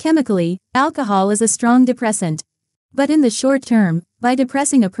 Chemically, alcohol is a strong depressant. But in the short term, by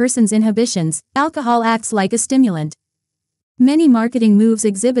depressing a person's inhibitions, alcohol acts like a stimulant. Many marketing moves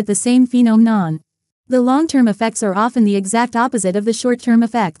exhibit the same phenomenon. The long-term effects are often the exact opposite of the short-term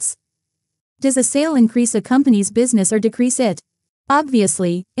effects. Does a sale increase a company's business or decrease it?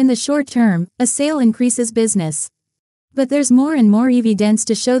 Obviously, in the short term, a sale increases business. But there's more and more evidence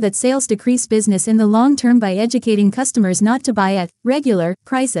to show that sales decrease business in the long term by educating customers not to buy at regular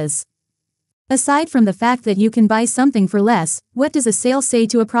prices. Aside from the fact that you can buy something for less, what does a sale say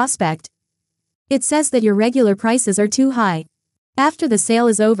to a prospect? It says that your regular prices are too high. After the sale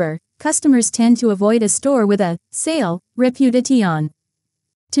is over, customers tend to avoid a store with a sale reputation.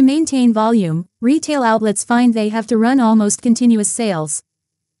 To maintain volume, retail outlets find they have to run almost continuous sales.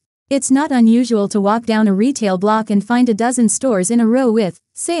 It's not unusual to walk down a retail block and find a dozen stores in a row with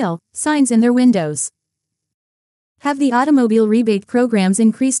sale signs in their windows. Have the automobile rebate programs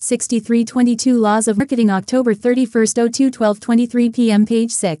increased? 6322 Laws of Marketing, October 31, 02 12:23 p.m.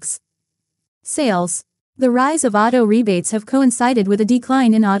 Page 6. Sales. The rise of auto rebates have coincided with a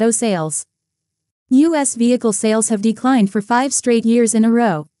decline in auto sales. U.S. vehicle sales have declined for 5 straight years in a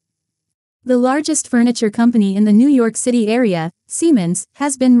row. The largest furniture company in the New York City area, Siemens,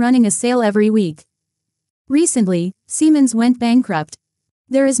 has been running a sale every week. Recently, Siemens went bankrupt.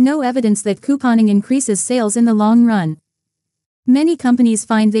 There is no evidence that couponing increases sales in the long run. Many companies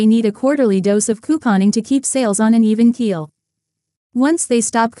find they need a quarterly dose of couponing to keep sales on an even keel. Once they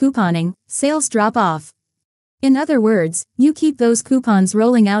stop couponing, sales drop off. In other words, you keep those coupons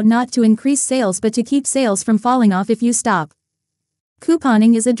rolling out not to increase sales but to keep sales from falling off if you stop.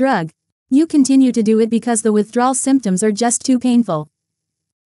 Couponing is a drug. You continue to do it because the withdrawal symptoms are just too painful.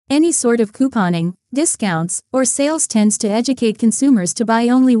 Any sort of couponing, discounts, or sales tends to educate consumers to buy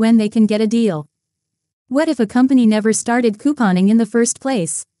only when they can get a deal. What if a company never started couponing in the first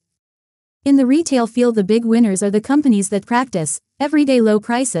place? In the retail field, the big winners are the companies that practice everyday low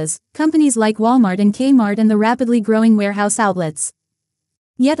prices, companies like Walmart and Kmart and the rapidly growing warehouse outlets.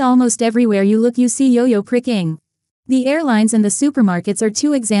 Yet almost everywhere you look you see yo-yo pricking. The airlines and the supermarkets are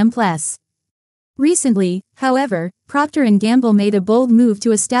 2 examples. Recently, however, Procter & Gamble made a bold move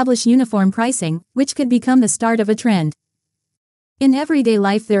to establish uniform pricing, which could become the start of a trend. In everyday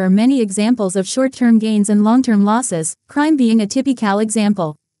life there are many examples of short-term gains and long-term losses, crime being a typical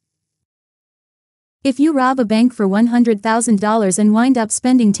example. If you rob a bank for $100,000 and wind up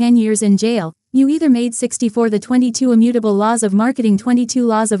spending 10 years in jail, you either made 64. The 22 Immutable Laws of Marketing. 22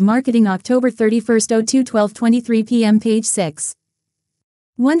 Laws of Marketing, October 31, 02 12:23 p.m. Page 6.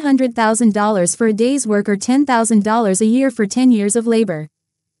 $100,000 for a day's work or $10,000 a year for 10 years of labor.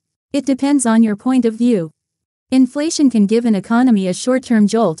 It depends on your point of view. Inflation can give an economy a short-term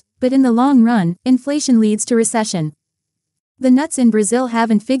jolt, but in the long run, inflation leads to recession. The nuts in Brazil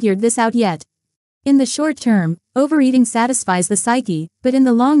haven't figured this out yet. In the short term, overeating satisfies the psyche, but in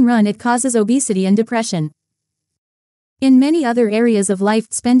the long run it causes obesity and depression. In many other areas of life,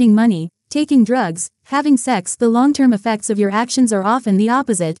 spending money, taking drugs, having sex, the long-term effects of your actions are often the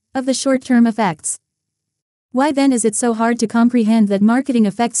opposite of the short-term effects. Why then is it so hard to comprehend that marketing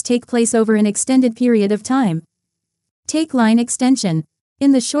effects take place over an extended period of time? Take line extension.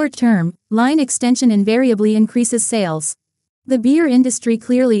 In the short term, line extension invariably increases sales. The beer industry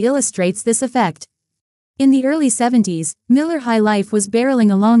clearly illustrates this effect. In the early 70s, Miller High Life was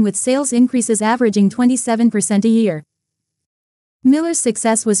barreling along with sales increases averaging 27% a year. Miller's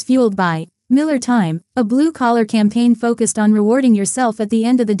success was fueled by Miller Time, a blue-collar campaign focused on rewarding yourself at the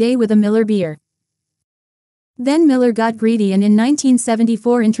end of the day with a Miller beer. Then Miller got greedy and in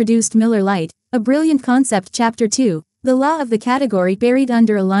 1974 introduced Miller Lite, a brilliant concept. Chapter 2, The Law of the Category, buried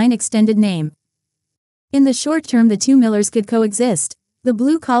under a line extended name. In the short term the two Millers could coexist, the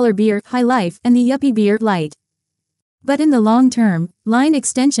blue-collar beer, High Life, and the yuppie beer, Light. But in the long term, line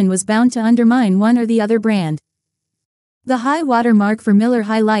extension was bound to undermine one or the other brand. The high water mark for Miller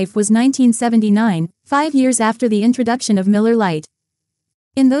High Life was 1979, 5 years after the introduction of Miller Lite.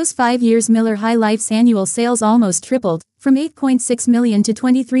 In those 5 years Miller High Life's annual sales almost tripled, from 8.6 million to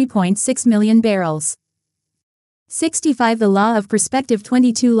 23.6 million barrels. 65 The Law of Perspective.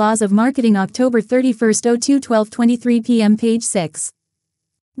 22 Laws of Marketing, October 31, 02 12:23 p.m. Page 6.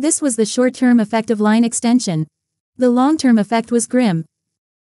 This was the short-term effect of line extension. The long-term effect was grim.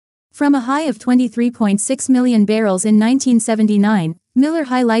 From a high of 23.6 million barrels in 1979, Miller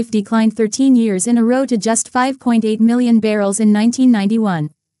High Life declined 13 years in a row to just 5.8 million barrels in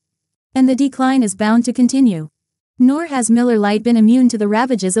 1991. And the decline is bound to continue. Nor has Miller Lite been immune to the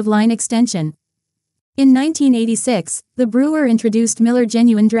ravages of line extension. In 1986, the brewer introduced Miller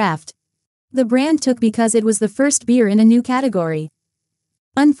Genuine Draft. The brand took because it was the first beer in a new category.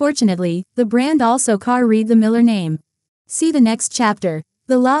 Unfortunately, the brand also carried the Miller name. See the next chapter,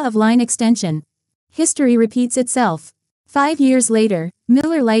 The Law of Line Extension. History repeats itself. 5 years later,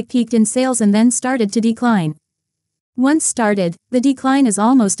 Miller Lite peaked in sales and then started to decline. Once started, the decline is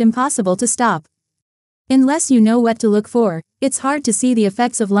almost impossible to stop. Unless you know what to look for, it's hard to see the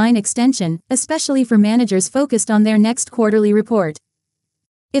effects of line extension, especially for managers focused on their next quarterly report.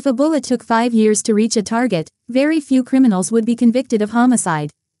 If a bullet took 5 years to reach a target, very few criminals would be convicted of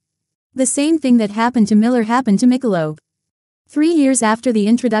homicide. The same thing that happened to Miller happened to Michelob. 3 years after the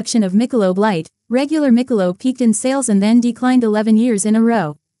introduction of Michelob Light, regular Michelob peaked in sales and then declined 11 years in a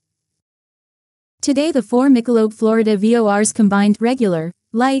row. Today the 4 Michelob Florida VORs combined regular,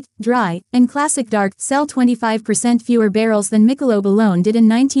 light, dry, and classic dark sell 25% fewer barrels than Michelob alone did in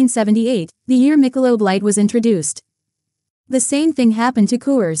 1978, the year Michelob Light was introduced. The same thing happened to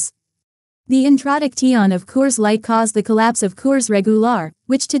Coors. The introduction of Coors Light caused the collapse of Coors Regular,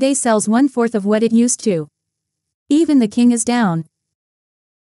 which today sells 1/4 of what it used to. Even the king is down.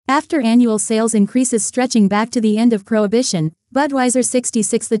 After annual sales increases stretching back to the end of Prohibition, Budweiser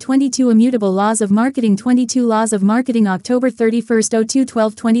 66 The 22 Immutable Laws of Marketing 22 Laws of Marketing October 31, 02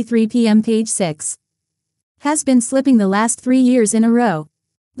 12:23 p.m. page 6. Has been slipping the last 3 years in a row.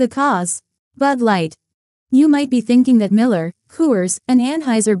 The cause? Bud Light. You might be thinking that Miller, Coors, and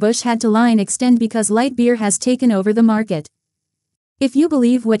Anheuser-Busch had to line extend because light beer has taken over the market. If you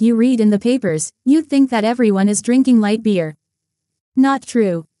believe what you read in the papers, you'd think that everyone is drinking light beer. Not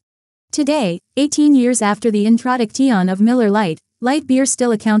true. Today, 18 years after the introduction of Miller Lite, light beer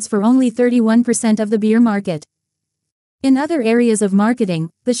still accounts for only 31% of the beer market. In other areas of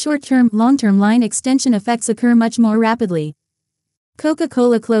marketing, the short-term, long-term line extension effects occur much more rapidly.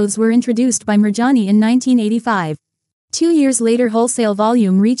 Coca-Cola clothes were introduced by Marjani in 1985. 2 years later wholesale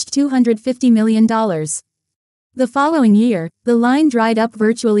volume reached $250 million. The following year, the line dried up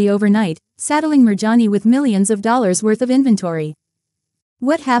virtually overnight, saddling Marjani with millions of dollars worth of inventory.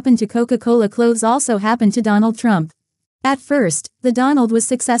 What happened to Coca-Cola clothes also happened to Donald Trump. At first, the Donald was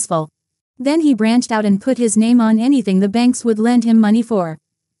successful. Then he branched out and put his name on anything the banks would lend him money for.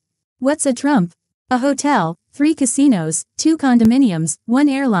 What's a Trump? A hotel, 3 casinos, 2 condominiums, 1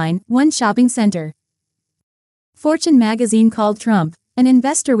 airline, 1 shopping center. Fortune magazine called Trump an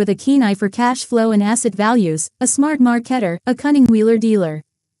investor with a keen eye for cash flow and asset values, a smart marketer, a cunning wheeler-dealer.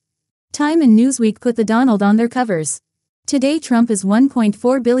 Time and Newsweek put the Donald on their covers. Today Trump is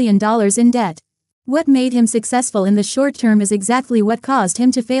 $1.4 billion in debt. What made him successful in the short term is exactly what caused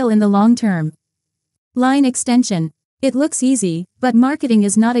him to fail in the long term. Line extension. It looks easy, but marketing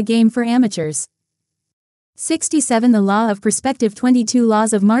is not a game for amateurs. 67 The Law of Perspective 22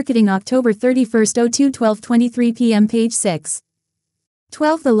 Laws of Marketing October 31, 02 12:23 p.m. page 6.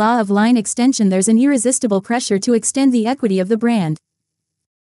 12 The Law of Line Extension There's an irresistible pressure to extend the equity of the brand.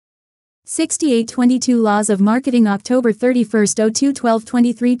 68 22 Laws of Marketing October 31, 02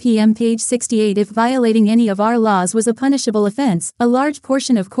 12:23 p.m. page 68 If violating any of our laws was a punishable offense, a large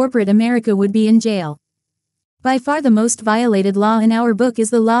portion of corporate America would be in jail. By far the most violated law in our book is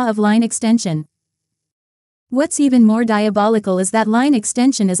the law of line extension. What's even more diabolical is that line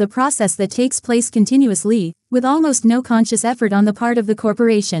extension is a process that takes place continuously, with almost no conscious effort on the part of the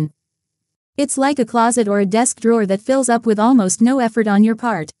corporation. It's like a closet or a desk drawer that fills up with almost no effort on your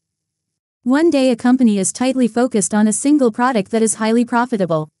part. One day a company is tightly focused on a single product that is highly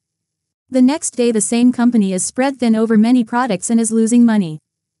profitable. The next day the same company is spread thin over many products and is losing money.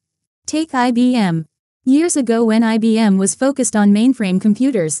 Take IBM. Years ago when IBM was focused on mainframe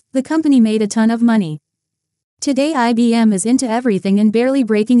computers, the company made a ton of money. Today IBM is into everything and barely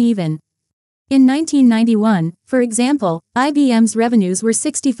breaking even. In 1991, for example, IBM's revenues were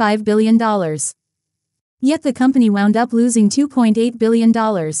 $65 billion. Yet the company wound up losing $2.8 billion.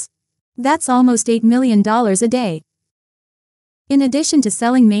 That's almost $8 million a day. In addition to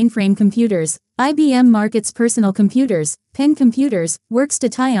selling mainframe computers, IBM markets personal computers, pen computers,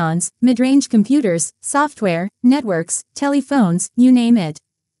 workstations, mid-range computers, software, networks, telephones, you name it.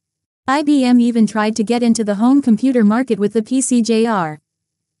 IBM even tried to get into the home computer market with the PCjr.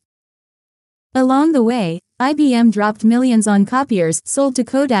 Along the way, IBM dropped millions on copiers, sold to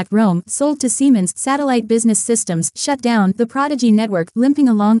Kodak Rome, sold to Siemens, Satellite Business Systems, shut down, the Prodigy Network, limping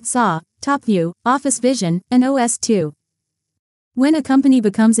along, SAW, TopView, Office Vision, and OS/2. When a company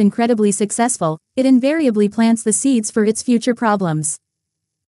becomes incredibly successful, it invariably plants the seeds for its future problems.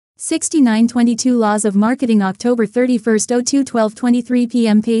 69 22 Laws of Marketing October 31, 02 12:23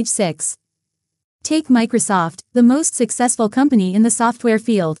 p.m. page 6. Take Microsoft, the most successful company in the software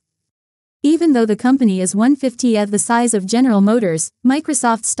field. Even though the company is 1/50th the size of General Motors,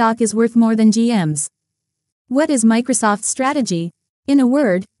 Microsoft stock is worth more than GM's. What is Microsoft's strategy? In a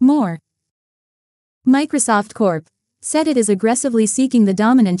word, more. Microsoft Corp. said it is aggressively seeking the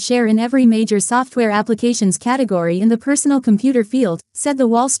dominant share in every major software applications category in the personal computer field, said the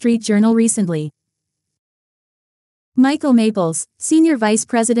Wall Street Journal recently. Michael Maples, Senior Vice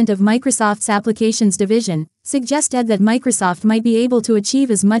President of Microsoft's Applications Division, suggested that Microsoft might be able to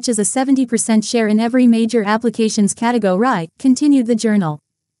achieve as much as a 70% share in every major applications category, continued the journal.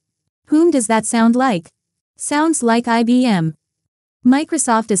 Whom does that sound like? Sounds like IBM.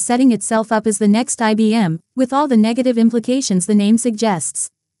 Microsoft is setting itself up as the next IBM, with all the negative implications the name suggests.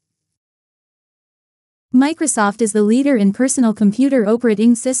 Microsoft is the leader in personal computer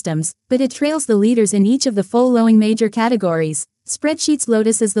operating systems, but it trails the leaders in each of the following major categories. Spreadsheets.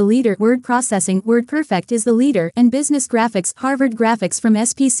 Lotus is the leader, word processing, WordPerfect is the leader, and business graphics. Harvard Graphics from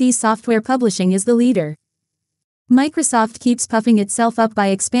SPC Software Publishing is the leader. Microsoft keeps puffing itself up by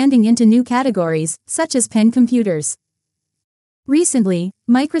expanding into new categories, such as pen computers. Recently,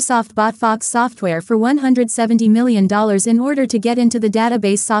 Microsoft bought Fox Software for $170 million in order to get into the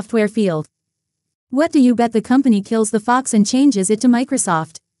database software field. What do you bet the company kills the Fox and changes it to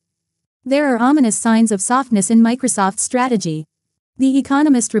Microsoft? There are ominous signs of softness in Microsoft's strategy. The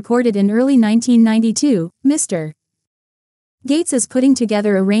Economist reported in early 1992, Mr. Gates is putting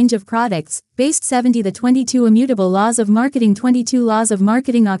together a range of products, based 70 the 22 Immutable Laws of Marketing 22 Laws of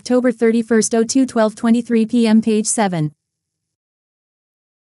Marketing October 31, 02 12:23 p.m. page 7.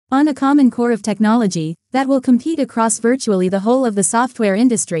 On a common core of technology, that will compete across virtually the whole of the software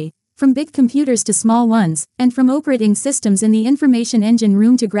industry, from big computers to small ones, and from operating systems in the information engine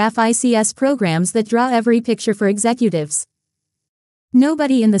room to graph ICS programs that draw every picture for executives.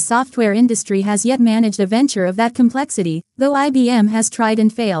 Nobody in the software industry has yet managed a venture of that complexity, though IBM has tried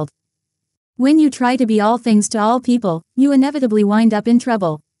and failed. When you try to be all things to all people, you inevitably wind up in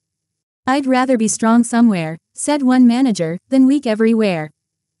trouble. I'd rather be strong somewhere, said one manager, than weak everywhere.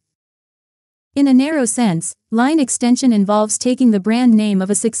 In a narrow sense, line extension involves taking the brand name of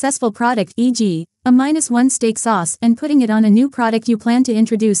a successful product, e.g., a -1 steak sauce, and putting it on a new product you plan to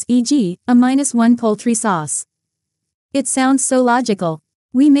introduce, e.g., a -1 poultry sauce. It sounds so logical.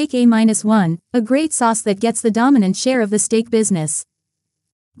 We make A-1, a great sauce that gets the dominant share of the steak business.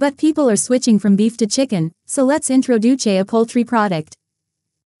 But people are switching from beef to chicken, so let's introduce a poultry product.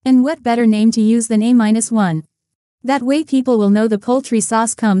 And what better name to use than A-1? That way people will know the poultry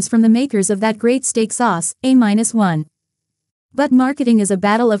sauce comes from the makers of that great steak sauce, A-1. But marketing is a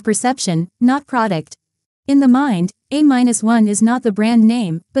battle of perception, not product. In the mind, A-1 is not the brand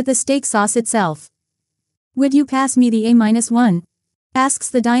name, but the steak sauce itself. Would you pass me the A-1? Asks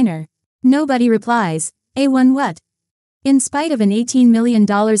the diner. Nobody replies. A1 what? In spite of an $18 million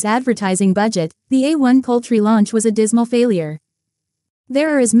advertising budget, the A1 poultry launch was a dismal failure.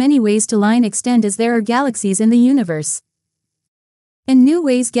 There are as many ways to line extend as there are galaxies in the universe. And new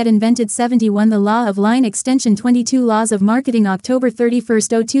ways get invented. 71 The Law of Line Extension 22 Laws of Marketing October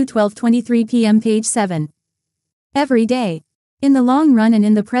 31, 02 12:23 p.m. page 7. Every day. In the long run and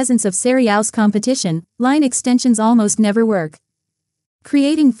in the presence of serious competition, line extensions almost never work.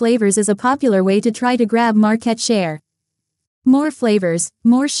 Creating flavors is a popular way to try to grab market share. More flavors,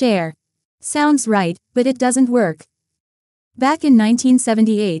 more share. Sounds right, but it doesn't work. Back in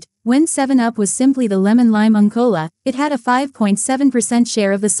 1978, when 7-Up was simply the lemon-lime Uncola, it had a 5.7%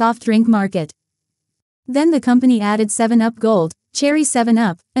 share of the soft drink market. Then the company added 7-Up Gold, Cherry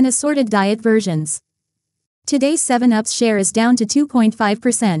 7-Up, and assorted diet versions. Today 7-Up's share is down to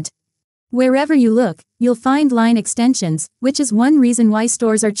 2.5%. Wherever you look, you'll find line extensions, which is one reason why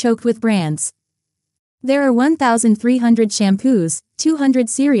stores are choked with brands. There are 1,300 shampoos, 200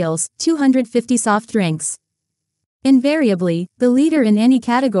 cereals, 250 soft drinks. Invariably, the leader in any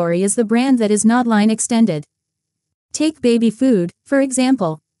category is the brand that is not line extended. Take baby food, for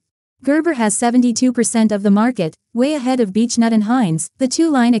example. Gerber has 72% of the market, way ahead of Beechnut and Heinz, the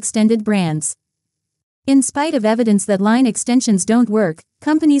two line extended brands. In spite of evidence that line extensions don't work,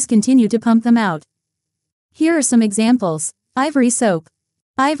 companies continue to pump them out. Here are some examples. Ivory soap,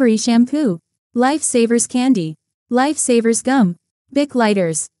 Ivory shampoo, Life Savers candy, Life Savers gum, Bic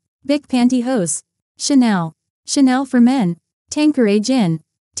lighters, Bic pantyhose, Chanel, Chanel for men, Tanqueray gin,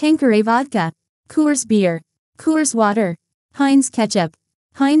 Tanqueray vodka, Coors beer, Coors water, Heinz ketchup,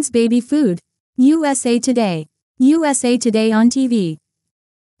 Heinz baby food, USA Today, USA Today on TV.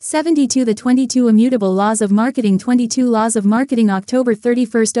 72 The 22 Immutable Laws of Marketing 22 Laws of Marketing October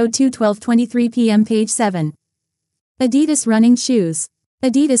 31, 02 12:23 p.m. page 7. Adidas running shoes,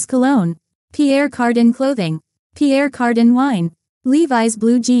 Adidas cologne, Pierre Cardin clothing, Pierre Cardin wine, Levi's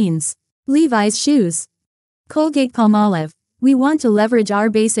blue jeans, Levi's shoes. Colgate-Palmolive. We want to leverage our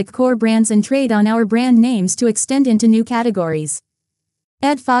basic core brands and trade on our brand names to extend into new categories.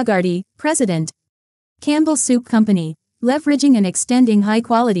 Ed Fogarty, President. Campbell's Soup Company. Leveraging and extending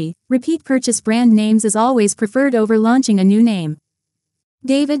high-quality, repeat purchase brand names is always preferred over launching a new name.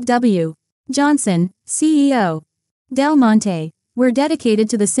 David W. Johnson, CEO. Del Monte. We're dedicated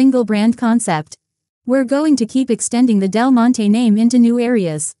to the single brand concept. We're going to keep extending the Del Monte name into new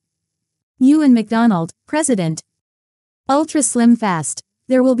areas. Ewan McDonald, President. Ultra Slim Fast.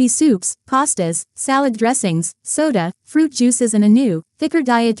 There will be soups, pastas, salad dressings, soda, fruit juices and a new, thicker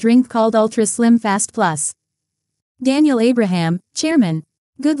diet drink called Ultra Slim Fast Plus. Daniel Abraham, Chairman.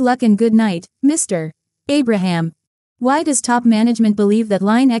 Good luck and good night, Mr. Abraham. Why does top management believe that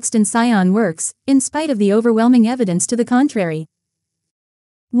line extend Scion works, in spite of the overwhelming evidence to the contrary?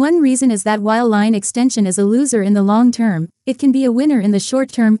 One reason is that while line extension is a loser in the long term, it can be a winner in the short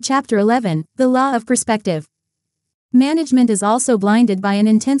term. Chapter 11, The Law of Perspective. Management is also blinded by an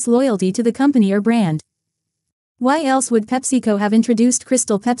intense loyalty to the company or brand. Why else would PepsiCo have introduced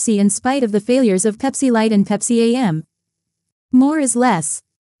Crystal Pepsi in spite of the failures of Pepsi Light and Pepsi AM? More is less.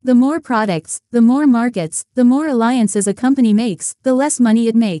 The more products, the more markets, the more alliances a company makes, the less money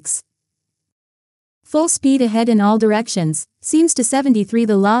it makes. Full speed ahead in all directions, seems to 73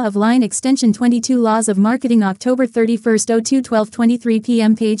 The Law of Line Extension 22 Laws of Marketing October 31, 02 12:23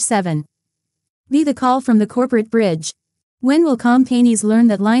 p.m. Page 7. Be the call from the corporate bridge. When will companies learn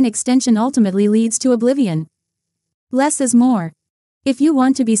that line extension ultimately leads to oblivion? Less is more. If you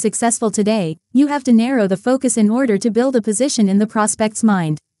want to be successful today, you have to narrow the focus in order to build a position in the prospect's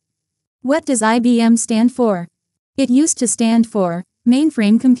mind. What does IBM stand for? It used to stand for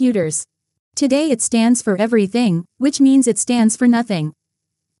mainframe computers. Today it stands for everything, which means it stands for nothing.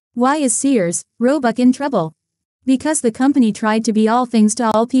 Why is Sears, Roebuck in trouble? Because the company tried to be all things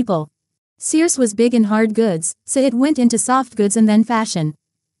to all people. Sears was big in hard goods, so it went into soft goods and then fashion.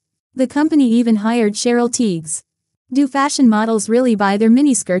 The company even hired Cheryl Tiegs. Do fashion models really buy their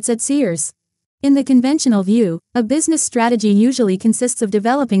miniskirts at Sears? In the conventional view, a business strategy usually consists of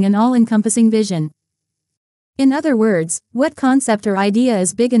developing an all-encompassing vision. In other words, what concept or idea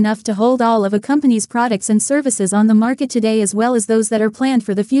is big enough to hold all of a company's products and services on the market today as well as those that are planned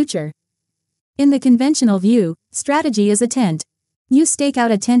for the future? In the conventional view, strategy is a tent. You stake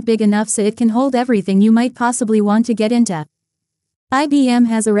out a tent big enough so it can hold everything you might possibly want to get into. IBM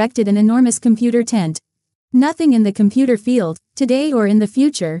has erected an enormous computer tent. Nothing in the computer field, today or in the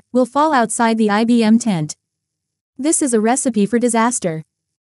future, will fall outside the IBM tent. This is a recipe for disaster.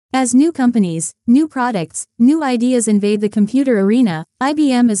 As new companies, new products, new ideas invade the computer arena,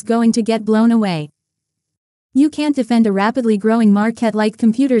 IBM is going to get blown away. You can't defend a rapidly growing market like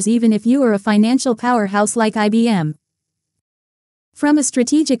computers even if you are a financial powerhouse like IBM. From a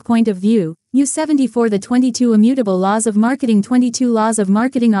strategic point of view, U74 The 22 Immutable Laws of Marketing 22 Laws of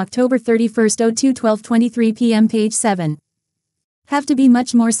Marketing October 31, 02 12:23 p.m. Page 7. Have to be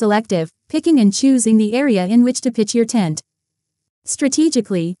much more selective, picking and choosing the area in which to pitch your tent.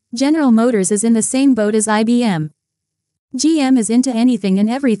 Strategically, General Motors is in the same boat as IBM. GM is into anything and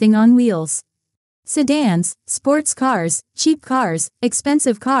everything on wheels. Sedans, sports cars, cheap cars,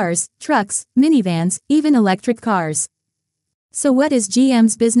 expensive cars, trucks, minivans, even electric cars. So what is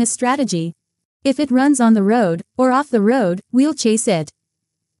GM's business strategy? If it runs on the road, or off the road, we'll chase it.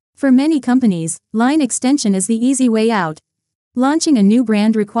 For many companies, line extension is the easy way out. Launching a new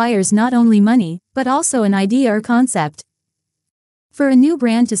brand requires not only money, but also an idea or concept. For a new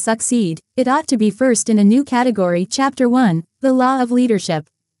brand to succeed, it ought to be first in a new category. Chapter 1, The Law of Leadership.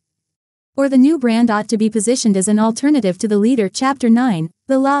 Or the new brand ought to be positioned as an alternative to the leader. Chapter 9,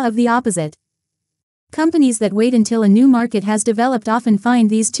 The Law of the Opposite. Companies that wait until a new market has developed often find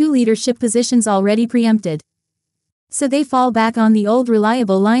these two leadership positions already preempted. So they fall back on the old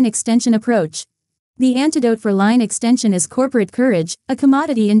reliable line extension approach. The antidote for line extension is corporate courage, a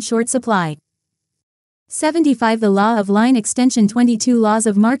commodity in short supply. 75 The Law of Line Extension 22 Laws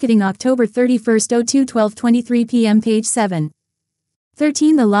of Marketing October 31, 02 12:23 p.m. Page 7.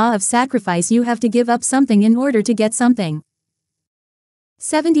 13 The Law of Sacrifice You have to give up something in order to get something.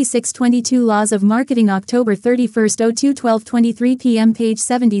 76 22 Laws of Marketing October 31, 02 12:23 p.m. Page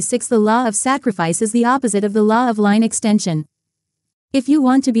 76 The Law of Sacrifice is the opposite of the law of line extension. If you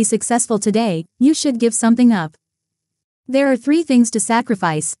want to be successful today, you should give something up. There are three things to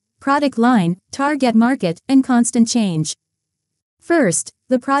sacrifice: product line, target market, and constant change. First,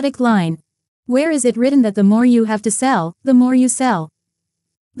 the product line. Where is it written that the more you have to sell, the more you sell?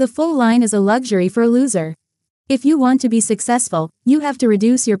 The full line is a luxury for a loser. If you want to be successful, you have to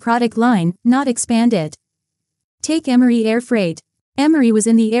reduce your product line, not expand it. Take Emery Air Freight. Emery was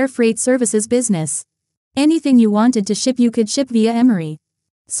in the air freight services business. Anything you wanted to ship you could ship via Emery.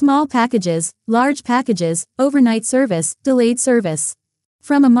 Small packages, large packages, overnight service, delayed service.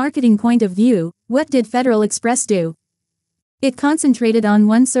 From a marketing point of view, what did Federal Express do? It concentrated on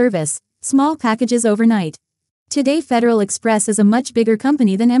one service, small packages overnight. Today Federal Express is a much bigger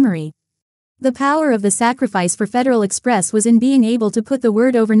company than Emory. The power of the sacrifice for Federal Express was in being able to put the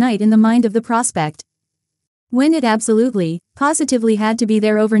word overnight in the mind of the prospect. When it absolutely, positively had to be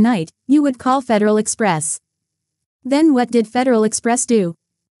there overnight, you would call Federal Express. Then what did Federal Express do?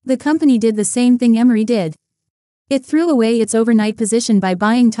 The company did the same thing Emory did. It threw away its overnight position by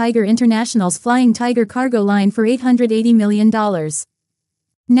buying Tiger International's Flying Tiger cargo line for $880 million.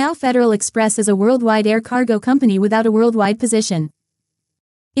 Now Federal Express is a worldwide air cargo company without a worldwide position.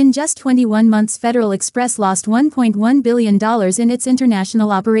 In just 21 months Federal Express lost $1.1 billion in its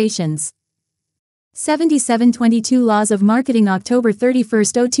international operations. 7722 Laws of Marketing October 31,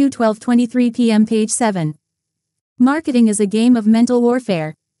 02 12:23 p.m. Page 7. Marketing is a game of mental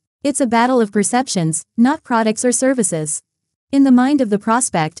warfare. It's a battle of perceptions, not products or services. In the mind of the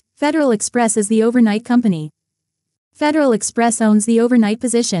prospect, Federal Express is the overnight company. Federal Express owns the overnight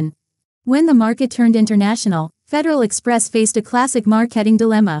position. When the market turned international, Federal Express faced a classic marketing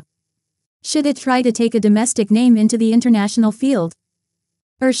dilemma. Should it try to take a domestic name into the international field?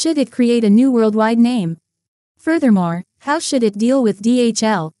 Or should it create a new worldwide name? Furthermore, how should it deal with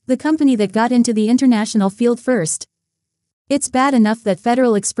DHL, the company that got into the international field first? It's bad enough that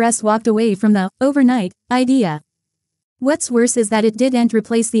Federal Express walked away from the overnight idea. What's worse is that it didn't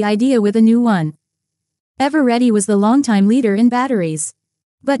replace the idea with a new one. Eveready was the longtime leader in batteries.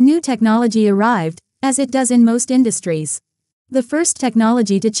 But new technology arrived, as it does in most industries. The first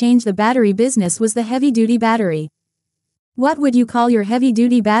technology to change the battery business was the heavy-duty battery. What would you call your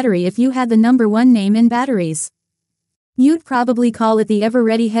heavy-duty battery if you had the number one name in batteries? You'd probably call it the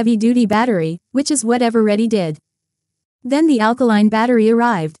Eveready heavy-duty battery, which is what Eveready did. Then the alkaline battery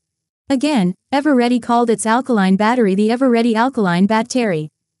arrived. Again, Eveready called its alkaline battery the Eveready alkaline battery.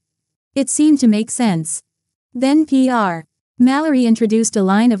 It seemed to make sense. Then P.R. Mallory introduced a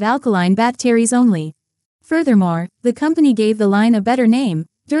line of alkaline batteries only. Furthermore, the company gave the line a better name,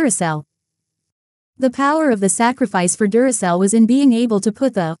 Duracell. The power of the sacrifice for Duracell was in being able to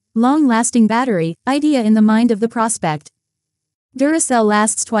put the long-lasting battery idea in the mind of the prospect. Duracell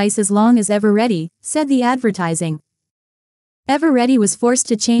lasts twice as long as Eveready, said the advertising. Eveready was forced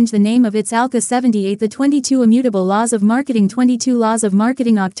to change the name of its Alka 78. The 22 Immutable Laws of Marketing 22 Laws of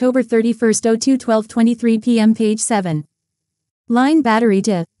Marketing October 31, 02 12:23 p.m. Page 7. Line battery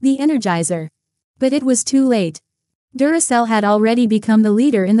to the Energizer. But it was too late. Duracell had already become the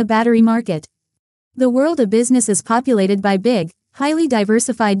leader in the battery market. The world of business is populated by big, highly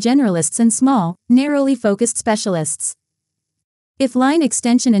diversified generalists and small, narrowly focused specialists. If line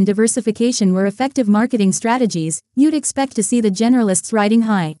extension and diversification were effective marketing strategies, you'd expect to see the generalists riding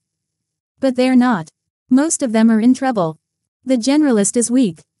high. But they're not. Most of them are in trouble. The generalist is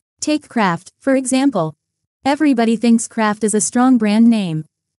weak. Take Kraft, for example. Everybody thinks Kraft is a strong brand name.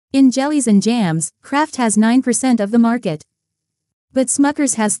 In jellies and jams, Kraft has 9% of the market. But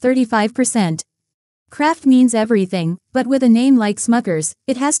Smucker's has 35%. Kraft means everything, but with a name like Smucker's,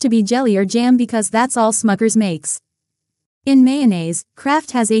 it has to be jelly or jam because that's all Smucker's makes. In mayonnaise, Kraft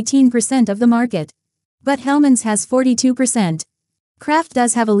has 18% of the market. But Hellmann's has 42%. Kraft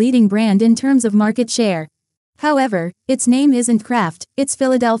does have a leading brand in terms of market share. However, its name isn't Kraft, it's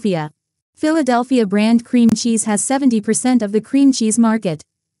Philadelphia. Philadelphia brand cream cheese has 70% of the cream cheese market.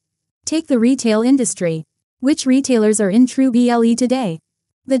 Take the retail industry. Which retailers are in true BLE today?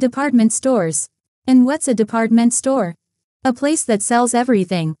 The department stores. And what's a department store? A place that sells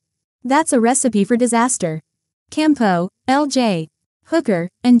everything. That's a recipe for disaster. Campo, LJ, Hooker,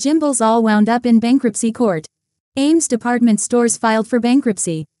 and Gimbel's all wound up in bankruptcy court. Ames department stores filed for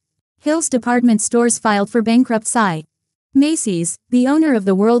bankruptcy. Hills department stores filed for bankruptcy. Macy's, the owner of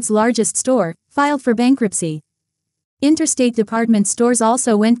the world's largest store, filed for bankruptcy. Interstate department stores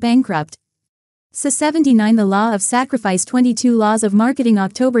also went bankrupt. So-79 The Law of Sacrifice 22 Laws of Marketing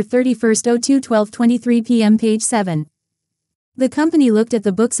October 31, 02 12:23 p.m. Page 7. The company looked at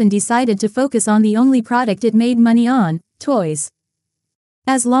the books and decided to focus on the only product it made money on, toys.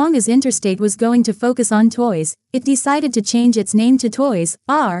 As long as Interstate was going to focus on toys, it decided to change its name to Toys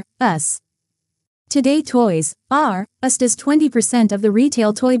R Us. Today Toys R Us does 20% of the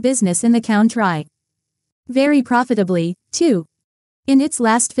retail toy business in the country. Very profitably, too. In its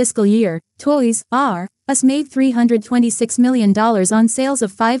last fiscal year, Toys R Us made $326 million on sales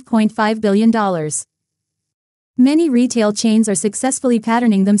of $5.5 billion. Many retail chains are successfully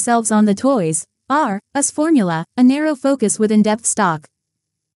patterning themselves on the Toys R Us formula, a narrow focus with in-depth stock.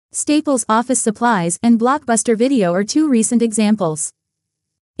 Staples Office Supplies and Blockbuster Video are two recent examples.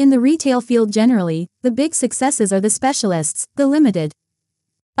 In the retail field generally, the big successes are the specialists, the limited.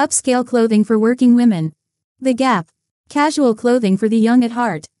 Upscale clothing for working women. The Gap. Casual clothing for the young at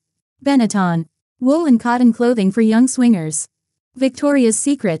heart. Benetton. Wool and cotton clothing for young swingers. Victoria's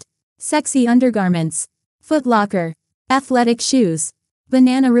Secret. Sexy undergarments. Foot Locker. Athletic shoes.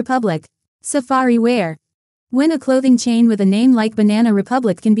 Banana Republic. Safari wear. When a clothing chain with a name like Banana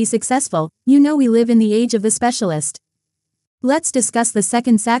Republic can be successful, you know we live in the age of the specialist. Let's discuss the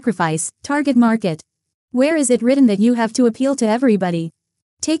second sacrifice, target market. Where is it written that you have to appeal to everybody?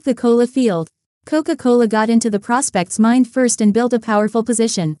 Take the cola field. Coca-Cola got into the prospect's mind first and built a powerful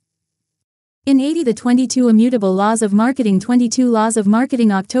position. In 80 The 22 Immutable Laws of Marketing 22 Laws of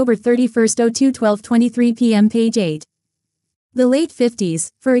Marketing October 31, 02 12:23 p.m. page 8. The late 50s,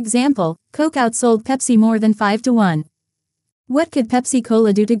 for example, Coke outsold Pepsi more than 5 to 1. What could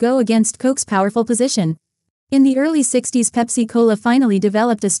Pepsi-Cola do to go against Coke's powerful position? In the early 60s Pepsi-Cola finally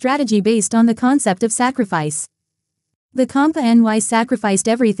developed a strategy based on the concept of sacrifice. The Compa NY sacrificed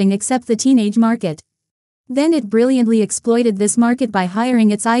everything except the teenage market. Then it brilliantly exploited this market by hiring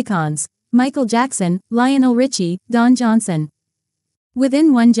its icons, Michael Jackson, Lionel Richie, Don Johnson.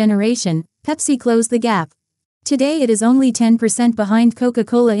 Within one generation, Pepsi closed the gap. Today it is only 10% behind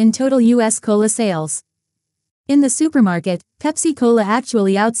Coca-Cola in total US cola sales. In the supermarket, Pepsi-Cola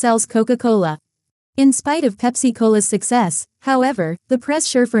actually outsells Coca-Cola. In spite of Pepsi-Cola's success, however, the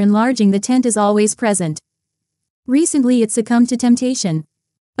pressure for enlarging the tent is always present. Recently it succumbed to temptation.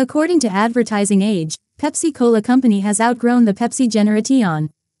 According to Advertising Age, Pepsi-Cola Company has outgrown the Pepsi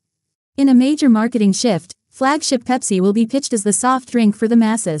generation. In a major marketing shift, flagship Pepsi will be pitched as the soft drink for the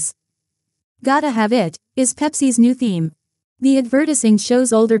masses. Gotta have it, is Pepsi's new theme. The advertising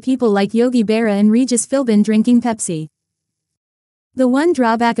shows older people like Yogi Berra and Regis Philbin drinking Pepsi. The one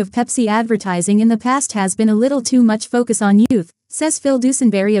drawback of Pepsi advertising in the past has been a little too much focus on youth, says Phil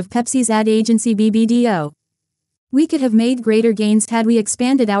Dusenberry of Pepsi's ad agency BBDO. We could have made greater gains had we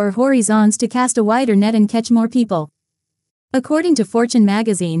expanded our horizons to cast a wider net and catch more people. According to Fortune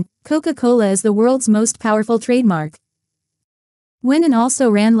magazine, Coca-Cola is the world's most powerful trademark. When an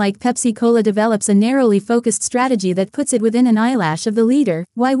also-ran like Pepsi-Cola develops a narrowly focused strategy that puts it within an eyelash of the leader,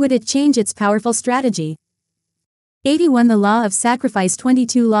 why would it change its powerful strategy? 81 The Law of Sacrifice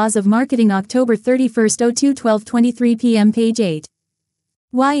 22 Laws of Marketing October 31, 02 12:23 p.m. page 8.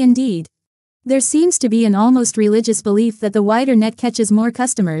 Why indeed? There seems to be an almost religious belief that the wider net catches more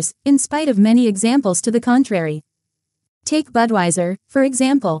customers, in spite of many examples to the contrary. Take Budweiser, for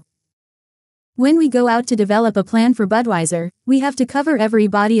example. When we go out to develop a plan for Budweiser, we have to cover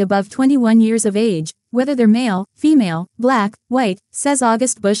everybody above 21 years of age, whether they're male, female, black, white, says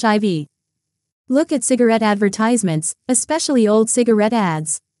August Bush IV. Look at cigarette advertisements, especially old cigarette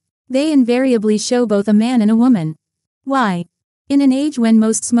ads. They invariably show both a man and a woman. Why? In an age when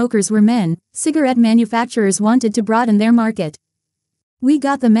most smokers were men, cigarette manufacturers wanted to broaden their market. We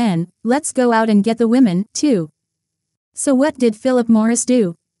got the men, let's go out and get the women, too. So what did Philip Morris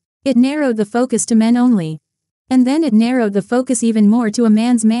do? It narrowed the focus to men only. And then it narrowed the focus even more to a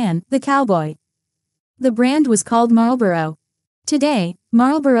man's man, the cowboy. The brand was called Marlboro. Today,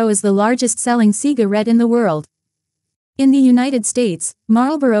 Marlboro is the largest selling cigarette in the world. In the United States,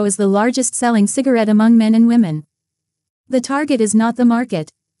 Marlboro is the largest selling cigarette among men and women. The target is not the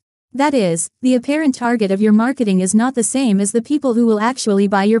market. That is, the apparent target of your marketing is not the same as the people who will actually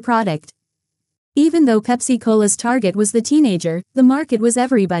buy your product. Even though Pepsi-Cola's target was the teenager, the market was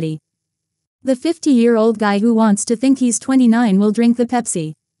everybody. The 50-year-old guy who wants to think he's 29 will drink the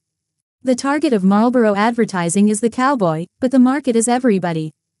Pepsi. The target of Marlboro advertising is the cowboy, but the market is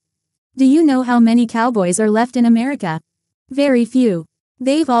everybody. Do you know how many cowboys are left in America? Very few.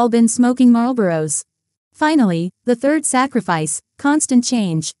 They've all been smoking Marlboros. Finally, the third sacrifice, constant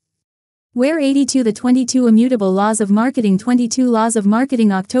change. Where 82 The 22 Immutable Laws of Marketing 22 Laws of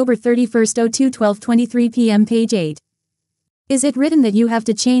Marketing October 31, 02 12:23 p.m. page 8. Is it written that you have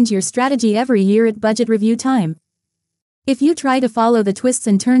to change your strategy every year at budget review time? If you try to follow the twists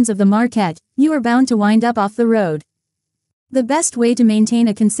and turns of the market, you are bound to wind up off the road. The best way to maintain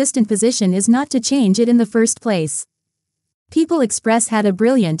a consistent position is not to change it in the first place. People Express had a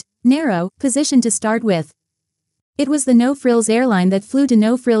brilliant, narrow, position to start with. It was the no-frills airline that flew to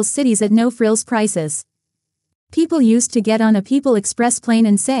no-frills cities at no-frills prices. People used to get on a People Express plane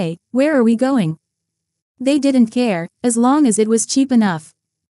and say, "Where are we going?" They didn't care, as long as it was cheap enough.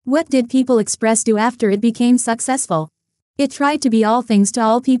 What did People Express do after it became successful? It tried to be all things to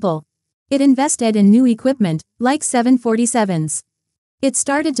all people. It invested in new equipment, like 747s. It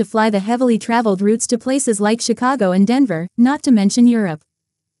started to fly the heavily traveled routes to places like Chicago and Denver, not to mention Europe.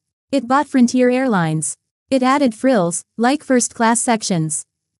 It bought Frontier Airlines. It added frills, like first-class sections.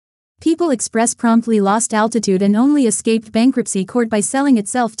 People Express promptly lost altitude and only escaped bankruptcy court by selling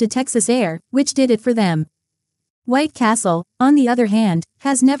itself to Texas Air, which did it for them. White Castle, on the other hand,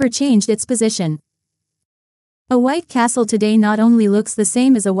 has never changed its position. A White Castle today not only looks the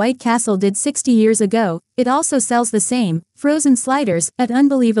same as a White Castle did 60 years ago, it also sells the same, frozen sliders, at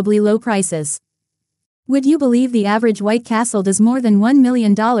unbelievably low prices. Would you believe the average White Castle does more than $1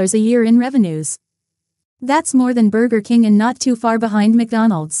 million a year in revenues? That's more than Burger King and not too far behind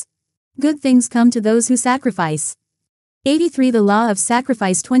McDonald's. Good things come to those who sacrifice. 83 The Law of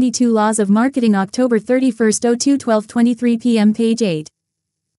Sacrifice 22 Laws of Marketing October 31, 02/12:23 p.m. page 8.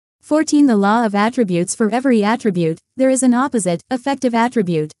 14 The Law of Attributes For every attribute, there is an opposite, effective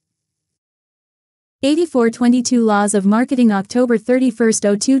attribute. 84 22 Laws of Marketing October 31,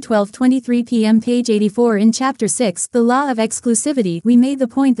 02/12:23 p.m. page 84 In Chapter 6, The Law of Exclusivity, we made the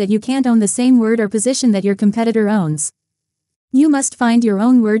point that you can't own the same word or position that your competitor owns. You must find your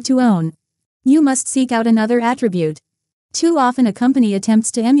own word to own. You must seek out another attribute. Too often a company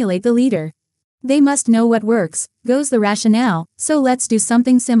attempts to emulate the leader. They must know what works, goes the rationale, so let's do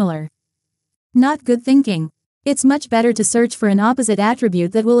something similar. Not good thinking. It's much better to search for an opposite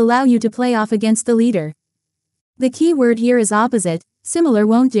attribute that will allow you to play off against the leader. The key word here is opposite, similar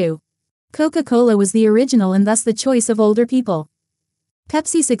won't do. Coca-Cola was the original and thus the choice of older people.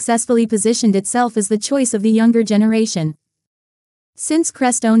 Pepsi successfully positioned itself as the choice of the younger generation. Since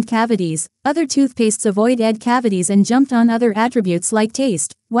Crest owned cavities, other toothpastes avoided cavities and jumped on other attributes like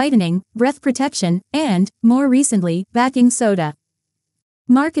taste, whitening, breath protection, and, more recently, baking soda.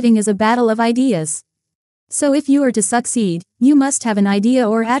 Marketing is a battle of ideas. So if you are to succeed, you must have an idea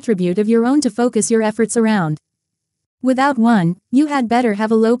or attribute of your own to focus your efforts around. Without one, you had better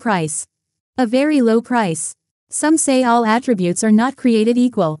have a low price. A very low price. Some say all attributes are not created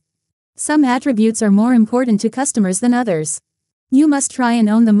equal. Some attributes are more important to customers than others. You must try and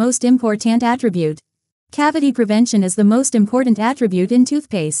own the most important attribute. Cavity prevention is the most important attribute in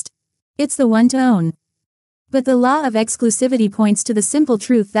toothpaste. It's the one to own. But the law of exclusivity points to the simple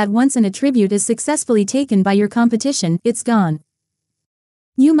truth that once an attribute is successfully taken by your competition, it's gone.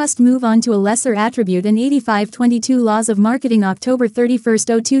 You must move on to a lesser attribute in 85 22 Laws of Marketing October 31,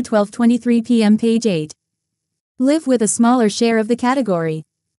 02/12:23 p.m. page 8. Live with a smaller share of the category.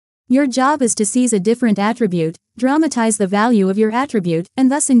 Your job is to seize a different attribute, dramatize the value of your attribute,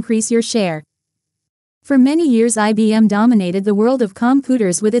 and thus increase your share. For many years IBM dominated the world of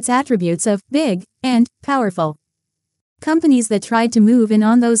computers with its attributes of big and powerful. Companies that tried to move in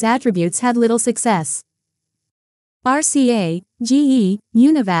on those attributes had little success. RCA, GE,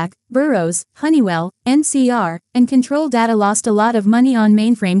 Univac, Burroughs, Honeywell, NCR, and Control Data lost a lot of money on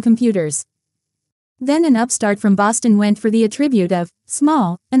mainframe computers. Then an upstart from Boston went for the attribute of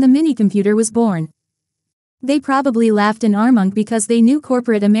small, and the minicomputer was born. They probably laughed in Armonk because they knew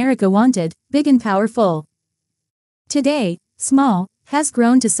corporate America wanted big and powerful. Today, small has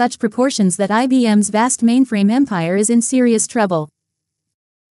grown to such proportions that IBM's vast mainframe empire is in serious trouble.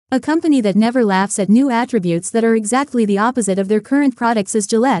 A company that never laughs at new attributes that are exactly the opposite of their current products is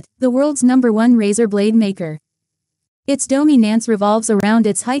Gillette, the world's #1 razor blade maker. Its dominance revolves around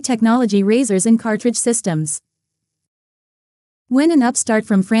its high-technology razors and cartridge systems. When an upstart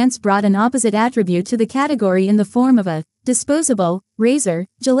from France brought an opposite attribute to the category in the form of a disposable razor,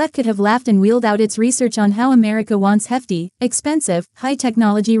 Gillette could have laughed and wheeled out its research on how America wants hefty, expensive,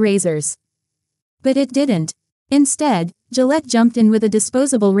 high-technology razors. But it didn't. Instead, Gillette jumped in with a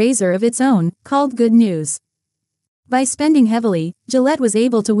disposable razor of its own, called Good News. By spending heavily, Gillette was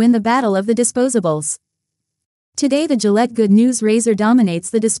able to win the battle of the disposables. Today the Gillette Good News razor dominates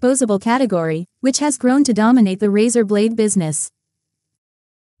the disposable category, which has grown to dominate the razor blade business.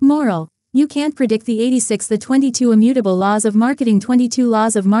 Moral: you can't predict the 86 The 22 Immutable Laws of Marketing 22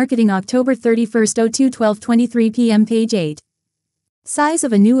 Laws of Marketing October 31, 02/12:23 p.m. page 8. Size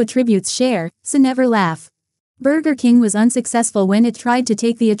of a new attribute's share, so never laugh. Burger King was unsuccessful when it tried to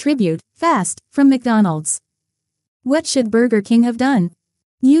take the attribute, fast, from McDonald's. What should Burger King have done?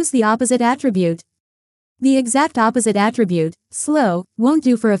 Use the opposite attribute. The exact opposite attribute, slow, won't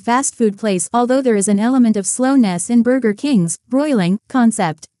do for a fast food place, although there is an element of slowness in Burger King's broiling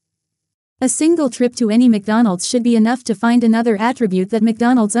concept. A single trip to any McDonald's should be enough to find another attribute that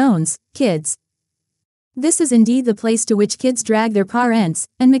McDonald's owns: kids. This is indeed the place to which kids drag their parents,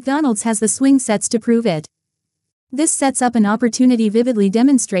 and McDonald's has the swing sets to prove it. This sets up an opportunity vividly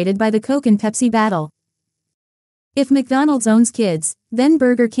demonstrated by the Coke and Pepsi battle. If McDonald's owns kids, then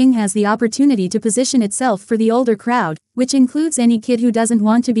Burger King has the opportunity to position itself for the older crowd, which includes any kid who doesn't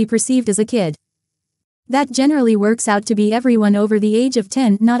want to be perceived as a kid. That generally works out to be everyone over the age of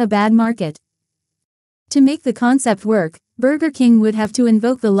 10, not a bad market. To make the concept work, Burger King would have to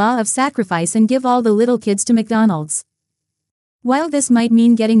invoke the law of sacrifice and give all the little kids to McDonald's. While this might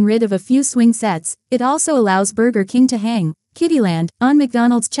mean getting rid of a few swing sets, it also allows Burger King to hang Kittyland on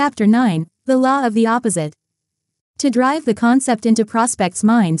McDonald's. Chapter 9, The Law of the Opposite. To drive the concept into prospects'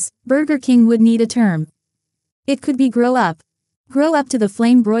 minds, Burger King would need a term. It could be grow up. Grow up to the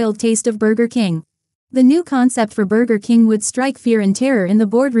flame-broiled taste of Burger King. The new concept for Burger King would strike fear and terror in the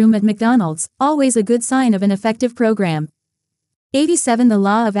boardroom at McDonald's, always a good sign of an effective program. 87 The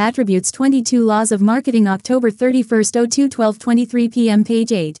Law of Attributes 22 Laws of Marketing October 31, 02 12:23 p.m.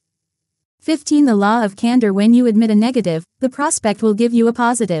 page 8. 15 The Law of Candor When you admit a negative, the prospect will give you a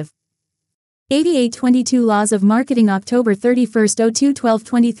positive. 88 22 Laws of Marketing October 31, 02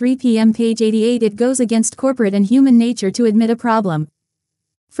 12:23 p.m. page 88 It goes against corporate and human nature to admit a problem.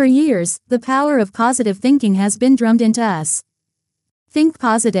 For years, the power of positive thinking has been drummed into us. Think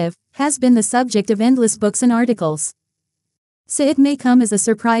positive has been the subject of endless books and articles. So it may come as a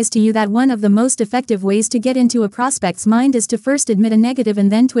surprise to you that one of the most effective ways to get into a prospect's mind is to first admit a negative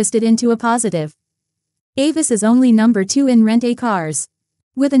and then twist it into a positive. Avis is only number 2 in rent-a-cars.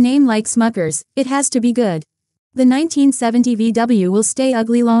 With a name like Smuckers, it has to be good. The 1970 VW will stay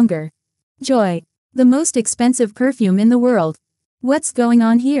ugly longer. Joy. The most expensive perfume in the world. What's going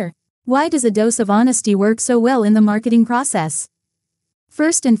on here? Why does a dose of honesty work so well in the marketing process?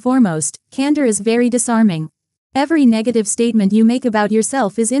 First and foremost, candor is very disarming. Every negative statement you make about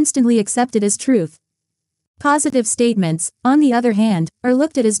yourself is instantly accepted as truth. Positive statements, on the other hand, are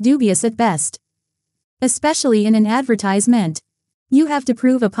looked at as dubious at best. Especially in an advertisement. You have to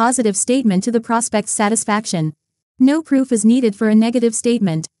prove a positive statement to the prospect's satisfaction. No proof is needed for a negative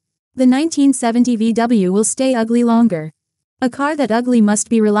statement. The 1970 VW will stay ugly longer. A car that ugly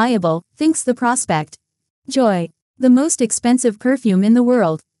must be reliable, thinks the prospect. Joy. The most expensive perfume in the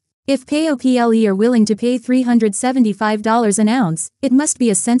world. If POPLE are willing to pay $375 an ounce, it must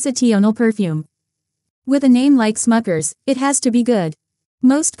be a sensational perfume. With a name like Smuckers, it has to be good.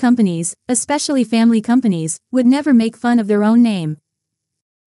 Most companies, especially family companies, would never make fun of their own name.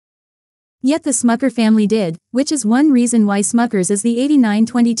 Yet the Smucker family did, which is one reason why Smuckers is the 89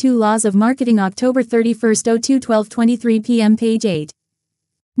 22 Laws of Marketing October 31, 02 12:23 p.m. page 8.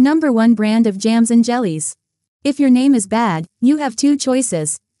 Number 1 Brand of jams and jellies. If your name is bad, you have two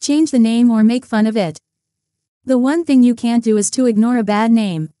choices. Change the name or make fun of it. The one thing you can't do is to ignore a bad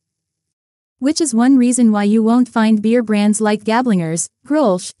name. Which is one reason why you won't find beer brands like Gablingers,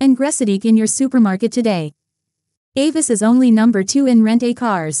 Grolsch, and Gressediek in your supermarket today. Avis is only number 2 in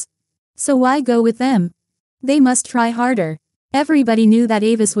rent-a-cars. So why go with them? They must try harder. Everybody knew that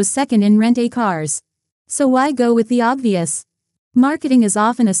Avis was second in rent-a-cars. So why go with the obvious? Marketing is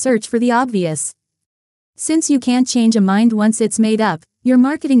often a search for the obvious. Since you can't change a mind once it's made up, your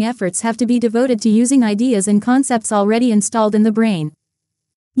marketing efforts have to be devoted to using ideas and concepts already installed in the brain.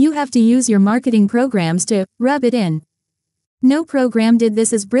 You have to use your marketing programs to rub it in. No program did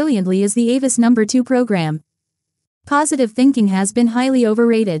this as brilliantly as the Avis number 2 program. Positive thinking has been highly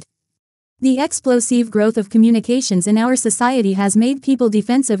overrated. The explosive growth of communications in our society has made people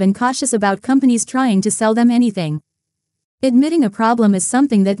defensive and cautious about companies trying to sell them anything. Admitting a problem is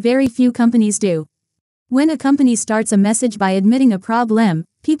something that very few companies do. When a company starts a message by admitting a problem,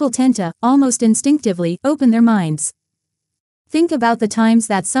 people tend to, almost instinctively, open their minds. Think about the times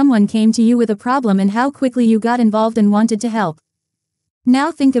that someone came to you with a problem and how quickly you got involved and wanted to help.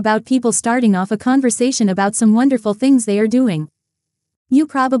 Now think about people starting off a conversation about some wonderful things they are doing. You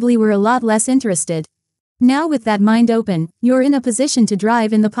probably were a lot less interested. Now with that mind open, you're in a position to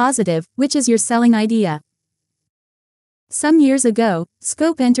drive in the positive, which is your selling idea. Some years ago,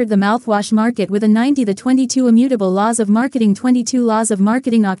 Scope entered the mouthwash market with a 90 The 22 Immutable Laws of Marketing 22 Laws of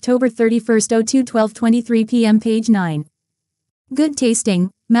Marketing October 31, 02 12:23 p.m. page 9. Good tasting,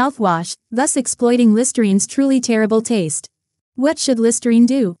 mouthwash, thus exploiting Listerine's truly terrible taste. What should Listerine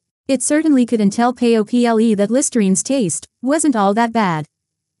do? It certainly couldn't tell POPLE that Listerine's taste wasn't all that bad.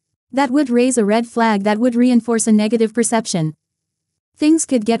 That would raise a red flag that would reinforce a negative perception. Things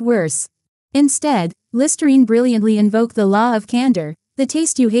could get worse. Instead, Listerine brilliantly invoked the law of candor, the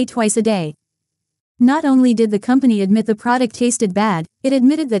taste you hate twice a day. Not only did the company admit the product tasted bad, it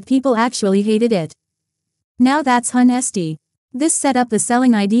admitted that people actually hated it. Now that's honesty. This set up the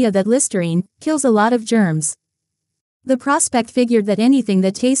selling idea that Listerine kills a lot of germs. The prospect figured that anything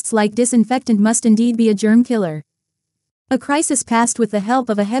that tastes like disinfectant must indeed be a germ killer. A crisis passed with the help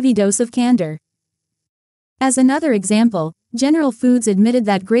of a heavy dose of candor. As another example, General Foods admitted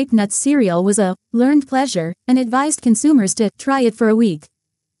that grape nuts cereal was a learned pleasure and advised consumers to try it for a week.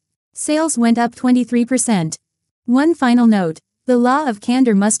 Sales went up 23%. One final note, the law of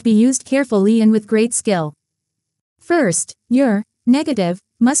candor must be used carefully and with great skill. First, your negative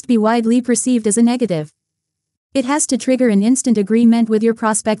must be widely perceived as a negative. It has to trigger an instant agreement with your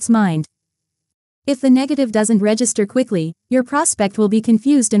prospect's mind. If the negative doesn't register quickly, your prospect will be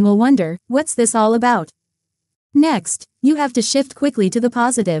confused and will wonder, what's this all about? Next, you have to shift quickly to the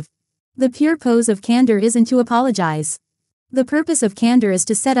positive. The pure pose of candor isn't to apologize. The purpose of candor is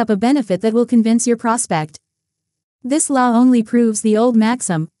to set up a benefit that will convince your prospect. This law only proves the old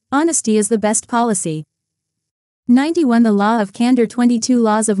maxim, honesty is the best policy. 91 The Law of Candor 22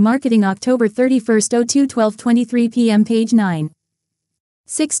 Laws of Marketing October 31, 02 12:23 p.m. page 9.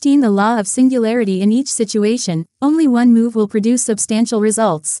 16 The Law of Singularity In each situation, only one move will produce substantial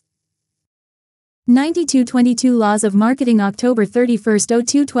results. 92 22 Laws of Marketing October 31,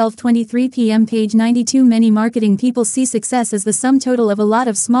 02 12:23 p.m. page 92 Many marketing people see success as the sum total of a lot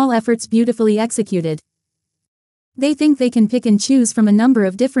of small efforts beautifully executed. They think they can pick and choose from a number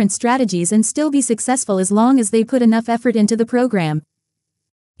of different strategies and still be successful as long as they put enough effort into the program.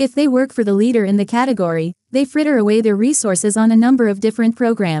 If they work for the leader in the category, they fritter away their resources on a number of different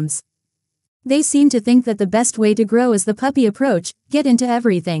programs. They seem to think that the best way to grow is the puppy approach, get into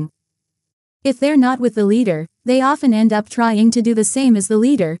everything. If they're not with the leader, they often end up trying to do the same as the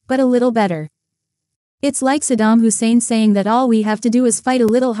leader, but a little better. It's like Saddam Hussein saying that all we have to do is fight a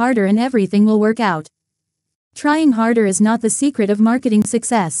little harder and everything will work out. Trying harder is not the secret of marketing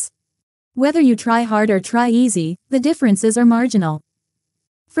success. Whether you try hard or try easy, the differences are marginal.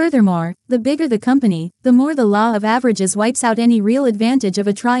 Furthermore, the bigger the company, the more the law of averages wipes out any real advantage of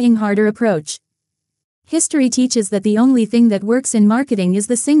a trying harder approach. History teaches that the only thing that works in marketing is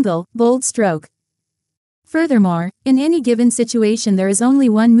the single, bold stroke. Furthermore, in any given situation there is only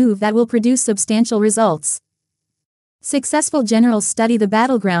one move that will produce substantial results. Successful generals study the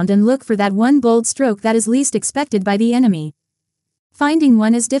battleground and look for that one bold stroke that is least expected by the enemy. Finding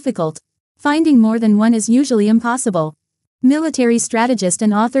one is difficult. Finding more than one is usually impossible. Military strategist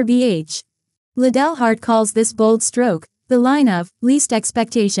and author B.H. Liddell Hart calls this bold stroke the line of least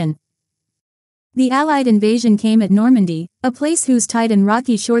expectation. The Allied invasion came at Normandy, a place whose tight and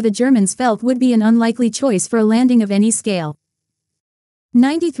rocky shore the Germans felt would be an unlikely choice for a landing of any scale.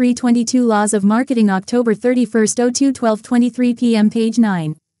 93 22 Laws of Marketing October 31, 02 12:23 p.m. page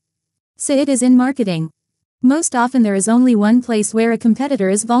 9. So it is in marketing. Most often there is only one place where a competitor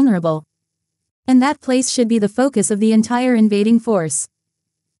is vulnerable. And that place should be the focus of the entire invading force.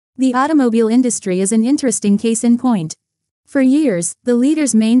 The automobile industry is an interesting case in point. For years, the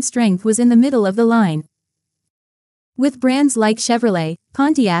leader's main strength was in the middle of the line. With brands like Chevrolet,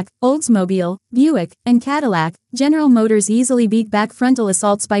 Pontiac, Oldsmobile, Buick, and Cadillac, General Motors easily beat back frontal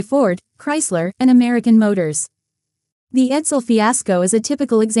assaults by Ford, Chrysler, and American Motors. The Edsel fiasco is a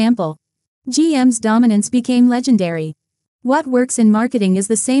typical example. GM's dominance became legendary. What works in marketing is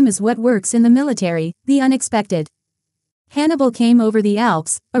the same as what works in the military, the unexpected. Hannibal came over the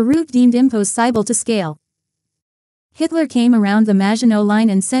Alps, a route deemed impossible to scale. Hitler came around the Maginot Line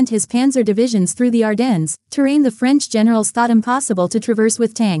and sent his panzer divisions through the Ardennes, terrain the French generals thought impossible to traverse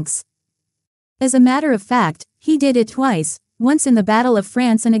with tanks. As a matter of fact, he did it twice, once in the Battle of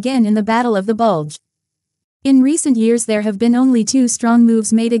France and again in the Battle of the Bulge. In recent years there have been only two strong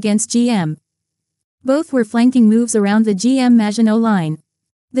moves made against GM. Both were flanking moves around the GM Maginot Line.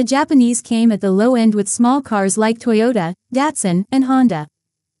 The Japanese came at the low end with small cars like Toyota, Datsun, and Honda.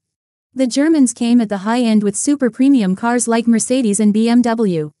 The Germans came at the high end with super premium cars like Mercedes and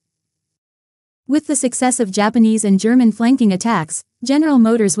BMW. With the success of Japanese and German flanking attacks, General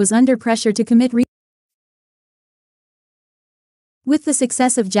Motors was under pressure to commit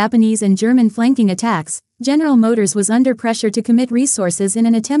resources in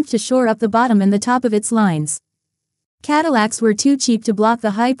an attempt to shore up the bottom and the top of its lines. Cadillacs were too cheap to block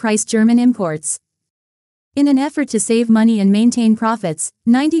the high-priced German imports. In an effort to save money and maintain profits,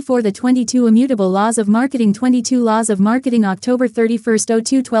 94 The 22 Immutable Laws of Marketing 22 Laws of Marketing October 31,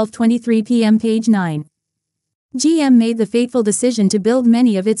 02 12:23 p.m. page 9. GM made the fateful decision to build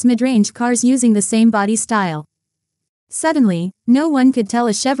many of its mid-range cars using the same body style. Suddenly, no one could tell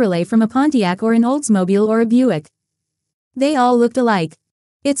a Chevrolet from a Pontiac or an Oldsmobile or a Buick. They all looked alike.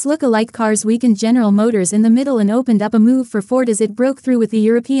 Its look-alike cars weakened General Motors in the middle and opened up a move for Ford as it broke through with the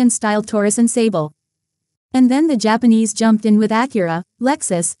European-style Taurus and Sable. And then the Japanese jumped in with Acura,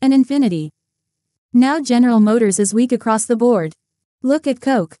 Lexus, and Infiniti. Now General Motors is weak across the board. Look at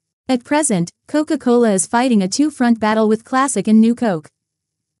Coke. At present, Coca-Cola is fighting a two-front battle with Classic and New Coke.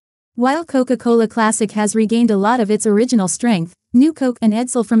 While Coca-Cola Classic has regained a lot of its original strength, New Coke and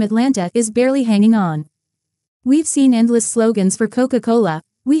Edsel from Atlanta is barely hanging on. We've seen endless slogans for Coca-Cola,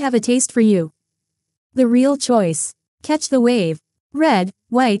 we have a taste for you. The real choice. Catch the wave. Red,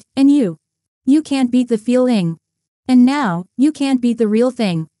 white, and you. You can't beat the feeling. And now, you can't beat the real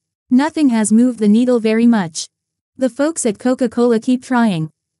thing. Nothing has moved the needle very much. The folks at Coca-Cola keep trying.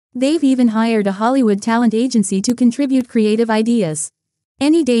 They've even hired a Hollywood talent agency to contribute creative ideas.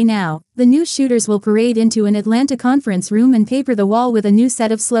 Any day now, the new shooters will parade into an Atlanta conference room and paper the wall with a new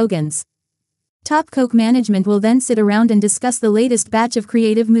set of slogans. Top Coke management will then sit around and discuss the latest batch of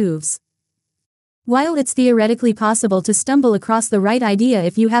creative moves. While it's theoretically possible to stumble across the right idea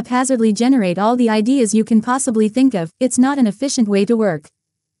if you haphazardly generate all the ideas you can possibly think of, it's not an efficient way to work.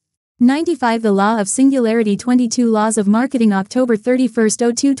 95 The Law of Singularity 22 Laws of Marketing October 31,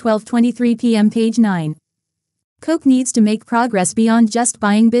 02 12:23 p.m. Page 9. Coke needs to make progress beyond just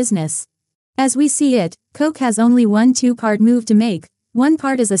buying business. As we see it, Coke has only one two-part move to make. One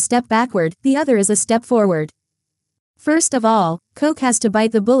part is a step backward, the other is a step forward. First of all, Coke has to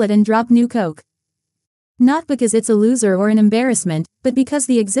bite the bullet and drop New Coke. Not because it's a loser or an embarrassment, but because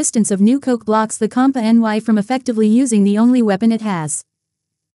the existence of New Coke blocks the company from effectively using the only weapon it has.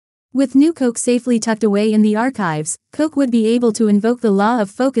 With New Coke safely tucked away in the archives, Coke would be able to invoke the law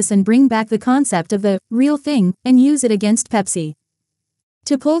of focus and bring back the concept of the real thing and use it against Pepsi.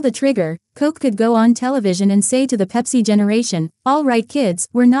 To pull the trigger, Coke could go on television and say to the Pepsi generation, "All right kids,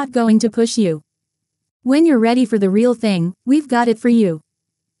 we're not going to push you. When you're ready for the real thing, we've got it for you."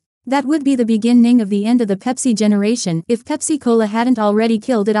 That would be the beginning of the end of the Pepsi generation if Pepsi-Cola hadn't already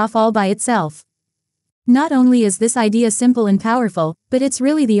killed it off all by itself. Not only is this idea simple and powerful, but it's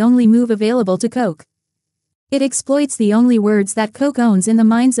really the only move available to Coke. It exploits the only words that Coke owns in the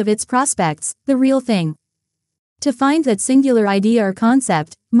minds of its prospects, the real thing. To find that singular idea or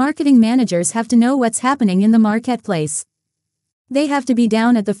concept, marketing managers have to know what's happening in the marketplace. They have to be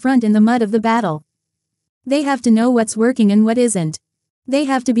down at the front in the mud of the battle. They have to know what's working and what isn't. They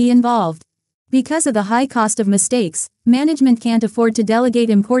have to be involved. Because of the high cost of mistakes, management can't afford to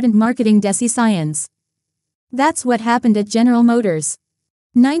delegate important marketing decisions. That's what happened at General Motors.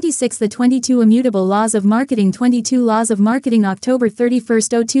 96 The 22 Immutable Laws of Marketing 22 Laws of Marketing October 31,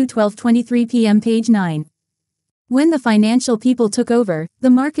 02 12:23 p.m. Page 9. When the financial people took over, the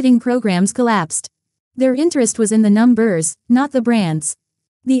marketing programs collapsed. Their interest was in the numbers, not the brands.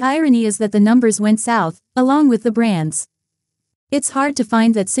 The irony is that the numbers went south, along with the brands. It's hard to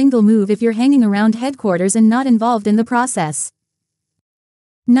find that single move if you're hanging around headquarters and not involved in the process.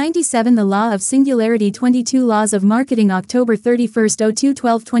 97 The Law of Singularity 22 Laws of Marketing October 31, 02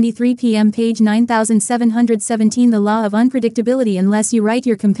 12:23 p.m. Page 9717 The Law of Unpredictability Unless you write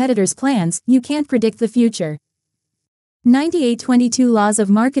your competitors' plans, you can't predict the future. 98 22 Laws of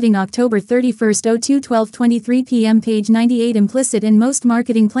Marketing October 31, 02 12:23 p.m. Page 98 Implicit in most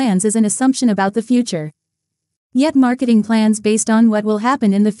marketing plans is an assumption about the future. Yet marketing plans based on what will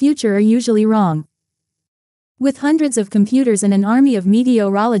happen in the future are usually wrong. With hundreds of computers and an army of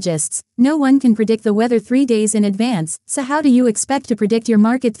meteorologists, no one can predict the weather 3 days in advance, so how do you expect to predict your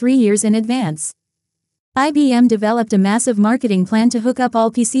market 3 years in advance? IBM developed a massive marketing plan to hook up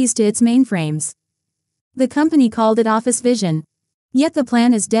all PCs to its mainframes. The company called it Office Vision. Yet the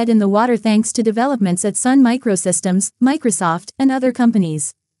plan is dead in the water thanks to developments at Sun Microsystems, Microsoft, and other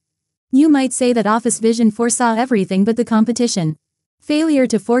companies. You might say that Office Vision foresaw everything but the competition. Failure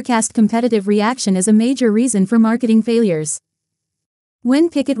to forecast competitive reaction is a major reason for marketing failures. When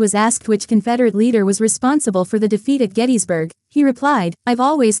Pickett was asked which Confederate leader was responsible for the defeat at Gettysburg, he replied, "I've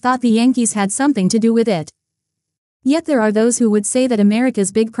always thought the Yankees had something to do with it." Yet there are those who would say that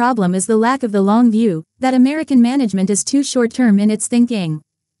America's big problem is the lack of the long view, that American management is too short-term in its thinking.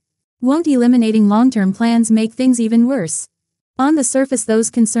 Won't eliminating long-term plans make things even worse? On the surface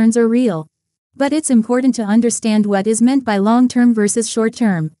those concerns are real. But it's important to understand what is meant by long-term versus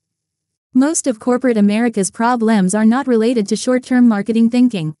short-term. Most of corporate America's problems are not related to short-term marketing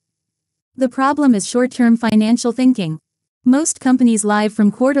thinking. The problem is short-term financial thinking. Most companies live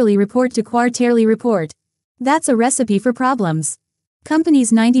from quarterly report to quarterly report. That's a recipe for problems.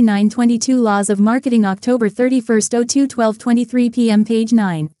 Companies 99 22 Laws of Marketing October 31, 02 12:23 p.m. Page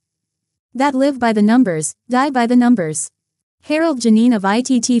 9. That live by the numbers, die by the numbers. Harold Janine of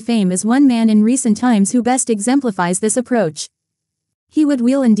ITT fame is one man in recent times who best exemplifies this approach. He would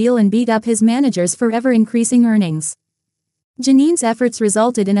wheel and deal and beat up his managers for ever increasing earnings. Janine's efforts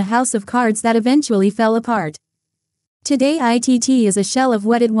resulted in a house of cards that eventually fell apart. Today ITT is a shell of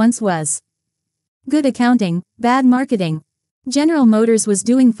what it once was. Good accounting, bad marketing. General Motors was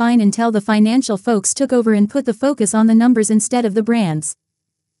doing fine until the financial folks took over and put the focus on the numbers instead of the brands.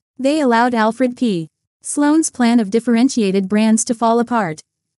 They allowed Alfred P. Sloan's plan of differentiated brands to fall apart.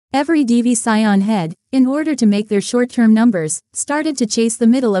 Every DV Scion head, in order to make their short-term numbers, started to chase the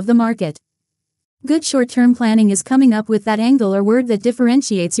middle of the market. Good short-term planning is coming up with that angle or word that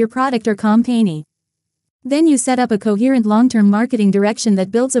differentiates your product or company. Then you set up a coherent long-term marketing direction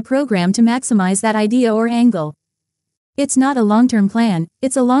that builds a program to maximize that idea or angle. It's not a long-term plan,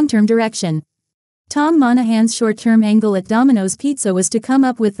 it's a long-term direction. Tom Monahan's short-term angle at Domino's Pizza was to come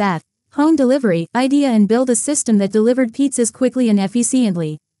up with that home delivery idea and build a system that delivered pizzas quickly and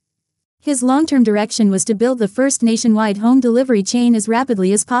efficiently. His long-term direction was to build the first nationwide home delivery chain as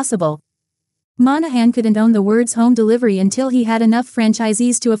rapidly as possible. Monahan couldn't own the words home delivery until he had enough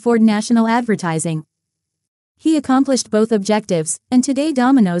franchisees to afford national advertising. He accomplished both objectives, and today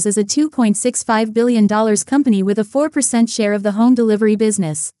Domino's is a $2.65 billion company with a 4% share of the home delivery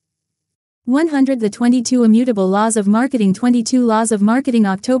business. 100 The 22 Immutable Laws of Marketing 22 Laws of Marketing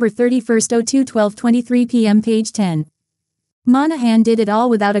October 31, 02 12:23 p.m. Page 10. Monahan did it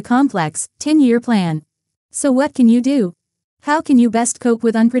all without a complex, 10-year plan. So what can you do? How can you best cope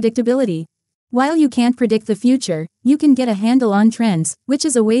with unpredictability? While you can't predict the future, you can get a handle on trends, which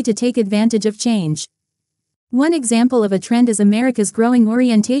is a way to take advantage of change. One example of a trend is America's growing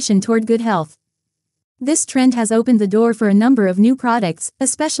orientation toward good health. This trend has opened the door for a number of new products,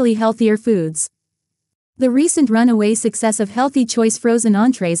 especially healthier foods. The recent runaway success of Healthy Choice frozen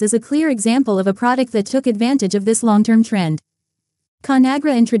entrees is a clear example of a product that took advantage of this long-term trend.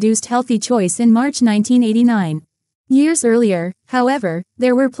 Conagra introduced Healthy Choice in March 1989. Years earlier, however,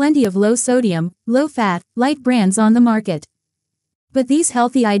 there were plenty of low-sodium, low-fat, light brands on the market. But these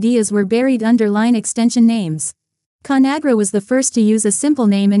healthy ideas were buried under line extension names. Conagra was the first to use a simple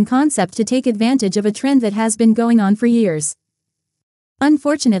name and concept to take advantage of a trend that has been going on for years.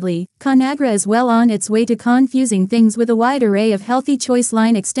 Unfortunately, Conagra is well on its way to confusing things with a wide array of Healthy Choice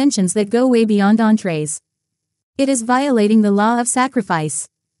line extensions that go way beyond entrees. It is violating the law of sacrifice.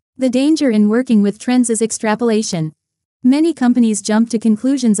 The danger in working with trends is extrapolation. Many companies jump to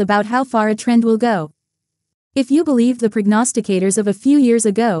conclusions about how far a trend will go. If you believed the prognosticators of a few years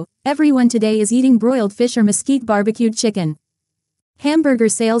ago, everyone today is eating broiled fish or mesquite barbecued chicken. Hamburger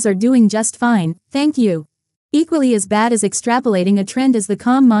sales are doing just fine, thank you. Equally as bad as extrapolating a trend is the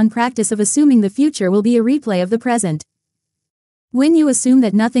common practice of assuming the future will be a replay of the present. When you assume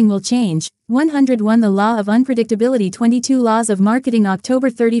that nothing will change, 101 The Law of Unpredictability 22 Laws of Marketing October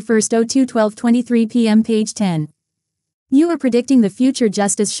 31, 02 12:23 p.m. Page 10. You are predicting the future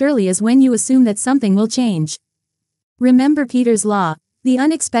just as surely as when you assume that something will change. Remember Peter's law, the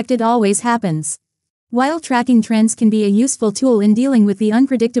unexpected always happens. While tracking trends can be a useful tool in dealing with the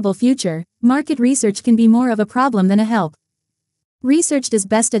unpredictable future, market research can be more of a problem than a help. Research is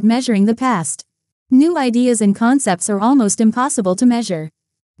best at measuring the past. New ideas and concepts are almost impossible to measure.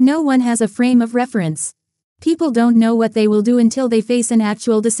 No one has a frame of reference. People don't know what they will do until they face an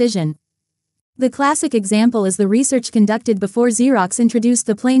actual decision. The classic example is the research conducted before Xerox introduced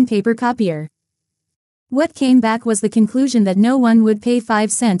the plain paper copier. What came back was the conclusion that no one would pay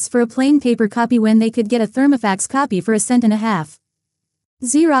 5 cents for a plain paper copy when they could get a thermofax copy for $1.50.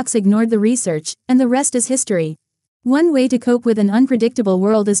 Xerox ignored the research, and the rest is history. One way to cope with an unpredictable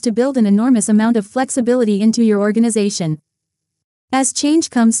world is to build an enormous amount of flexibility into your organization. As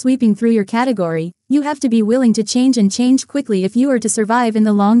change comes sweeping through your category, you have to be willing to change and change quickly if you are to survive in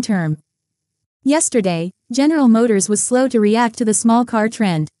the long term. Yesterday, General Motors was slow to react to the small car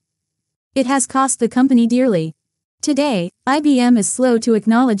trend. It has cost the company dearly. Today, IBM is slow to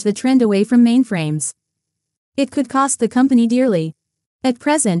acknowledge the trend away from mainframes. It could cost the company dearly. At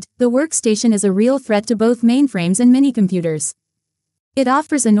present, the workstation is a real threat to both mainframes and minicomputers. It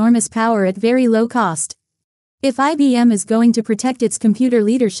offers enormous power at very low cost. If IBM is going to protect its computer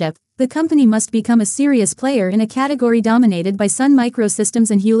leadership, the company must become a serious player in a category dominated by Sun Microsystems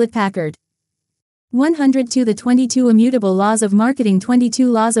and Hewlett-Packard. 102 The 22 Immutable Laws of Marketing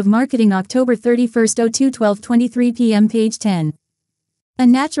 22 Laws of Marketing October 31, 02 12:23 p.m. Page 10. A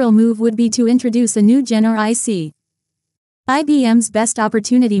natural move would be to introduce a new Gen or IC. IBM's best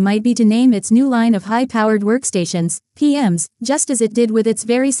opportunity might be to name its new line of high-powered workstations, PMs, just as it did with its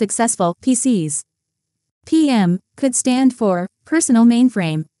very successful PCs. PM could stand for personal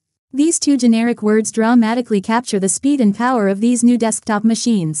mainframe. These two generic words dramatically capture the speed and power of these new desktop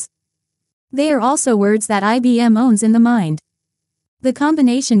machines. They are also words that IBM owns in the mind. The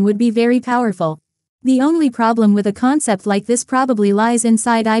combination would be very powerful. The only problem with a concept like this probably lies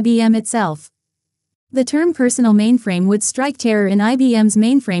inside IBM itself. The term personal mainframe would strike terror in IBM's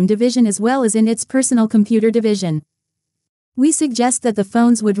mainframe division as well as in its personal computer division. We suggest that the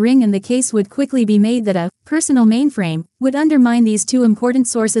phones would ring and the case would quickly be made that a personal mainframe would undermine these two important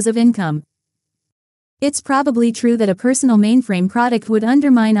sources of income. It's probably true that a personal mainframe product would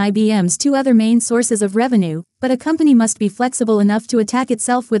undermine IBM's two other main sources of revenue, but a company must be flexible enough to attack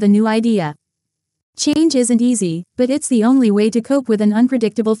itself with a new idea. Change isn't easy, but it's the only way to cope with an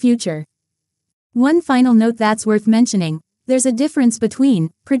unpredictable future. One final note that's worth mentioning: there's a difference between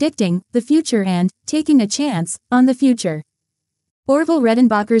predicting the future and taking a chance on the future. Orville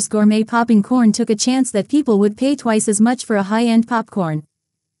Redenbacher's gourmet popping corn took a chance that people would pay twice as much for a high-end popcorn.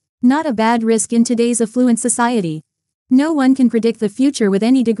 Not a bad risk in today's affluent society. No one can predict the future with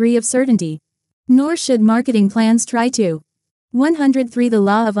any degree of certainty. Nor should marketing plans try to. 103 The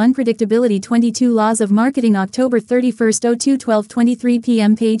Law of Unpredictability 22 Laws of Marketing October 31, 02 12:23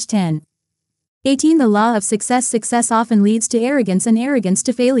 p.m. page 10. 18 The Law of Success Success often leads to arrogance and arrogance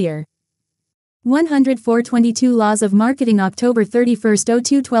to failure. 104 22 Laws of Marketing October 31,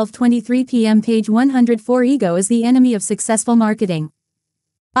 02 12:23 p.m. page 104 Ego is the enemy of successful marketing.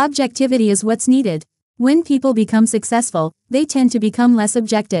 Objectivity is what's needed. When people become successful, they tend to become less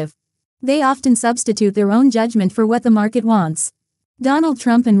objective. They often substitute their own judgment for what the market wants. Donald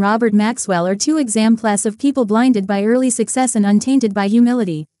Trump and Robert Maxwell are two examples of people blinded by early success and untainted by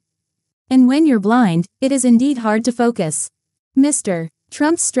humility. And when you're blind, it is indeed hard to focus. Mr.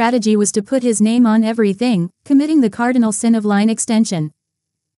 Trump's strategy was to put his name on everything, committing the cardinal sin of line extension.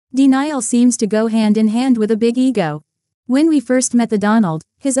 Denial seems to go hand in hand with a big ego. When we first met the Donald,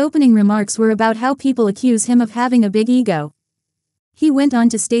 his opening remarks were about how people accuse him of having a big ego. He went on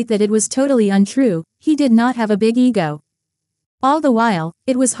to state that it was totally untrue, he did not have a big ego. All the while,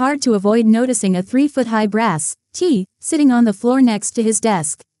 it was hard to avoid noticing a 3-foot-high brass T sitting on the floor next to his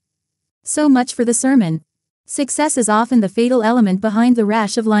desk. So much for the sermon. Success is often the fatal element behind the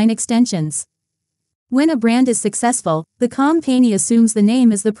rash of line extensions. When a brand is successful, the company assumes the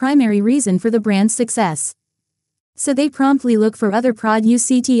name is the primary reason for the brand's success. So they promptly look for other products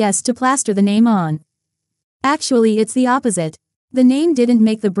to plaster the name on. Actually, it's the opposite. The name didn't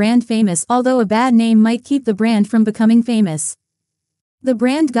make the brand famous, although a bad name might keep the brand from becoming famous. The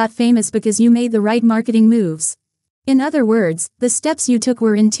brand got famous because you made the right marketing moves. In other words, the steps you took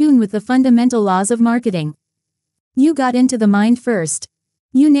were in tune with the fundamental laws of marketing. You got into the mind first.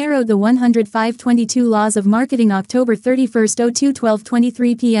 You narrowed the 105 22 Laws of Marketing October 31, 02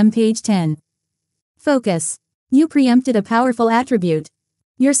 12:23 p.m. page 10. Focus. You preempted a powerful attribute.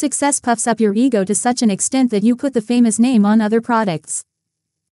 Your success puffs up your ego to such an extent that you put the famous name on other products.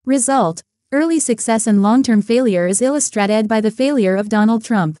 Result: early success and long-term failure is illustrated by the failure of Donald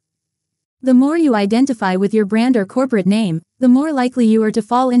Trump. The more you identify with your brand or corporate name, the more likely you are to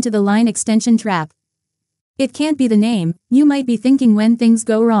fall into the line extension trap. It can't be the name, you might be thinking when things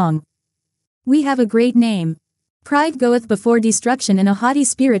go wrong. We have a great name. Pride goeth before destruction and a haughty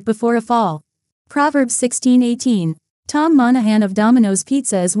spirit before a fall. Proverbs 16:18. Tom Monahan of Domino's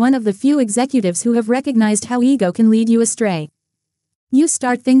Pizza is one of the few executives who have recognized how ego can lead you astray. You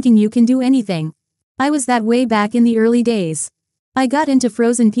start thinking you can do anything. I was that way back in the early days. I got into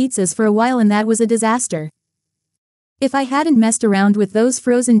frozen pizzas for a while and that was a disaster. If I hadn't messed around with those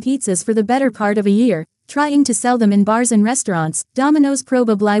frozen pizzas for the better part of a year, trying to sell them in bars and restaurants, Domino's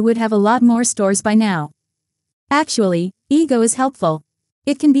probably would have a lot more stores by now. Actually, ego is helpful.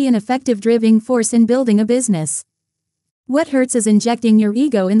 It can be an effective driving force in building a business. What hurts is injecting your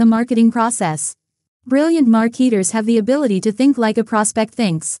ego in the marketing process. Brilliant marketers have the ability to think like a prospect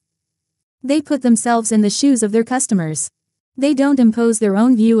thinks. They put themselves in the shoes of their customers. They don't impose their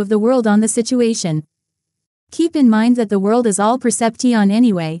own view of the world on the situation. Keep in mind that the world is all perception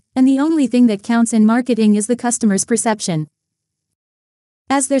anyway, and the only thing that counts in marketing is the customer's perception.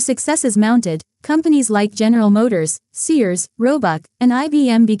 As their success is mounted, companies like General Motors, Sears, Roebuck, and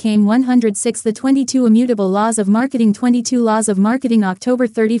IBM became 106 The 22 Immutable Laws of Marketing 22 Laws of Marketing October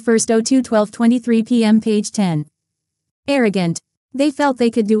 31, 02 12:23 p.m. page 10. Arrogant. They felt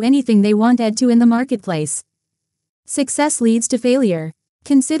they could do anything they wanted to in the marketplace. Success leads to failure.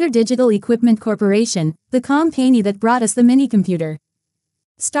 Consider Digital Equipment Corporation, the company that brought us the mini-computer.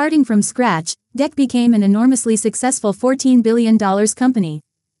 Starting from scratch, DEC became an enormously successful $14 billion company.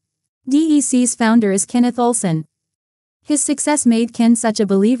 DEC's founder is Kenneth Olson. His success made Ken such a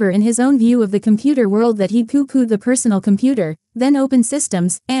believer in his own view of the computer world that he poo-pooed the personal computer, then open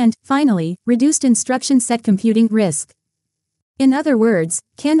systems, and, finally, reduced instruction set computing risk. In other words,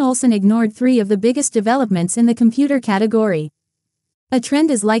 Ken Olson ignored three of the biggest developments in the computer category. A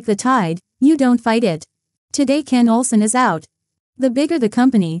trend is like the tide, you don't fight it. Today Ken Olson is out. The bigger the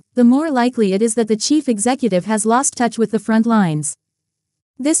company, the more likely it is that the chief executive has lost touch with the front lines.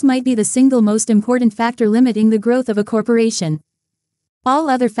 This might be the single most important factor limiting the growth of a corporation. All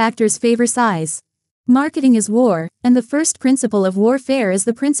other factors favor size. Marketing is war, and the first principle of warfare is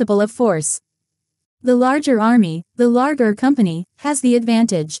the principle of force. The larger army, the larger company, has the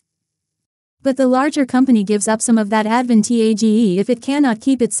advantage. But the larger company gives up some of that advantage if it cannot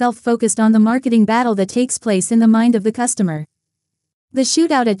keep itself focused on the marketing battle that takes place in the mind of the customer. The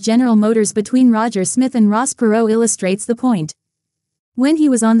shootout at General Motors between Roger Smith and Ross Perot illustrates the point. When he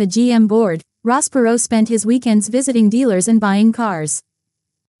was on the GM board, Ross Perot spent his weekends visiting dealers and buying cars.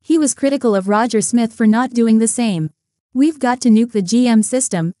 He was critical of Roger Smith for not doing the same. "We've got to nuke the GM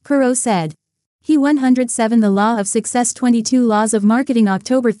system," Perot said. He 107 The Law of Success 22 Laws of Marketing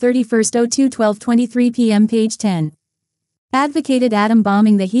October 31, 02 12:23 p.m. page 10. Advocated atom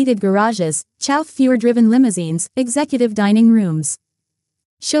bombing the heated garages, chauffeur-driven limousines, executive dining rooms.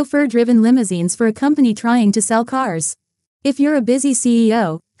 Chauffeur-driven limousines for a company trying to sell cars. If you're a busy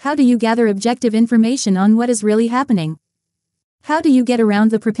CEO, how do you gather objective information on what is really happening? How do you get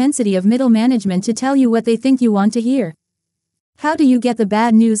around the propensity of middle management to tell you what they think you want to hear? How do you get the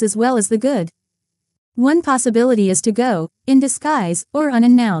bad news as well as the good? One possibility is to go, in disguise, or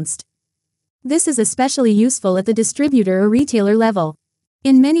unannounced. This is especially useful at the distributor or retailer level.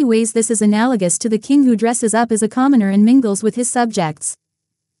 In many ways this is analogous to the king who dresses up as a commoner and mingles with his subjects.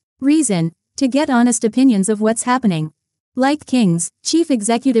 Reason: to get honest opinions of what's happening. Like kings, chief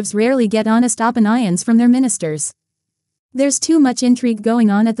executives rarely get honest opinions from their ministers. There's too much intrigue going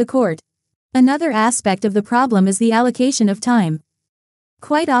on at the court. Another aspect of the problem is the allocation of time.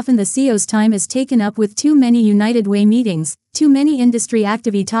 Quite often the CEO's time is taken up with too many United Way meetings, too many industry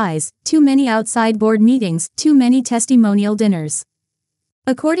activities, too many outside board meetings, too many testimonial dinners.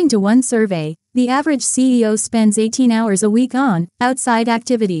 According to one survey, the average CEO spends 18 hours a week on outside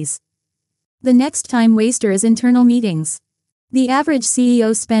activities. The next time waster is internal meetings. The average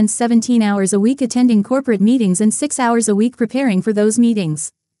CEO spends 17 hours a week attending corporate meetings and 6 hours a week preparing for those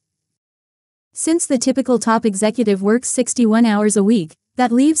meetings. Since the typical top executive works 61 hours a week,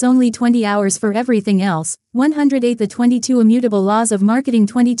 that leaves only 20 hours for everything else. 108 The 22 Immutable Laws of Marketing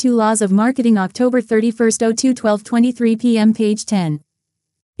 22 Laws of Marketing October 31, 02 12:23 p.m. page 10.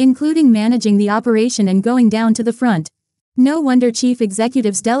 Including managing the operation and going down to the front. No wonder chief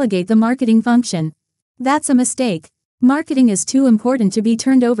executives delegate the marketing function. That's a mistake. Marketing is too important to be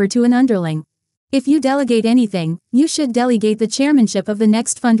turned over to an underling. If you delegate anything, you should delegate the chairmanship of the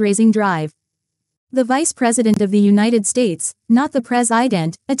next fundraising drive. The Vice President of the United States, not the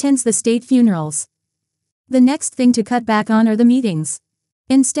President, attends the state funerals. The next thing to cut back on are the meetings.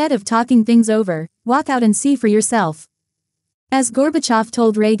 Instead of talking things over, walk out and see for yourself. As Gorbachev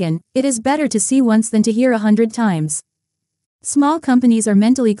told Reagan, it is better to see once than to hear 100 times. Small companies are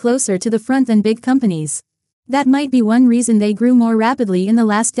mentally closer to the front than big companies. That might be one reason they grew more rapidly in the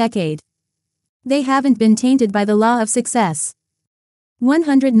last decade. They haven't been tainted by the law of success.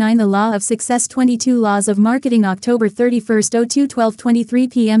 109 The Law of Success 22 Laws of Marketing October 31, 02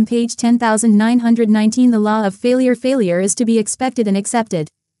 12:23 p.m. page 10919 The Law of Failure Failure is to be expected and accepted.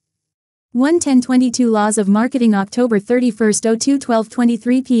 110 22 Laws of Marketing October 31, 02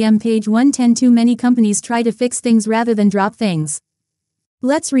 12:23 p.m. page 110 Too many companies try to fix things rather than drop things.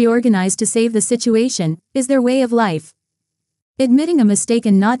 Let's reorganize to save the situation, is their way of life. Admitting a mistake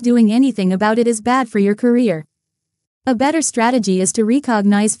and not doing anything about it is bad for your career. A better strategy is to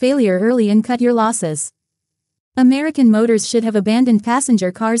recognize failure early and cut your losses. American Motors should have abandoned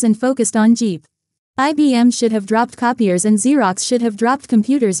passenger cars and focused on Jeep. IBM should have dropped copiers and Xerox should have dropped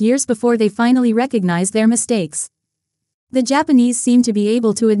computers years before they finally recognized their mistakes. The Japanese seem to be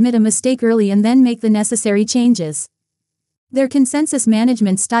able to admit a mistake early and then make the necessary changes. Their consensus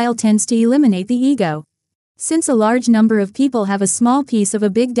management style tends to eliminate the ego. Since a large number of people have a small piece of a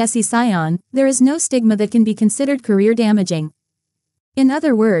big decision, there is no stigma that can be considered career damaging. In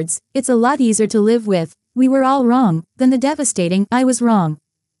other words, it's a lot easier to live with, "we were all wrong," than the devastating, "I was wrong."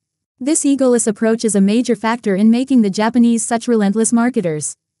 This egoless approach is a major factor in making the Japanese such relentless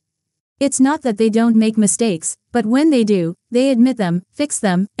marketers. It's not that they don't make mistakes, but when they do, they admit them, fix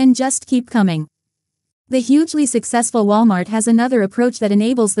them, and just keep coming. The hugely successful Walmart has another approach that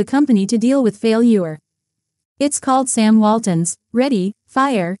enables the company to deal with failure. It's called Sam Walton's ready,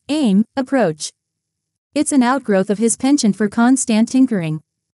 fire, aim approach. It's an outgrowth of his penchant for constant tinkering.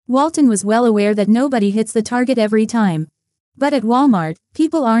 Walton was well aware that nobody hits the target every time. But at Walmart,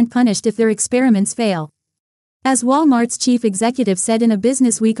 people aren't punished if their experiments fail. As Walmart's chief executive said in a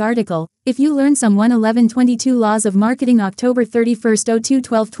Business Week article, if you learn some 111 22 Laws of Marketing October 31, 02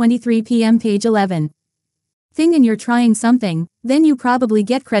 12:23 p.m. page 11. Thing and you're trying something, then you probably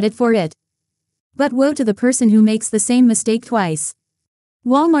get credit for it. But woe to the person who makes the same mistake twice.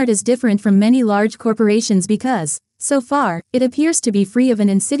 Walmart is different from many large corporations because, so far, it appears to be free of an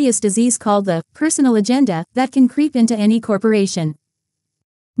insidious disease called the personal agenda that can creep into any corporation.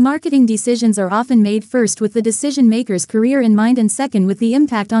 Marketing decisions are often made first with the decision maker's career in mind and second with the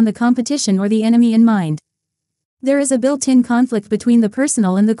impact on the competition or the enemy in mind. There is a built-in conflict between the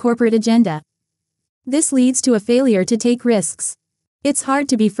personal and the corporate agenda. This leads to a failure to take risks. It's hard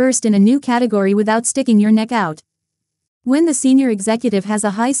to be first in a new category without sticking your neck out. When the senior executive has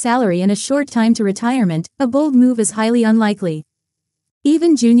a high salary and a short time to retirement, a bold move is highly unlikely.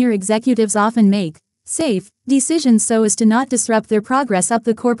 Even junior executives often make safe decisions so as to not disrupt their progress up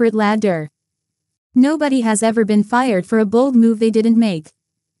the corporate ladder. Nobody has ever been fired for a bold move they didn't make.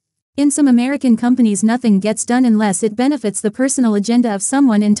 In some American companies, nothing gets done unless it benefits the personal agenda of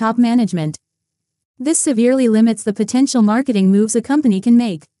someone in top management. This severely limits the potential marketing moves a company can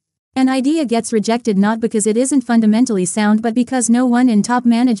make. An idea gets rejected not because it isn't fundamentally sound but because no one in top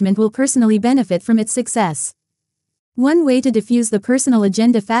management will personally benefit from its success. One way to diffuse the personal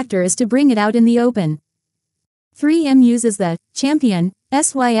agenda factor is to bring it out in the open. 3M uses the champion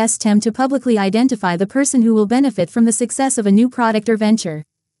SYS term to publicly identify the person who will benefit from the success of a new product or venture.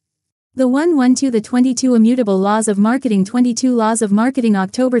 The 22 Immutable Laws of Marketing 22 Laws of Marketing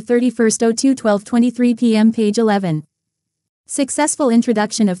October 31, 02/12:23 p.m. page 11. Successful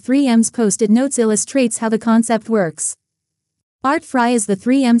introduction of 3M's Post-it notes illustrates how the concept works. Art Fry is the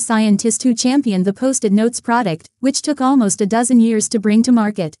 3M scientist who championed the Post-it notes product, which took almost a dozen years to bring to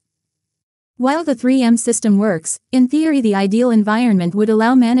market. While the 3M system works, in theory the ideal environment would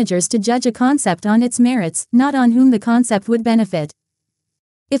allow managers to judge a concept on its merits, not on whom the concept would benefit.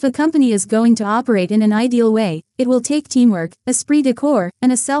 If a company is going to operate in an ideal way, it will take teamwork, esprit de corps,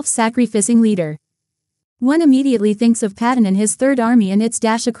 and a self-sacrificing leader. One immediately thinks of Patton and his Third Army and its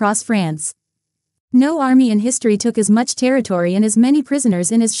dash across France. No army in history took as much territory and as many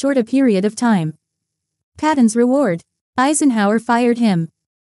prisoners in as short a period of time. Patton's reward: Eisenhower fired him.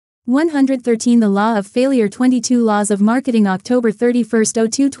 113 The Law of Failure 22 Laws of Marketing October 31,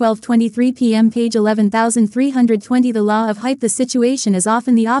 02/12:23 p.m. page 11320 The Law of Hype The situation is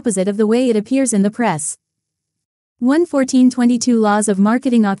often the opposite of the way it appears in the press. 114 22 Laws of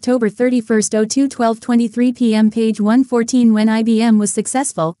Marketing October 31, 02/12:23 p.m. page 114 When IBM was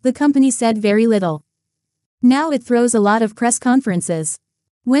successful, the company said very little. Now it throws a lot of press conferences.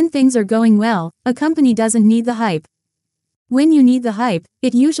 When things are going well, a company doesn't need the hype. When you need the hype,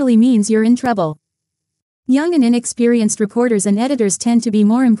 it usually means you're in trouble. Young and inexperienced reporters and editors tend to be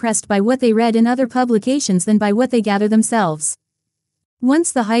more impressed by what they read in other publications than by what they gather themselves.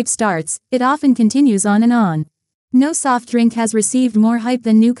 Once the hype starts, it often continues on and on. No soft drink has received more hype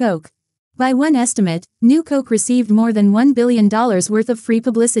than New Coke. By one estimate, New Coke received more than $1 billion worth of free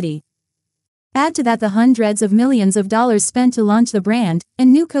publicity. Add to that the hundreds of millions of dollars spent to launch the brand,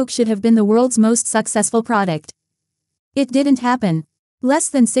 and New Coke should have been the world's most successful product. It didn't happen. Less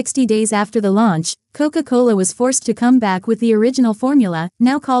than 60 days after the launch, Coca-Cola was forced to come back with the original formula,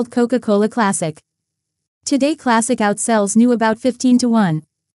 now called Coca-Cola Classic. Today Classic outsells New about 15-1.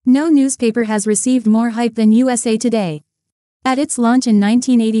 No newspaper has received more hype than USA Today. At its launch in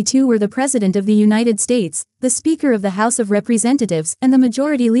 1982 were the President of the United States, the Speaker of the House of Representatives, and the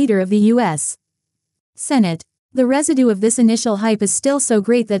Majority Leader of the U.S. Senate. The residue of this initial hype is still so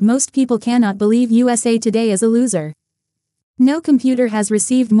great that most people cannot believe USA Today is a loser. No computer has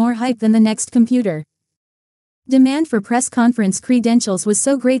received more hype than the next computer. Demand for press conference credentials was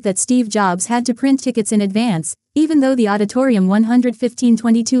so great that Steve Jobs had to print tickets in advance, even though the auditorium 115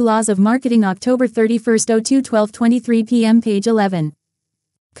 22 Laws of Marketing October 31, 02/12:23 p.m. page 11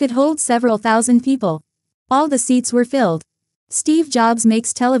 could hold several thousand people. All the seats were filled. Steve Jobs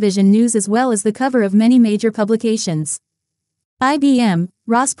makes television news as well as the cover of many major publications. IBM,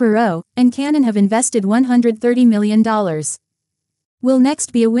 Ross Perot, and Canon have invested $130 million. Will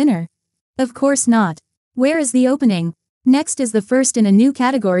Next be a winner? Of course not. Where is the opening? Next is the first in a new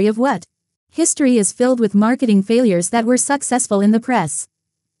category of what? History is filled with marketing failures that were successful in the press.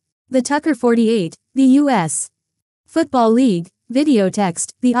 The Tucker 48, the U.S. Football League,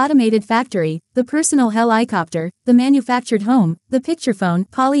 Videotext, the Automated Factory, the Personal Helicopter, the Manufactured Home, the Picture Phone,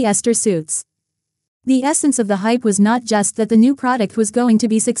 Polyester Suits. The essence of the hype was not just that the new product was going to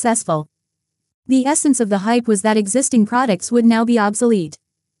be successful. The essence of the hype was that existing products would now be obsolete.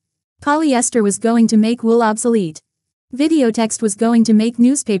 Polyester was going to make wool obsolete. Videotext was going to make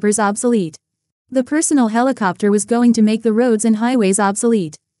newspapers obsolete. The Personal Helicopter was going to make the roads and highways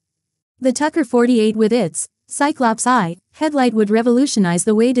obsolete. The Tucker 48 with its Cyclops Eye headlight would revolutionize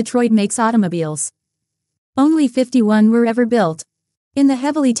the way Detroit makes automobiles. Only 51 were ever built. In the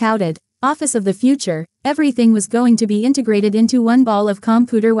heavily touted Office of the Future, everything was going to be integrated into one ball of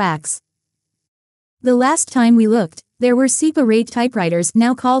computer wax. The last time we looked, There were separate typewriters,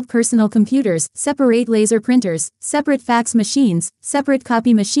 now called personal computers, separate laser printers, separate fax machines, separate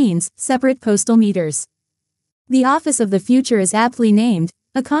copy machines, separate postal meters. The office of the future is aptly named,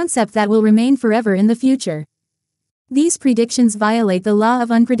 a concept that will remain forever in the future. These predictions violate the law of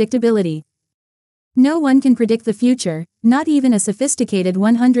unpredictability. No one can predict the future, not even a sophisticated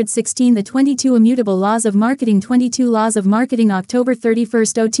 116. The 22 Immutable Laws of Marketing. 22 Laws of Marketing, October 31,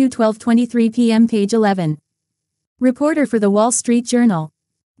 02 12:23 p.m. Page 11. Reporter for the Wall Street Journal.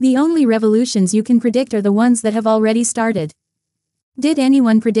 The only revolutions you can predict are the ones that have already started. Did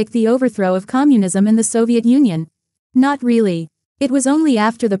anyone predict the overthrow of communism in the Soviet Union? Not really. It was only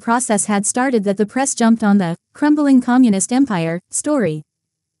after the process had started that the press jumped on the crumbling communist empire story.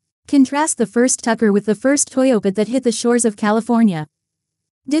 Contrast the first Tucker with the first Toyota that hit the shores of California.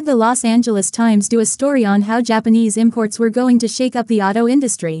 Did the Los Angeles Times do a story on how Japanese imports were going to shake up the auto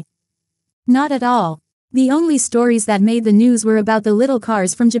industry? Not at all. The only stories that made the news were about the little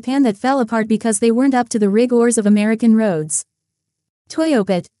cars from Japan that fell apart because they weren't up to the rigors of American roads.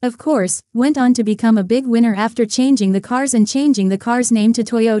 Toyota, of course, went on to become a big winner after changing the cars and changing the car's name to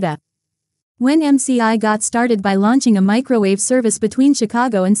Toyota. When MCI got started by launching a microwave service between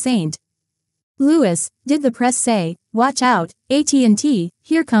Chicago and St. Louis, did the press say, "Watch out, AT&T,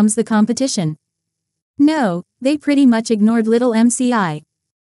 here comes the competition"? No, they pretty much ignored little MCI.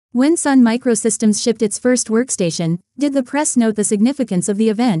 When Sun Microsystems shipped its first workstation, did the press note the significance of the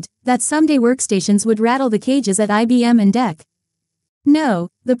event, that someday workstations would rattle the cages at IBM and DEC? No,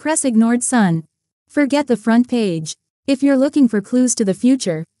 the press ignored Sun. Forget the front page. If you're looking for clues to the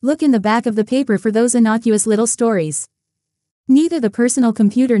future, look in the back of the paper for those innocuous little stories. Neither the personal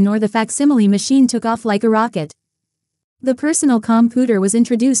computer nor the facsimile machine took off like a rocket. The personal computer was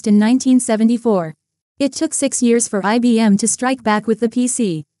introduced in 1974. It took 6 years for IBM to strike back with the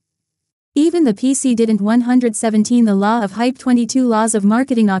PC. Even the PC didn't. 117 The Law of Hype. 22 Laws of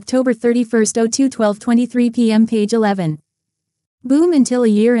Marketing, October 31, 02 12:23 p.m. Page 11. Boom until a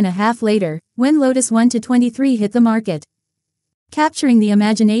year and a half later, when Lotus 1-23 hit the market. Capturing the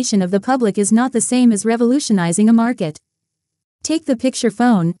imagination of the public is not the same as revolutionizing a market. Take the picture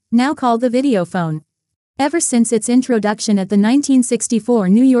phone, now called the video phone. Ever since its introduction at the 1964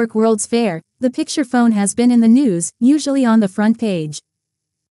 New York World's Fair, the picture phone has been in the news, usually on the front page.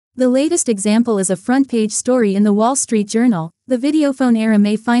 The latest example is a front-page story in the Wall Street Journal. The videophone era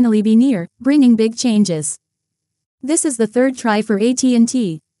may finally be near, bringing big changes. This is the third try for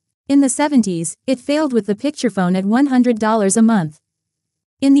AT&T. In the 70s, it failed with the picture phone at $100 a month.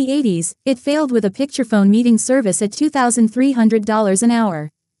 In the 80s, it failed with a picture phone meeting service at $2,300 an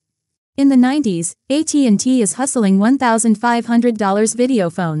hour. In the 90s, AT&T is hustling $1,500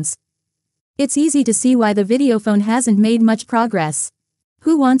 videophones. It's easy to see why the videophone hasn't made much progress.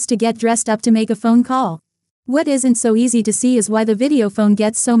 Who wants to get dressed up to make a phone call? What isn't so easy to see is why the videophone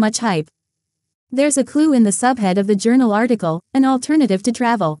gets so much hype. There's a clue in the subhead of the journal article, an alternative to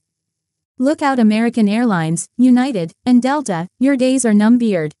travel. Look out, American Airlines, United, and Delta, your days are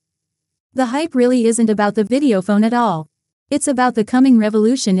numbered. The hype really isn't about the videophone at all. It's about the coming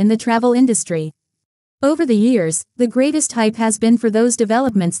revolution in the travel industry. Over the years, the greatest hype has been for those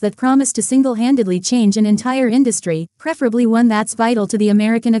developments that promise to single-handedly change an entire industry, preferably one that's vital to the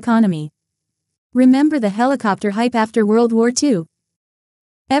American economy. Remember the helicopter hype after World War II?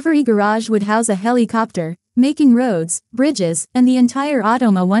 Every garage would house a helicopter, making roads, bridges, and the entire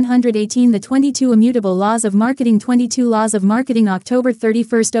automa. 118 The 22 Immutable Laws of Marketing. 22 Laws of Marketing, October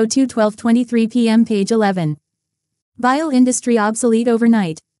 31, 02 12:23 p.m. Page 11. Bile industry obsolete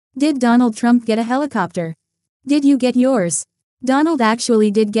overnight. Did Donald Trump get a helicopter? Did you get yours? Donald actually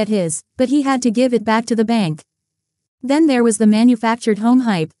did get his, but he had to give it back to the bank. Then there was the manufactured home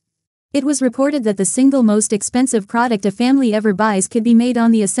hype. It was reported that the single most expensive product a family ever buys could be made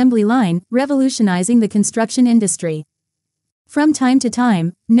on the assembly line, revolutionizing the construction industry. From time to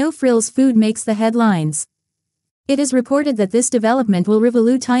time, no-frills food makes the headlines. It is reported that this development will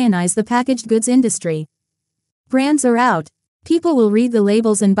revolutionize the packaged goods industry. Brands are out. People will read the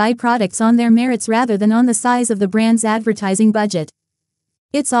labels and buy products on their merits rather than on the size of the brand's advertising budget.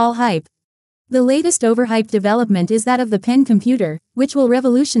 It's all hype. The latest overhyped development is that of the pen computer, which will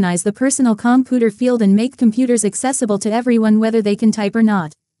revolutionize the personal computer field and make computers accessible to everyone whether they can type or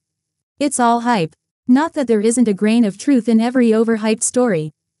not. It's all hype. Not that there isn't a grain of truth in every overhyped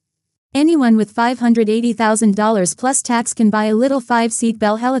story. Anyone with $580,000 plus tax can buy a little 5-seat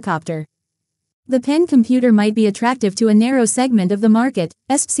Bell helicopter. The pen computer might be attractive to a narrow segment of the market,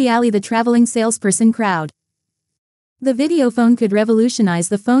 especially the traveling salesperson crowd. The videophone could revolutionize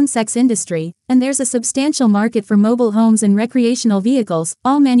the phone sex industry, and there's a substantial market for mobile homes and recreational vehicles,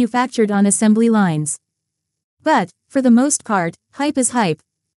 all manufactured on assembly lines. But, For the most part, hype is hype.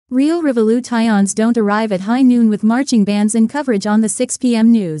 Real revolutions don't arrive at high noon with marching bands and coverage on the 6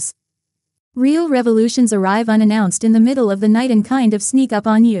 p.m. news. Real revolutions arrive unannounced in the middle of the night and kind of sneak up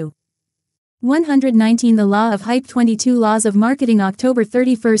on you. 119 The Law of Hype 22 Laws of Marketing October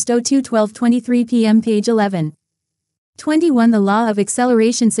 31, 02 12:23 p.m. Page 11. 21 The Law of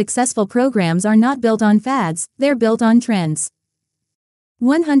Acceleration Successful programs are not built on fads, they're built on trends.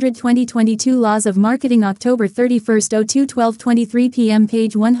 120 22 Laws of Marketing October 31, 02 12:23 p.m.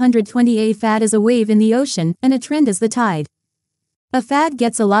 Page 120 A fad is a wave in the ocean, and a trend is the tide. A fad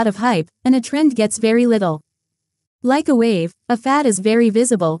gets a lot of hype, and a trend gets very little. Like a wave, a fad is very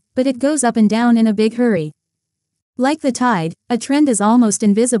visible, but it goes up and down in a big hurry. Like the tide, a trend is almost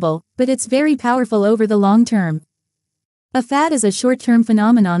invisible, but it's very powerful over the long term. A fad is a short-term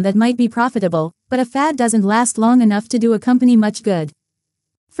phenomenon that might be profitable, but a fad doesn't last long enough to do a company much good.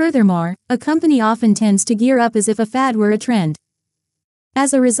 Furthermore, a company often tends to gear up as if a fad were a trend.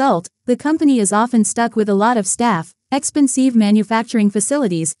 As a result, the company is often stuck with a lot of staff, expensive manufacturing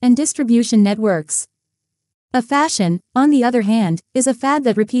facilities, and distribution networks. A fashion, on the other hand, is a fad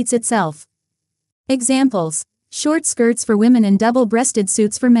that repeats itself. Examples: short skirts for women and double-breasted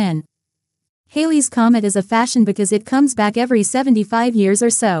suits for men. Halley's Comet is a fashion because it comes back every 75 years or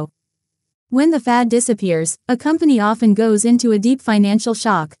so. When the fad disappears, a company often goes into a deep financial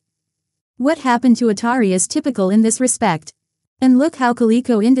shock. What happened to Atari is typical in this respect. And look how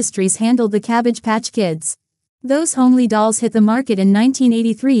Coleco Industries handled the Cabbage Patch Kids. Those homely dolls hit the market in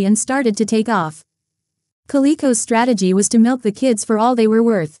 1983 and started to take off. Coleco's strategy was to milk the kids for all they were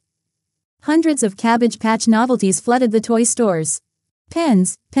worth. Hundreds of Cabbage Patch novelties flooded the toy stores.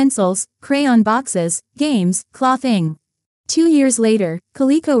 Pens, pencils, crayon boxes, games, clothing. 2 years later,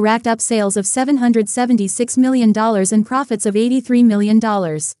 Coleco racked up sales of $776 million and profits of $83 million.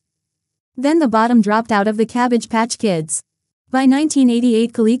 Then the bottom dropped out of the Cabbage Patch Kids. By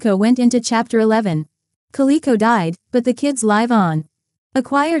 1988 Coleco went into Chapter 11. Coleco died, but the kids live on.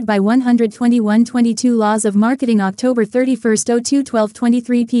 Acquired by 121 22 Laws of Marketing October 31, 02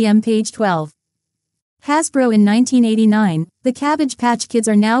 12:23 p.m. Page 12. Hasbro in 1989, the Cabbage Patch Kids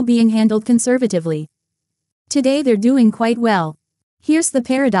are now being handled conservatively. Today they're doing quite well. Here's the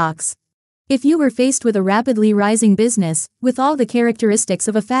paradox. If you were faced with a rapidly rising business, with all the characteristics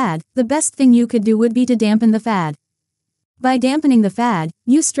of a fad, the best thing you could do would be to dampen the fad. By dampening the fad,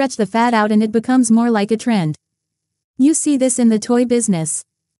 you stretch the fad out and it becomes more like a trend. You see this in the toy business.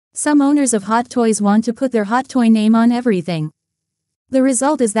 Some owners of hot toys want to put their hot toy name on everything. The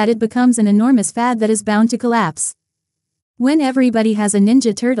result is that it becomes an enormous fad that is bound to collapse. When everybody has a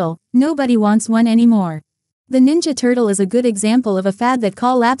Ninja Turtle, nobody wants one anymore. The Ninja Turtle is a good example of a fad that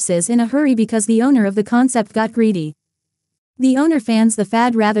collapses in a hurry because the owner of the concept got greedy. The owner fans the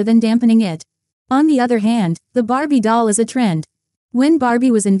fad rather than dampening it. On the other hand, the Barbie doll is a trend. When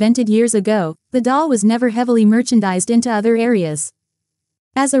Barbie was invented years ago, the doll was never heavily merchandised into other areas.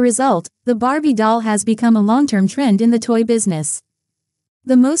 As a result, the Barbie doll has become a long-term trend in the toy business.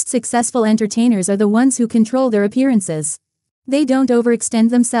 The most successful entertainers are the ones who control their appearances. They don't overextend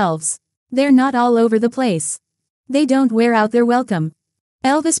themselves. They're not all over the place. They don't wear out their welcome.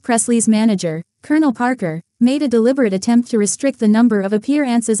 Elvis Presley's manager, Colonel Parker, made a deliberate attempt to restrict the number of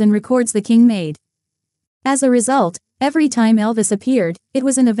appearances and records the king made. As a result, every time Elvis appeared, it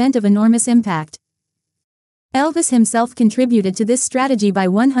was an event of enormous impact. Elvis himself contributed to this strategy by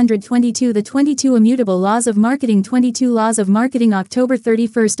 122 The 22 Immutable Laws of Marketing 22 Laws of Marketing October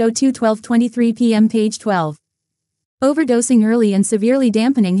 31, 02 12:23 p.m. Page 12. Overdosing early and severely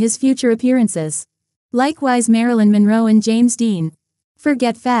dampening his future appearances. Likewise Marilyn Monroe and James Dean.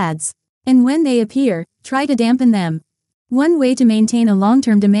 Forget fads. And when they appear, try to dampen them. One way to maintain a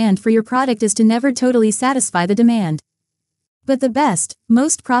long-term demand for your product is to never totally satisfy the demand. But the best,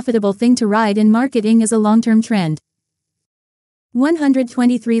 most profitable thing to ride in marketing is a long-term trend.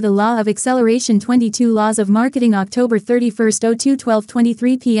 123 The Law of Acceleration 22 Laws of Marketing October 31, 02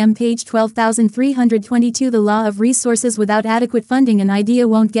 12:23 p.m. Page 12322 The Law of Resources Without adequate funding an idea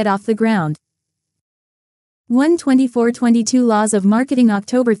won't get off the ground. 124 22 Laws of Marketing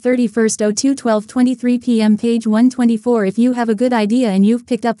October 31, 02 12:23 p.m. Page 124 If you have a good idea and you've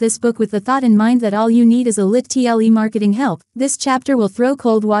picked up this book with the thought in mind that all you need is a lit TLE marketing help, this chapter will throw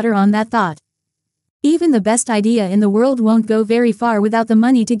cold water on that thought. Even the best idea in the world won't go very far without the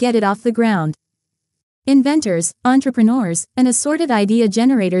money to get it off the ground. Inventors, entrepreneurs, and assorted idea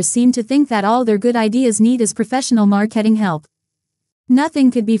generators seem to think that all their good ideas need is professional marketing help.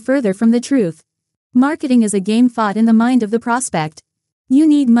 Nothing could be further from the truth. Marketing is a game fought in the mind of the prospect. You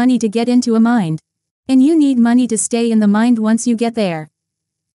need money to get into a mind. And you need money to stay in the mind once you get there.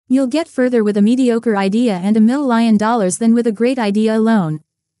 You'll get further with a mediocre idea and $1 million than with a great idea alone.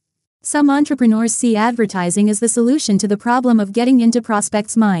 Some entrepreneurs see advertising as the solution to the problem of getting into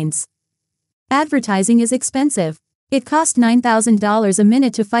prospects' minds. Advertising is expensive. It cost $9,000 a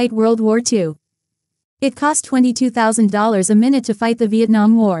minute to fight World War II. It cost $22,000 a minute to fight the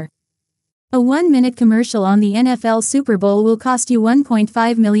Vietnam War. A 1-minute commercial on the NFL Super Bowl will cost you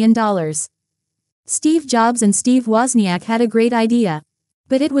 $1.5 million. Steve Jobs and Steve Wozniak had a great idea.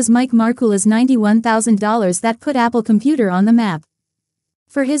 But it was Mike Markula's $91,000 that put Apple Computer on the map.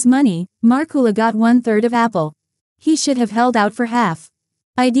 For his money, Markula got 1/3 of Apple. He should have held out for half.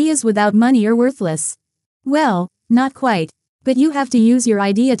 Ideas without money are worthless. Well, not quite. But you have to use your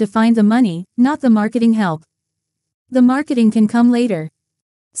idea to find the money, not the marketing help. The marketing can come later.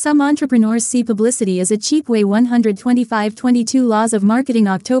 Some entrepreneurs see publicity as a cheap way. 125-22 Laws of Marketing,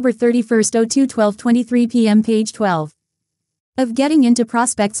 October 31, 02-12:23 p.m. page 12. Of getting into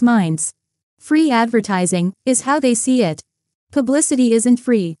prospects' minds. Free advertising is how they see it. Publicity isn't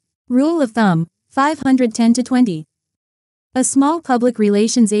free. Rule of thumb, 510-20. A small public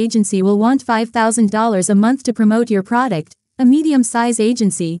relations agency will want $5,000 a month to promote your product, a medium-size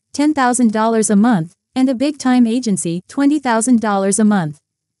agency, $10,000 a month, and a big-time agency, $20,000 a month.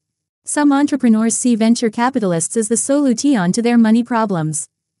 Some entrepreneurs see venture capitalists as the solution to their money problems.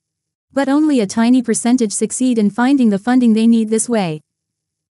 But only a tiny percentage succeed in finding the funding they need this way.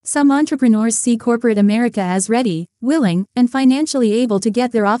 Some entrepreneurs see corporate America as ready, willing, and financially able to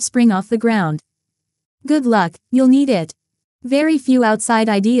get their offspring off the ground. Good luck, you'll need it. Very few outside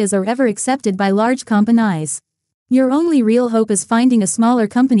ideas are ever accepted by large companies. Your only real hope is finding a smaller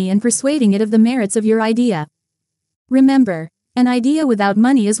company and persuading it of the merits of your idea. Remember, an idea without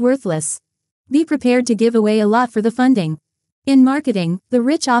money is worthless. Be prepared to give away a lot for the funding. In marketing, the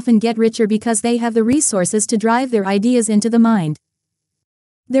rich often get richer because they have the resources to drive their ideas into the mind.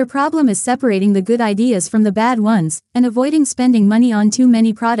 Their problem is separating the good ideas from the bad ones, and avoiding spending money on too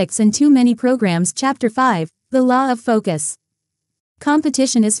many products and too many programs. Chapter 5, The Law of Focus.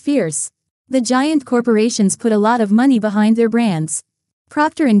 Competition is fierce. The giant corporations put a lot of money behind their brands.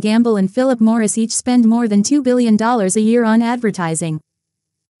 Procter & Gamble and Philip Morris each spend more than $2 billion a year on advertising.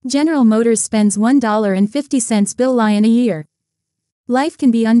 General Motors spends $1.50 billion a year. Life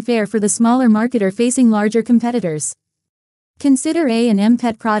can be unfair for the smaller marketer facing larger competitors. Consider A&M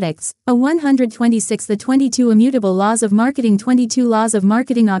Pet Products, a 126. The 22 Immutable Laws of Marketing. 22 Laws of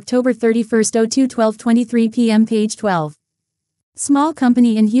Marketing, October 31, 02-12:23 p.m. page 12. Small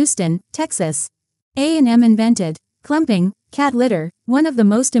company in Houston, Texas. A&M invented clumping cat litter, one of the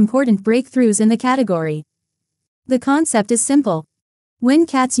most important breakthroughs in the category. The concept is simple. When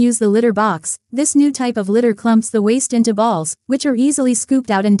cats use the litter box, this new type of litter clumps the waste into balls, which are easily scooped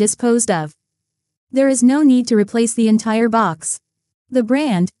out and disposed of. There is no need to replace the entire box. The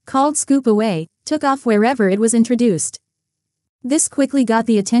brand, called Scoop Away, took off wherever it was introduced. This quickly got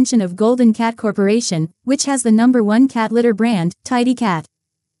the attention of Golden Cat Corporation, which has the #1 cat litter brand, Tidy Cat.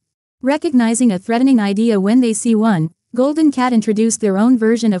 Recognizing a threatening idea when they see one, Golden Cat introduced their own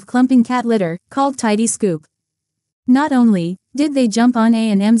version of clumping cat litter, called Tidy Scoop. Not only did they jump on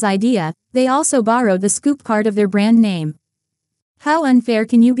A&M's idea, they also borrowed the scoop part of their brand name. How unfair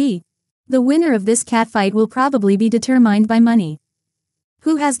can you be? The winner of this catfight will probably be determined by money.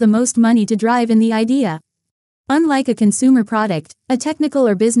 Who has the most money to drive in the idea? Unlike a consumer product, a technical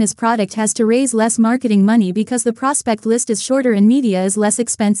or business product has to raise less marketing money because the prospect list is shorter and media is less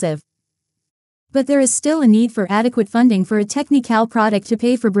expensive. But there is still a need for adequate funding for a technical product to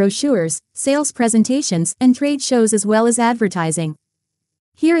pay for brochures, sales presentations, and trade shows as well as advertising.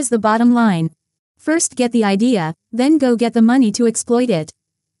 Here is the bottom line. First get the idea, then go get the money to exploit it.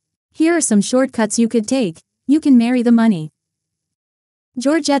 Here are some shortcuts you could take. You can marry the money.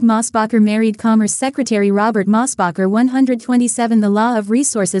 Georgette Mosbacher married Commerce Secretary Robert Mosbacher. 127 The Law of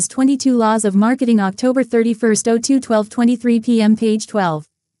Resources. 22 Laws of Marketing, October 31, 02-12:23 p.m. page 12.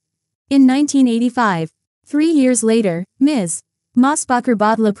 In 1985, 3 years later, Ms. Mosbacher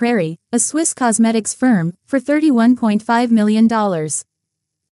bought La Prairie, a Swiss cosmetics firm, for $31.5 million.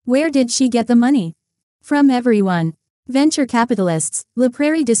 Where did she get the money? From everyone. Venture capitalists, La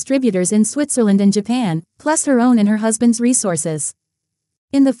Prairie distributors in Switzerland and Japan, plus her own and her husband's resources.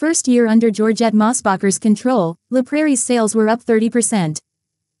 In the first year under Georgette Mosbacher's control, La Prairie's sales were up 30%.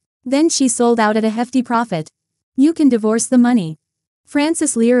 Then she sold out at a hefty profit. You can divorce the money.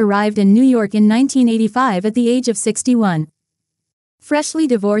 Frances Lear arrived in New York in 1985 at the age of 61. Freshly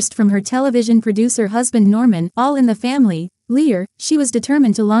divorced from her television producer husband Norman, all in the family, Lear, she was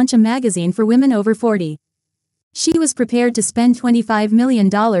determined to launch a magazine for women over 40. She was prepared to spend $25 million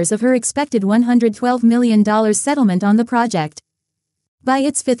of her expected $112 million settlement on the project. By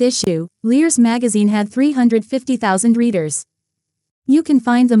its fifth issue, Lear's magazine had 350,000 readers. You can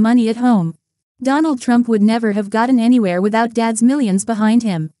find the money at home. Donald Trump would never have gotten anywhere without Dad's millions behind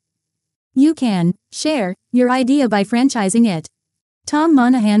him. You can share your idea by franchising it. Tom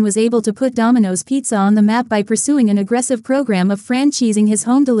Monahan was able to put Domino's Pizza on the map by pursuing an aggressive program of franchising his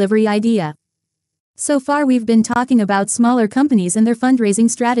home delivery idea. So far we've been talking about smaller companies and their fundraising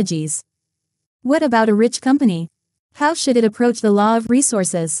strategies. What about a rich company? How should it approach the law of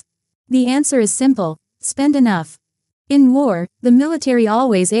resources? The answer is simple: spend enough. In war, the military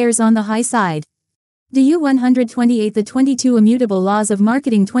always errs on the high side. Do 128 The 22 Immutable Laws of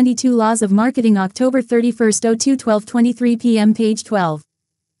Marketing 22 Laws of Marketing October 31, 02/12:23 p.m. Page 12.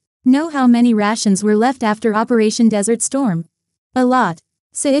 Know how many rations were left after Operation Desert Storm? A lot.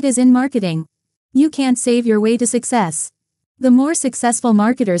 So it is in marketing. You can't save your way to success. The more successful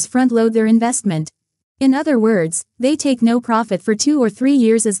marketers front-load their investment. In other words, they take no profit for 2 or 3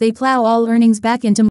 years as they plow all earnings back into